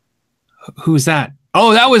 Who's that?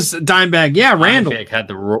 Oh, that was Dimebag. Yeah, Randall Dimebag had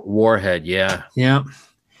the Warhead. Yeah. Yeah,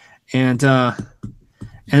 and then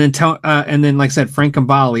like I said, Frank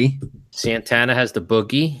Gambale. Santana has the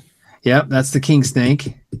Boogie. Yep, that's the King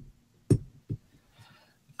Snake.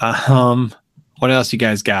 What else you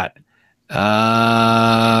guys got?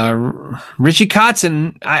 Richie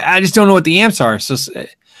Kotzen. I just don't know what the amps are. So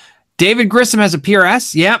David Grissom has a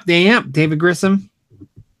PRS. Yep, the amp. David Grissom.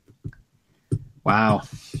 Wow.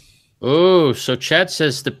 Oh, so Chad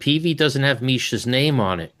says the Peavey doesn't have Misha's name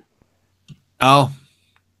on it. Oh,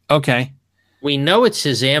 okay. We know it's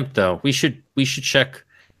his amp though. We should check.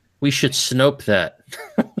 We should Snope that.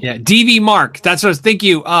 Yeah, DV Mark. That's what I was. Thank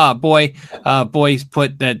you. Boy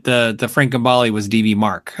put that the Frankambali was DV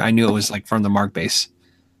Mark. I knew it was like from the Mark base.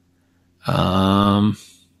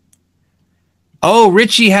 Oh,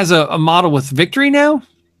 Richie has a model with Victory now.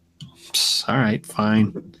 Psst, all right,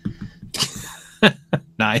 fine.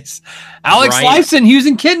 Nice. Alex Lifeson, Hughes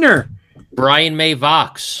and Kidner. Brian May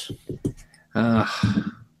Vox. Who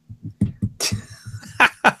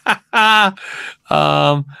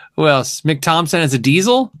else? Mick Thompson has a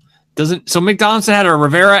diesel. Mick Thompson had a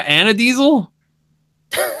Rivera and a diesel?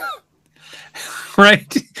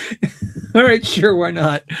 Right. All right, sure, why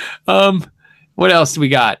not? What else do we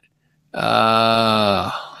got?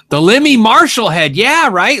 The Lemmy Marshall head. Yeah,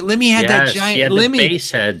 right. Lemmy had that giant Lemmy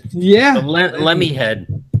base head. Yeah. The Lemmy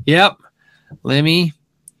head. Yep. Lemmy.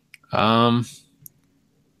 And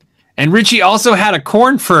Richie also had a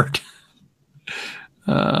Cornford.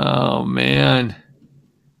 Oh man.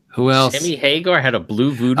 Who else? Sammy Hagar had a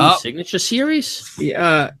Blue Voodoo signature series.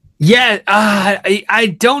 Yeah.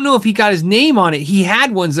 I don't know if he got his name on it. He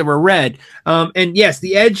had ones that were red. And yes,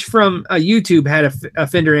 the Edge from YouTube had a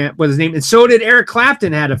Fender amp with his name, and so did Eric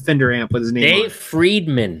Clapton had a Fender amp with his name. Dave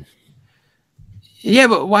Friedman. Yeah,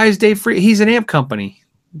 but why is Dave Friedman? He's an amp company.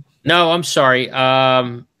 No, I'm sorry.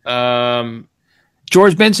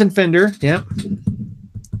 George Benson Fender. Yeah.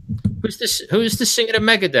 Who's this? Who's the singer of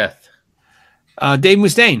Megadeth? Dave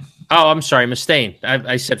Mustaine. Oh, I'm sorry, Mustaine.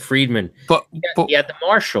 I said Friedman. But he had the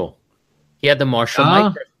Marshall. He had the Marshall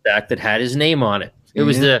micro stack that had his name on it. It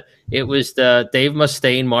was the Dave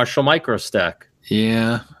Mustaine Marshall micro stack.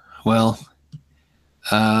 Yeah. Well,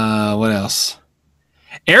 what else?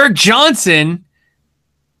 Eric Johnson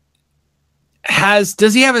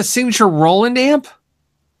does he have a signature Roland amp?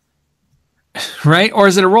 Right? Or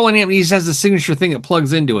is it a Roland amp and he just has the signature thing that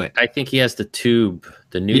plugs into it? I think he has the tube,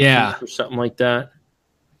 the new tube or something like that.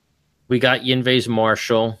 We got Yinvei's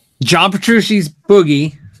Marshall. John Petrucci's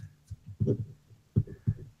Boogie.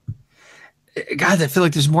 God, I feel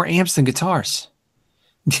like there's more amps than guitars.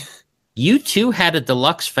 U2 had a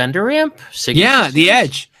deluxe Fender amp? Yeah, the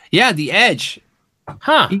Edge. Yeah, the Edge.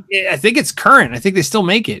 Huh. I think it's current. I think they still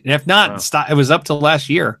make it. And if not, it was up till last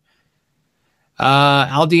year.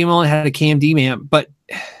 Al Di Meola had a KMD amp, but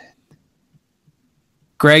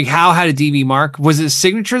Greg Howe had a DV Mark. Was it a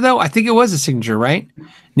signature, though? I think it was a signature, right?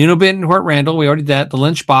 Nuno Benton, Hort Randall, we already did that. The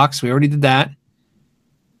Lynch box, we already did that.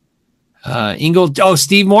 Ingle. Oh,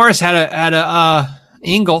 Steve Morris had a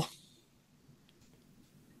Ingle.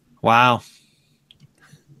 Wow.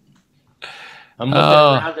 I'm looking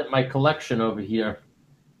around at my collection over here.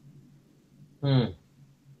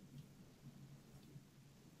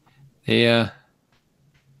 Yeah.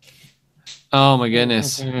 Oh my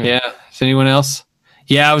goodness. Yeah. Is anyone else?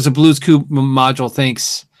 Yeah, it was a Blues Coupe module.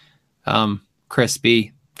 Thanks, Chris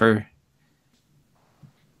B. for.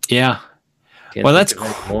 Yeah. Well, that's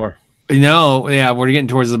more. No, yeah, we're getting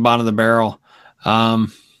towards the bottom of the barrel.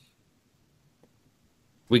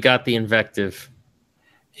 We got the Invective.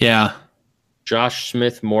 Yeah. Josh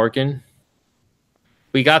Smith Morgan.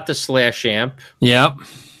 We got the Slash amp. Yep.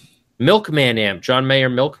 Milkman amp. John Mayer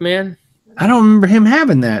Milkman. I don't remember him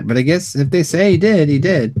having that, but I guess if they say he did, he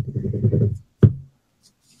did.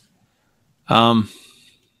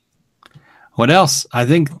 What else? I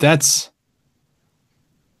think that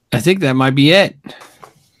might be it.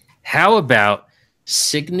 How about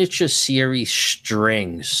Signature Series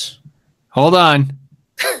strings? Hold on.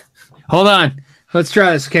 Let's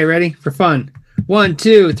try this. Okay, ready? For fun. 1,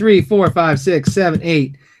 2, 3, 4, 5, 6, 7,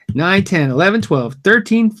 8, 9, 10, 11, 12,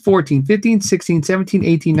 13, 14, 15, 16, 17,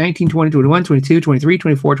 18, 19, 20, 21, 22, 23,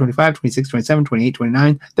 24, 25, 26, 27, 28,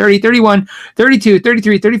 29, 30, 31, 32,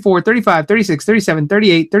 33, 34, 35, 36, 37,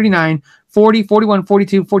 38, 39, 40, 41,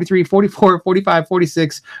 42, 43, 44, 45,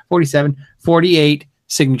 46, 47, 48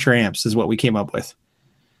 signature amps is what we came up with.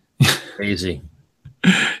 Crazy.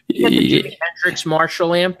 Jimi Hendrix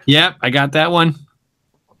Marshall amp. Yep, I got that one.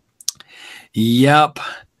 Yep.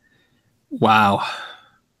 Wow.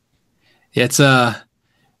 It's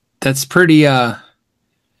that's pretty yeah,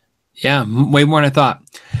 way more than I thought.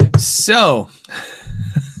 So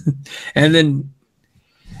and then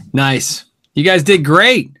nice. You guys did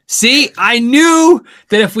great. See, I knew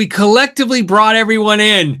that if we collectively brought everyone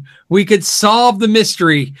in, we could solve the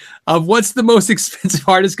mystery of what's the most expensive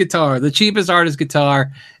artist guitar, the cheapest artist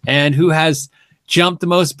guitar, and who has jumped the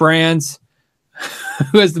most brands,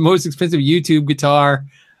 who has the most expensive YouTube guitar.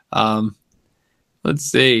 Let's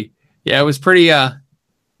see. Yeah, it was pretty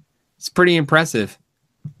it's pretty impressive.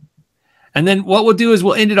 And then what we'll do is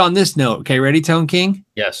we'll end it on this note. Okay, ready, Tone King?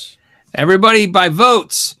 Yes. Everybody by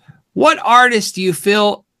votes. What artist do you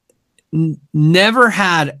feel never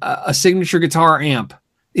had a signature guitar or amp,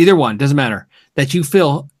 either one, doesn't matter, that you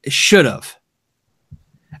feel should have?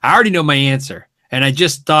 I already know my answer, and I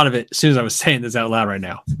just thought of it as soon as I was saying this out loud right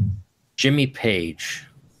now. Jimmy Page.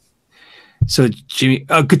 So Jimmy,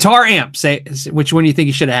 guitar amp. Say which one do you think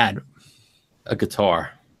he should have had? A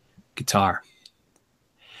guitar. Guitar.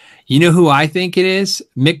 You know who I think it is?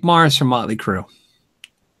 Mick Mars from Motley Crue.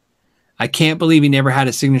 I can't believe he never had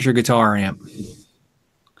a signature guitar amp.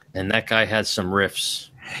 And that guy had some riffs.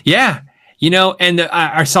 Yeah. And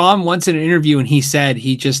I saw him once in an interview, and he said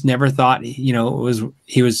he just never thought, he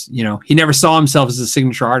never saw himself as a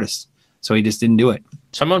signature artist. So he just didn't do it.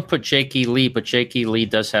 Someone put Jake E. Lee, but Jake E. Lee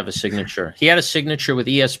does have a signature. He had a signature with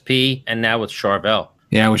ESP and now with Charvel.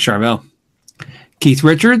 Yeah, with Charvel. Keith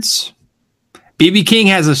Richards. B.B. King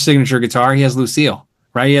has a signature guitar. He has Lucille,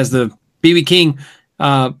 right? He has the B.B. King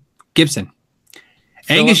Gibson.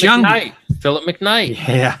 Angus Young. Philip McKnight.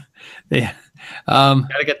 Yeah.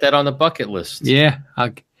 Got to get that on the bucket list. Yeah.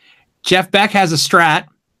 Jeff Beck has a Strat.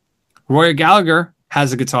 Roy Gallagher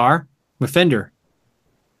has a guitar with Fender.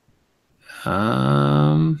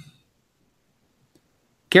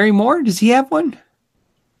 Gary Moore, does he have one?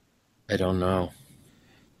 I don't know.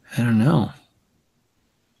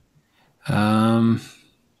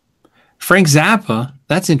 Frank Zappa,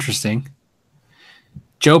 that's interesting.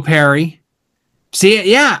 Joe Perry.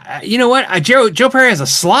 See, yeah, you know what? Joe Perry has a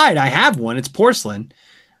slide. I have one. It's porcelain,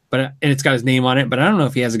 and it's got his name on it. But I don't know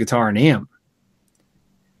if he has a guitar and amp.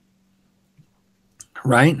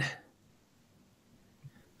 Right?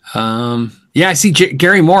 Yeah, I see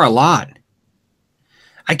Gary Moore a lot.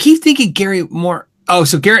 I keep thinking Gary Moore. Oh,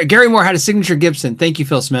 so Gary Moore had a signature Gibson. Thank you,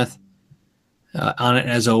 Phil Smith. On it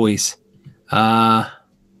as always. Tom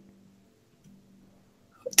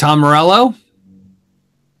Morello.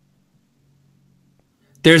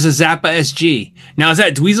 There's a Zappa SG. Now, is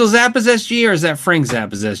that Dweezil Zappa's SG or is that Frank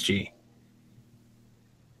Zappa's SG?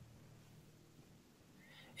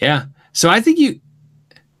 Yeah. So I think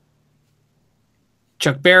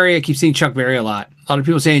Chuck Berry. I keep seeing Chuck Berry a lot. A lot of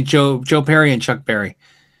people saying Joe Perry and Chuck Berry.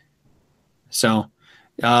 So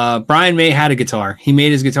Brian May had a guitar. He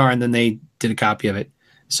made his guitar and then they did a copy of it.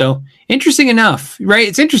 So interesting enough, right?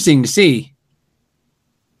 It's interesting to see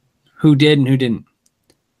who did and who didn't.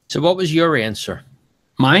 So what was your answer?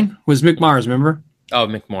 Mine was Mick Mars, remember? Oh,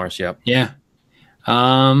 Mick Mars, yep. Yeah.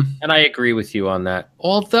 And I agree with you on that.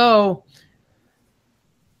 Although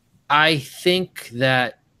I think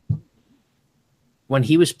that when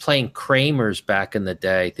he was playing Kramer's back in the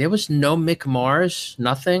day, there was no Mick Mars,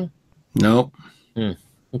 nothing? Nope.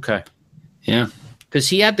 Okay. Yeah. Because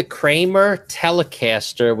he had the Kramer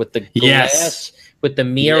Telecaster with the glass, with the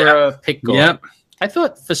mirror pickguard. Yep. I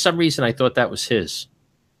thought, for some reason, that was his.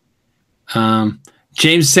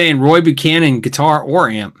 James saying Roy Buchanan, guitar or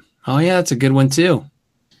amp. Oh, yeah, that's a good one, too.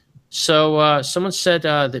 So someone said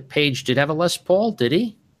that Page did have a Les Paul. Did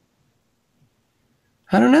he?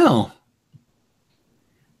 I don't know.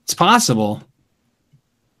 It's possible.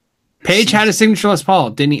 Page had a signature Les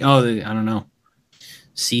Paul, didn't he? Oh, I don't know.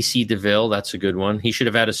 C.C. DeVille, that's a good one. He should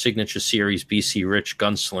have had a signature series B.C. Rich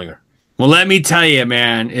Gunslinger. Well, let me tell you,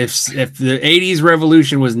 man, if the 80s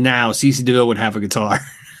revolution was now, C.C. DeVille would have a guitar.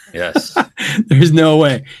 Yes. There's no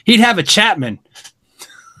way. He'd have a Chapman.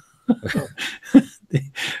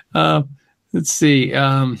 Let's see.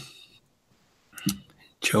 Joe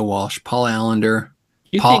Walsh, Paul Allender.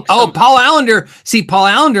 Paul Allender. See, Paul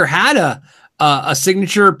Allender had a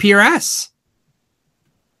signature PRS.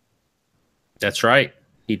 That's right.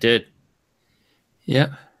 He did.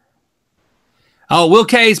 Yeah. Oh, Will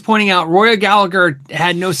K is pointing out Roy Gallagher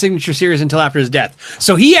had no signature series until after his death.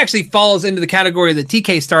 So he actually falls into the category that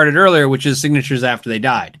TK started earlier, which is signatures after they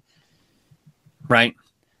died. Right?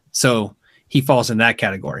 So he falls in that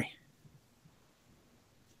category.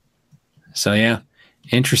 So, yeah.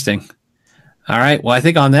 Interesting. All right. Well, I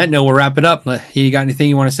think on that note, we'll wrap it up. You got anything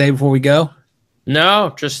you want to say before we go?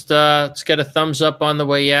 No, just let's get a thumbs up on the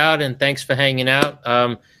way out, and thanks for hanging out.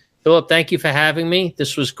 Philip, thank you for having me.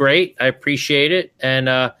 This was great. I appreciate it.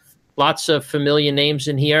 And lots of familiar names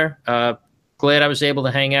in here. Glad I was able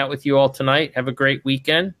to hang out with you all tonight. Have a great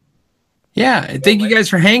weekend. Yeah, thank you guys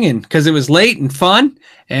for hanging because it was late and fun.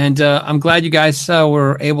 And I'm glad you guys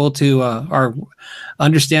were able to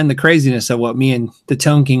understand the craziness of what me and the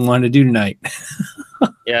Tone King wanted to do tonight.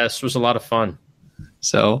 Yeah, this was a lot of fun.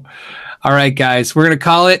 So, all right, guys, we're going to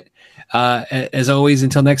call it. As always,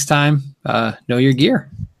 until next time, know your gear.